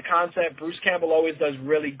intrigued at the concept. Bruce Campbell always does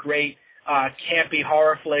really great campy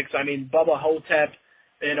horror flicks. I mean, Bubba Hotep,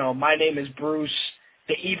 My Name is Bruce,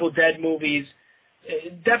 the Evil Dead movies.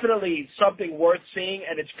 definitely something worth seeing,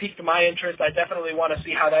 and it's piqued my interest. I definitely want to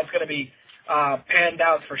see how that's going to be panned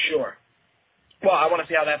out for sure. Well, I want to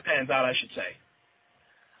see how that pans out, I should say.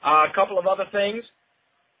 A couple of other things.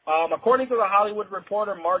 According to The Hollywood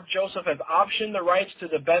Reporter, Mark Joseph has optioned the rights to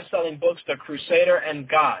the best-selling books The Crusader and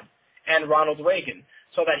God and Ronald Reagan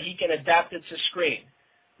so that he can adapt it to screen.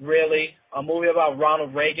 Really? A movie about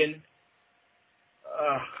Ronald Reagan?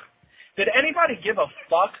 Did anybody give a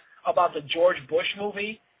fuck about the George Bush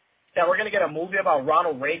movie, that we're going to get a movie about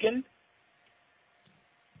Ronald Reagan?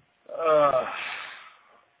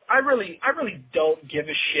 I really don't give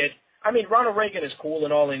a shit. I mean, Ronald Reagan is cool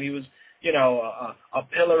and all, and he was, a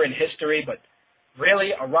pillar in history, but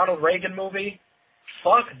really, a Ronald Reagan movie?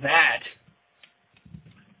 Fuck that.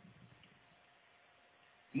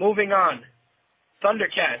 Moving on.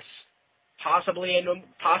 Thundercats, possibly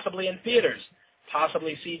in theaters,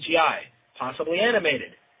 possibly CGI, possibly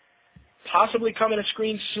animated, possibly coming to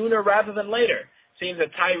screen sooner rather than later. Seems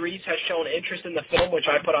that Tyrese has shown interest in the film, which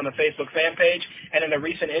I put on the Facebook fan page, and in a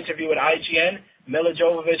recent interview with IGN, Mila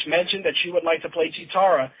Jovovich mentioned that she would like to play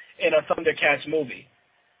Chitara in a Thundercats movie.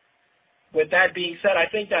 With that being said, I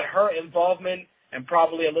think that her involvement, and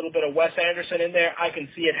probably a little bit of Wes Anderson in there, I can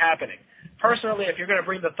see it happening. Personally, if you're going to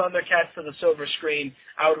bring the Thundercats to the silver screen,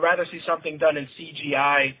 I would rather see something done in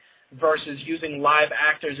CGI versus using live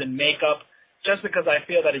actors and makeup, just because I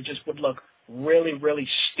feel that it just would look really, really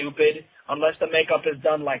stupid unless the makeup is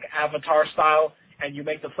done like Avatar style and you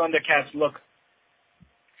make the Thundercats look,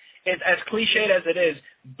 it's as cliched as it is,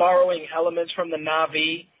 borrowing elements from the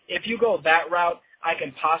Na'vi. If you go that route, I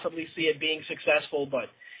can possibly see it being successful, but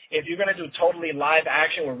if you're going to do totally live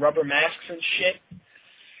action with rubber masks and shit,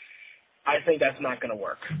 I think that's not going to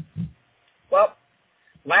work. Well,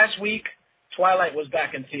 last week, Twilight was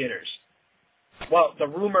back in theaters. Well, the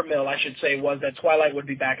rumor mill, I should say, was that Twilight would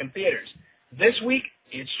be back in theaters. This week,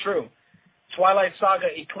 it's true. Twilight Saga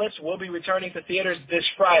Eclipse will be returning to theaters this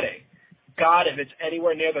Friday. God, if it's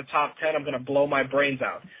anywhere near the top 10, I'm going to blow my brains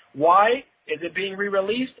out. Why is it being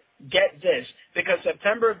re-released? Get this, because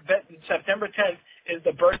September 10th is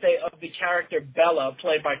the birthday of the character Bella,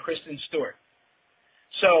 played by Kristen Stewart.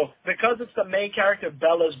 So, because it's the main character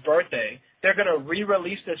Bella's birthday, they're going to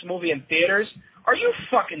re-release this movie in theaters? Are you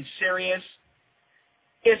fucking serious?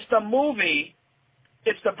 It's the movie,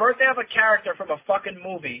 it's the birthday of a character from a fucking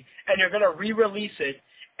movie, and you're going to re-release it,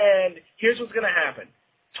 and here's what's going to happen.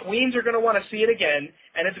 Tweens are going to want to see it again,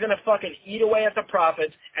 and it's going to fucking eat away at the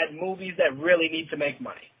profits at movies that really need to make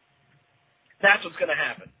money. That's what's going to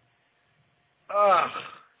happen. Ugh,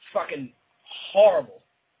 fucking horrible.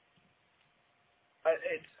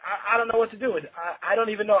 I don't know what to do with it. I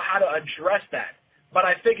don't even know how to address that. But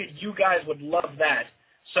I figured you guys would love that.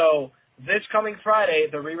 So, this coming Friday,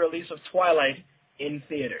 the re-release of Twilight in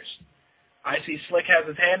theaters. I see Slick has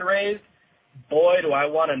his hand raised. Boy, do I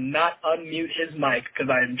want to not unmute his mic,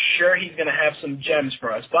 because I'm sure he's going to have some gems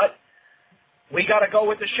for us. But we got to go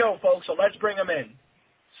with the show, folks, so let's bring him in.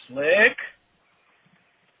 Slick?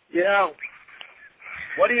 Yeah.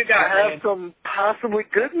 What do you got, I have some possibly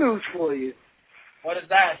good news for you. What is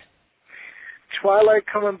that? Twilight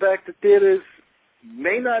coming back to theaters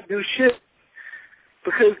may not do shit,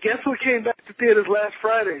 because guess what came back to theaters last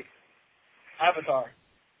Friday? Avatar.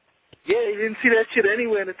 Yeah, you didn't see that shit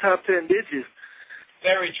anywhere in the top 10, did you?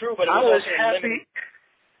 Very true, but it I was was happy.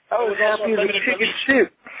 I was happy as a chicken release.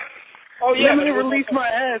 shit. Oh yeah, limited release my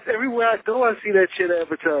ass. Everywhere I go, I see that shit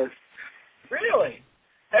advertised. Really?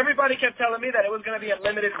 Everybody kept telling me that it was going to be a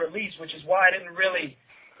limited release, which is why I didn't really,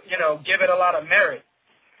 give it a lot of merit.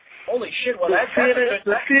 Holy shit! Well, that's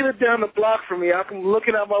the theater down the block from me. I'm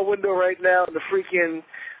looking out my window right now, and the freaking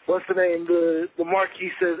what's the name? The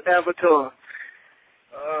marquee says Avatar.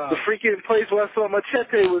 The freaking place where I saw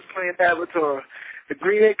Machete was playing Avatar. The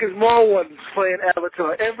Green Acres Mall one was playing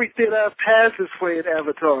Avatar. Every theater I've passed is playing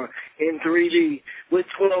Avatar in 3D with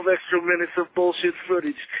 12 extra minutes of bullshit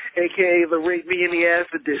footage, a.k.a. the Rape Me in the Ass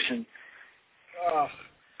edition.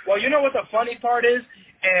 Well, you know what the funny part is?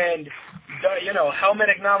 And, Helmet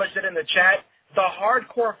acknowledged it in the chat. The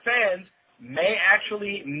hardcore fans may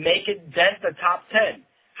actually make it dent the top 10.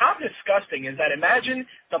 How disgusting is that? Imagine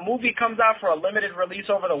the movie comes out for a limited release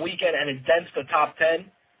over the weekend and it dents the top 10.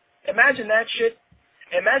 Imagine that shit.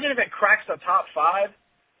 Imagine if it cracks the top 5.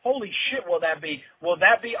 Holy shit, will that be? Will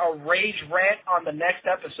that be a rage rant on the next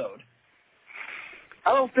episode?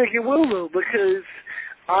 I don't think it will, though, because,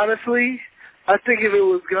 honestly, I think if it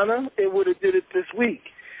was gonna, it would have did it this week.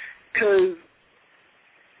 Because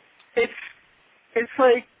it's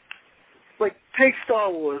like take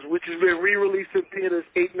Star Wars, which has been re-released in theaters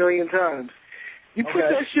 8 million times. You put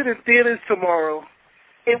that shit in theaters tomorrow,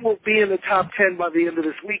 it will be in the top 10 by the end of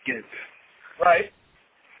this weekend. Right.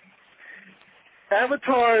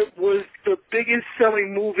 Avatar was the biggest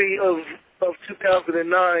selling movie of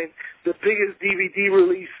 2009, the biggest DVD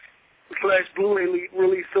release / Blu-ray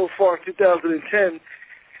release so far in 2010,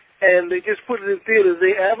 and they just put it in theaters.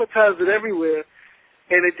 They advertised it everywhere,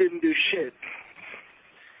 and it didn't do shit.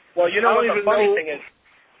 Well, you know what the funny thing is?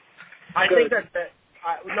 I think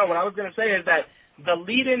what I was going to say is that the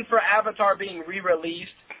lead-in for Avatar being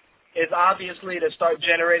re-released is obviously to start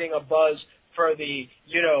generating a buzz for the,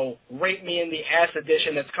 Rape Me in the Ass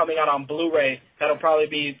edition that's coming out on Blu-ray. That'll probably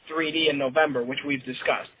be 3D in November, which we've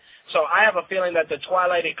discussed. So I have a feeling that the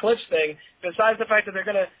Twilight Eclipse thing, besides the fact that they're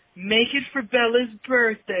going to make it for Bella's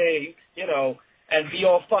birthday, and be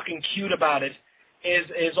all fucking cute about it,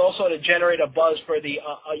 is also to generate a buzz for the,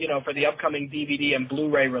 for the upcoming DVD and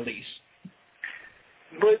Blu-ray release.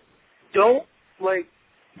 But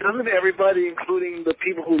doesn't everybody, including the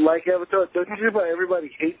people who like Avatar, doesn't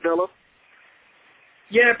everybody hate Bella?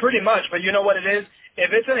 Yeah, pretty much. But you know what it is?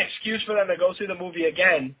 If it's an excuse for them to go see the movie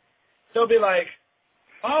again, they'll be like,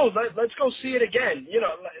 oh, let's go see it again.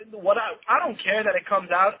 I don't care that it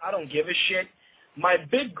comes out. I don't give a shit. My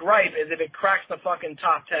big gripe is if it cracks the fucking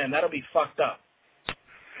top 10. That'll be fucked up.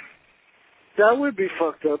 That would be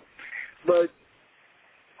fucked up. But,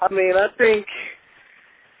 I think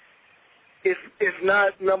if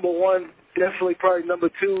not number one, definitely probably number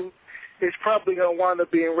two, it's probably going to wind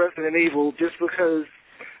up being Resident Evil, just because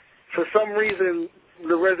for some reason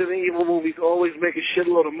the Resident Evil movies always make a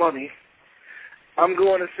shitload of money. I'm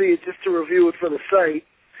going to see it just to review it for the site,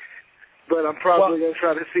 but I'm probably going to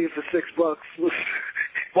try to see it for $6.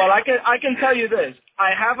 Well, I can tell you this.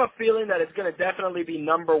 I have a feeling that it's going to definitely be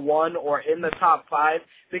number one or in the top 5,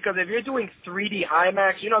 because if you're doing 3D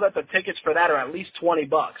IMAX, you know that the tickets for that are at least $20.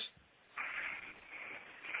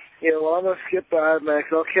 Yeah, well, I'm gonna skip the IMAX.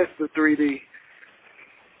 I'll catch the 3D.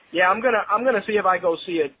 Yeah, I'm gonna see if I go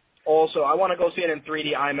see it. Also, I want to go see it in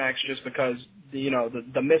 3D IMAX just because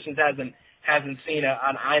the missus hasn't seen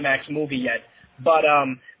an IMAX movie yet. But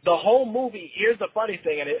the whole movie. Here's the funny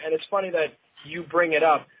thing, and it's funny that you bring it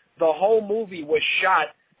up. The whole movie was shot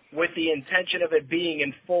with the intention of it being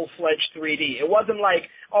in full-fledged 3D. It wasn't like,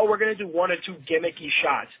 oh, we're gonna do 1 or 2 gimmicky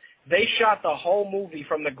shots. They shot the whole movie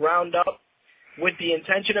from the ground up with the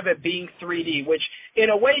intention of it being 3D, which in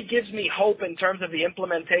a way gives me hope in terms of the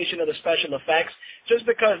implementation of the special effects, just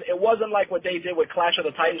because it wasn't like what they did with Clash of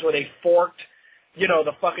the Titans where they forked,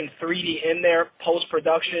 the fucking 3D in there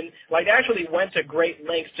post-production. Like, they actually went to great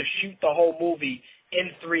lengths to shoot the whole movie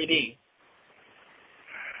in 3D.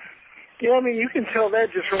 Yeah, you can tell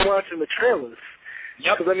that just from watching the trailers.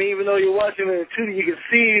 Yep. Because, even though you're watching it in 2D, you can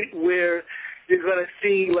see where you're going to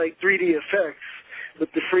see, 3D effects with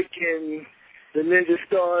the freaking... the ninja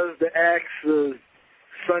stars, the axe, the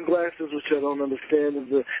sunglasses, which I don't understand,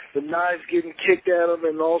 and the knives getting kicked at them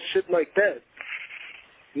and all shit like that.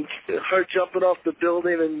 And her jumping off the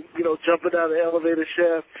building and, jumping down the elevator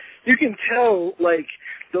shaft. You can tell,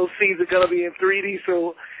 those scenes are going to be in 3D,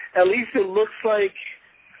 so at least it looks like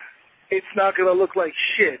it's not going to look like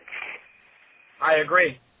shit. I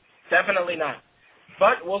agree. Definitely not.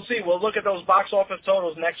 But we'll see. We'll look at those box office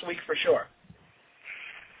totals next week for sure.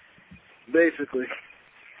 Basically.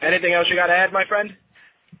 Anything else you got to add, my friend?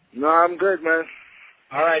 No, I'm good, man.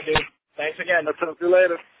 All right, dude. Thanks again. I'll talk to you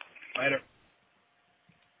later. Later.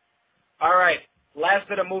 All right. Last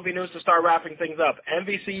bit of movie news to start wrapping things up.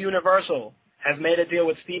 NBC Universal has made a deal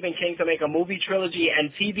with Stephen King to make a movie trilogy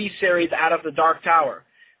and TV series out of The Dark Tower.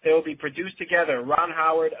 They will be produced together. Ron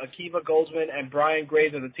Howard, Akiva Goldsman, and Brian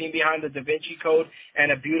Grazer, the team behind The Da Vinci Code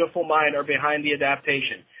and A Beautiful Mind, are behind the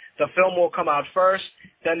adaptation. The film will come out first,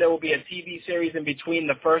 then there will be a TV series in between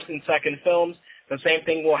the first and second films. The same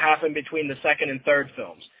thing will happen between the second and third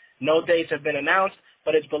films. No dates have been announced,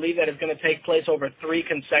 but it's believed that it's going to take place over 3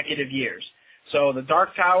 consecutive years. So The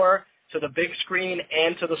Dark Tower to the big screen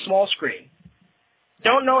and to the small screen.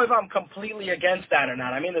 Don't know if I'm completely against that or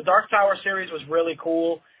not. The Dark Tower series was really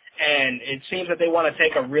cool, and it seems that they want to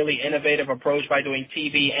take a really innovative approach by doing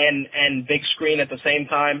TV and big screen at the same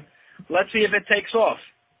time. Let's see if it takes off.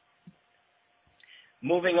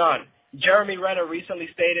 Moving on. Jeremy Renner recently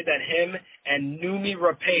stated that him and Noomi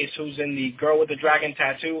Rapace, who's in The Girl with the Dragon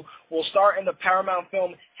Tattoo, will star in the Paramount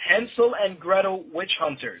film Hansel and Gretel Witch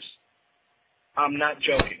Hunters. I'm not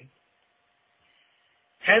joking.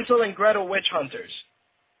 Hansel and Gretel Witch Hunters.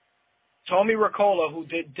 Tommy Ricola, who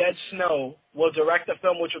did Dead Snow, will direct the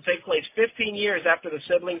film, which will take place 15 years after the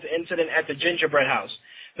siblings' incident at the Gingerbread House.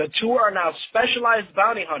 The two are now specialized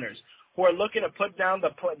bounty hunters who are looking to put down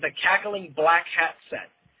the cackling black hat set.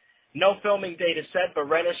 No filming date is set, but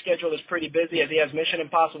Renner's schedule is pretty busy as he has Mission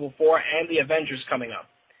Impossible 4 and The Avengers coming up.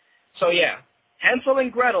 So yeah, Hansel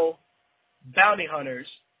and Gretel, bounty hunters,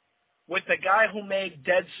 with the guy who made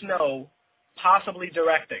Dead Snow possibly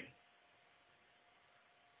directing.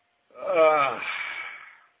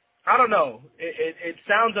 I don't know. It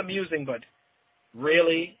sounds amusing, but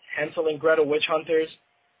really, Hansel and Gretel witch hunters?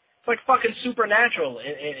 It's like fucking Supernatural.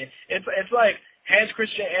 It's like Hans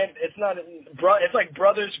Christian. It's like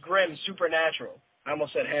Brothers Grimm Supernatural. I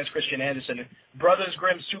almost said Hans Christian Andersen. Brothers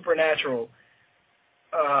Grimm Supernatural.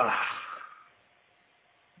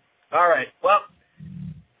 All right. Well,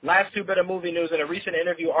 last two bit of movie news. In a recent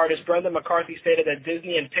interview, artist Brendan McCarthy stated that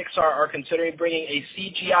Disney and Pixar are considering bringing a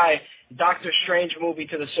CGI Doctor Strange movie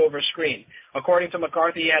to the silver screen. According to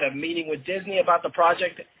McCarthy, he had a meeting with Disney about the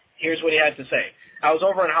project. Here's what he had to say. I was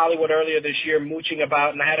over in Hollywood earlier this year mooching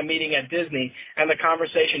about, and I had a meeting at Disney, and the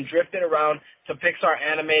conversation drifted around to Pixar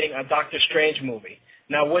animating a Doctor Strange movie.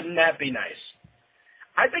 Now, wouldn't that be nice?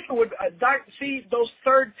 I think it would. See, those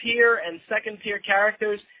third-tier and second-tier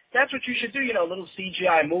characters, that's what you should do, little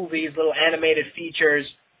CGI movies, little animated features,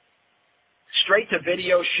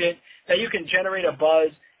 straight-to-video shit that you can generate a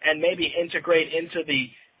buzz and maybe integrate into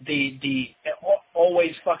the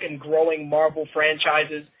always fucking growing Marvel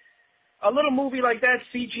franchises. A little movie like that,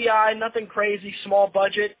 CGI, nothing crazy, small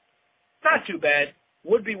budget, not too bad.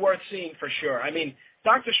 Would be worth seeing for sure. I mean,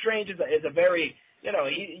 Doctor Strange is a very,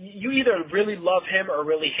 you either really love him or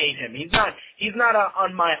really hate him. He's not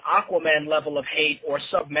on my Aquaman level of hate or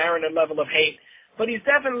Submariner level of hate, but he's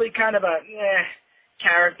definitely kind of a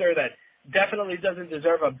character that definitely doesn't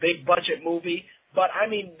deserve a big budget movie. But, I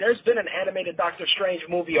mean, there's been an animated Doctor Strange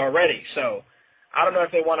movie already, so I don't know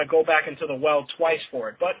if they want to go back into the well twice for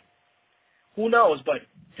it. But who knows? But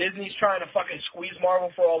Disney's trying to fucking squeeze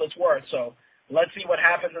Marvel for all it's worth, so let's see what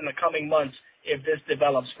happens in the coming months if this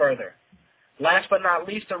develops further. Last but not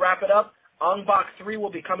least, to wrap it up, Ong Bak 3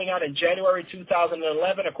 will be coming out in January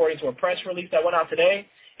 2011, according to a press release that went out today.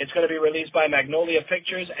 It's going to be released by Magnolia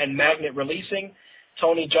Pictures and Magnet Releasing.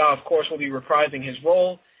 Toney Jaa, of course, will be reprising his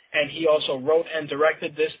role, and he also wrote and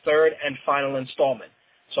directed this third and final installment.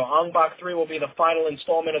 So Ong Bak 3 will be the final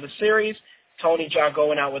installment of the series. Toney Jaa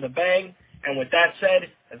going out with a bang. And with that said,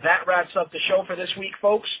 that wraps up the show for this week,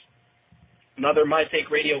 folks. Another My Take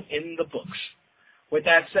Radio in the books. With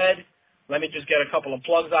that said, let me just get a couple of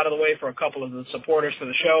plugs out of the way for a couple of the supporters for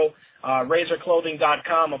the show.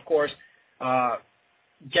 RazorClothing.com, of course.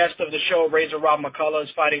 Guest of the show, Razor Rob McCullough, is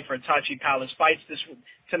fighting for Tachi Palace Fights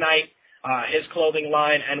tonight. His clothing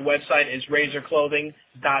line and website is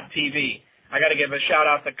razorclothing.tv. I got to give a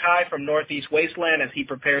shout-out to Kai from Northeast Wasteland as he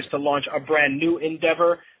prepares to launch a brand new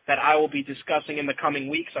endeavor that I will be discussing in the coming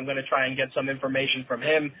weeks. I'm going to try and get some information from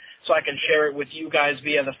him so I can share it with you guys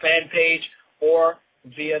via the fan page or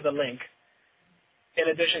via the link. In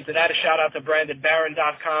addition to that, a shout-out to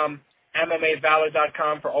BrandonBarron.com,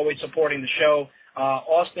 MMAValor.com for always supporting the show.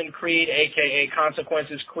 Austin Creed, a.k.a.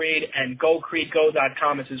 Consequences Creed, and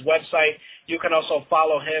GoCreedGo.com is his website. You can also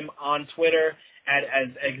follow him on Twitter as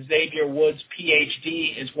Xavier Woods,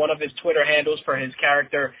 PhD, is one of his Twitter handles for his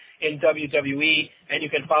character in WWE, and you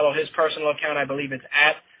can follow his personal account. I believe it's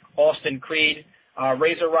at Austin Creed.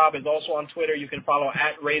 Razor Rob is also on Twitter. You can follow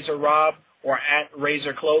at Razor Rob or at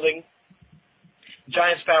Razor Clothing.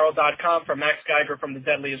 GiantSparrow.com for Max Geiger from The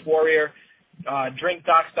Deadliest Warrior.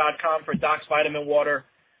 DrinkDocs.com for Docs Vitamin Water.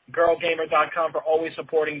 GirlGamer.com for always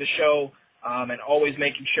supporting the show and always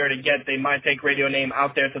making sure to get the My Take Radio name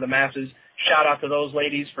out there to the masses. Shout out to those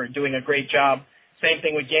ladies for doing a great job. Same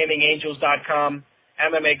thing with GamingAngels.com.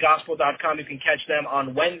 MMAGospel.com. You can catch them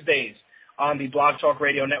on Wednesdays on the Blog Talk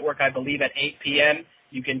Radio Network, I believe at 8 p.m.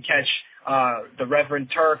 You can catch the Reverend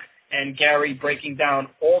Turk and Gary breaking down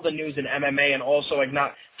all the news in MMA and also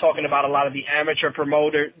talking about a lot of the amateur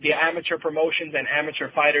promotions and amateur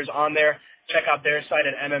fighters on there. Check out their site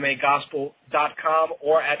at MMAGospel.com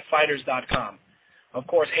or at Fighters.com. Of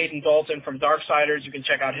course, Hayden Dalton from Darksiders. You can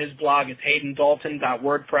check out his blog. It's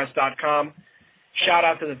haydendalton.wordpress.com. Shout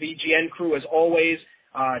out to the VGN crew as always.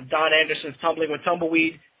 Don Anderson's Tumbling with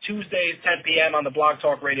Tumbleweed, Tuesdays, 10 p.m. on the Blog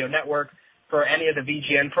Talk Radio Network. For any of the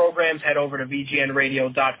VGN programs, head over to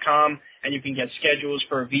VGNradio.com, and you can get schedules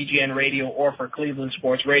for VGN Radio or for Cleveland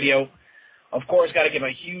Sports Radio. Of course, got to give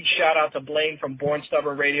a huge shout-out to Blaine from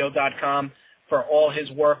BornStubbornRadio.com for all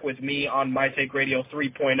his work with me on My Take Radio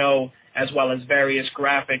 3.0, as well as various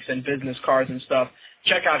graphics and business cards and stuff.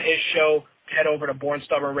 Check out his show. Head over to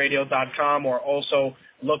BornStubbornRadio.com or also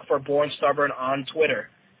look for Born Stubborn on Twitter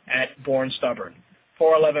at BornStubborn.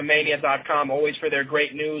 411mania.com, always for their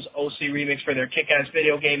great news, OC Remix for their kick-ass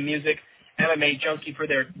video game music, MMA Junkie for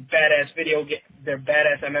their badass their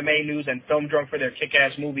badass MMA news, and Film Drunk for their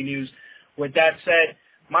kick-ass movie news. With that said,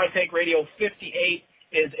 My Take Radio 58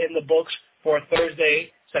 is in the books for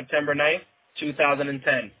Thursday, September 9th,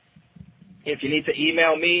 2010. If you need to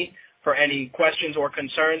email me for any questions or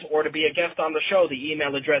concerns or to be a guest on the show, the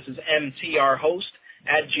email address is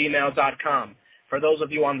mtrhost@gmail.com. For those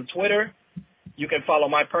of you on the Twitter, you can follow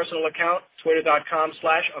my personal account,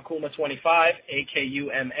 twitter.com/Akuma25,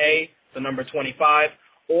 AKUMA, the number 25,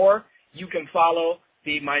 or you can follow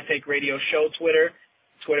the My Take Radio show Twitter,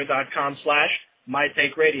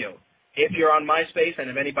 twitter.com/MyTakeRadio. If you're on MySpace, and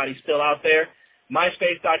if anybody's still out there,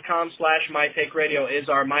 myspace.com/MyTakeRadio is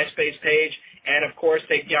our MySpace page. And, of course,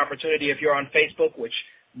 take the opportunity, if you're on Facebook, which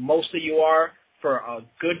most of you are, for a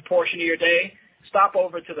good portion of your day, stop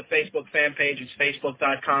over to the Facebook fan page. It's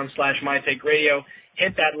facebook.com/MyTakeRadio.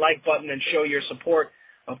 Hit that like button and show your support.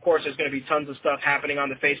 Of course, there's going to be tons of stuff happening on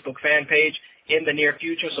the Facebook fan page in the near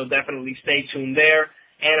future, so definitely stay tuned there.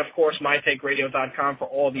 And, of course, MyTakeRadio.com for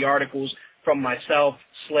all the articles from myself,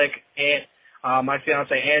 Slick, and my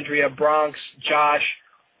fiance Andrea, Bronx, Josh,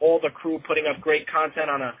 all the crew putting up great content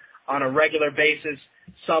on a regular basis,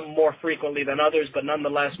 some more frequently than others, but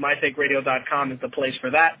nonetheless, MyTakeRadio.com is the place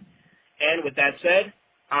for that. And with that said,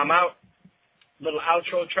 I'm out. Little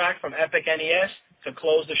outro track from Epic NES to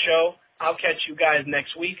close the show. I'll catch you guys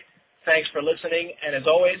next week. Thanks for listening, and as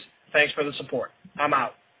always, thanks for the support. I'm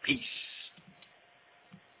out. Peace.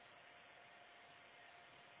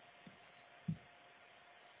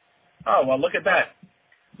 Oh, well, look at that.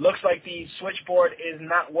 Looks like the switchboard is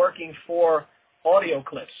not working for audio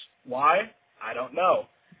clips. Why? I don't know.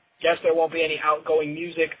 Guess there won't be any outgoing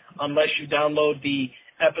music unless you download the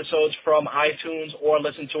episodes from iTunes or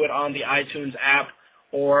listen to it on the iTunes app,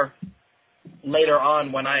 or later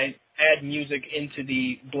on when I add music into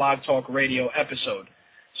the Blog Talk Radio episode.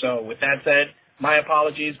 So with that said, my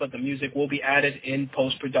apologies, but the music will be added in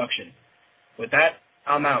post-production. With that,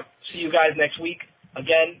 I'm out. See you guys next week.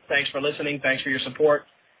 Again, thanks for listening. Thanks for your support.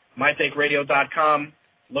 MyTakeRadio.com.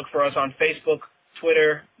 Look for us on Facebook,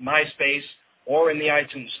 Twitter, MySpace, or in the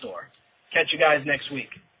iTunes store. Catch you guys next week.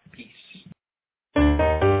 Peace.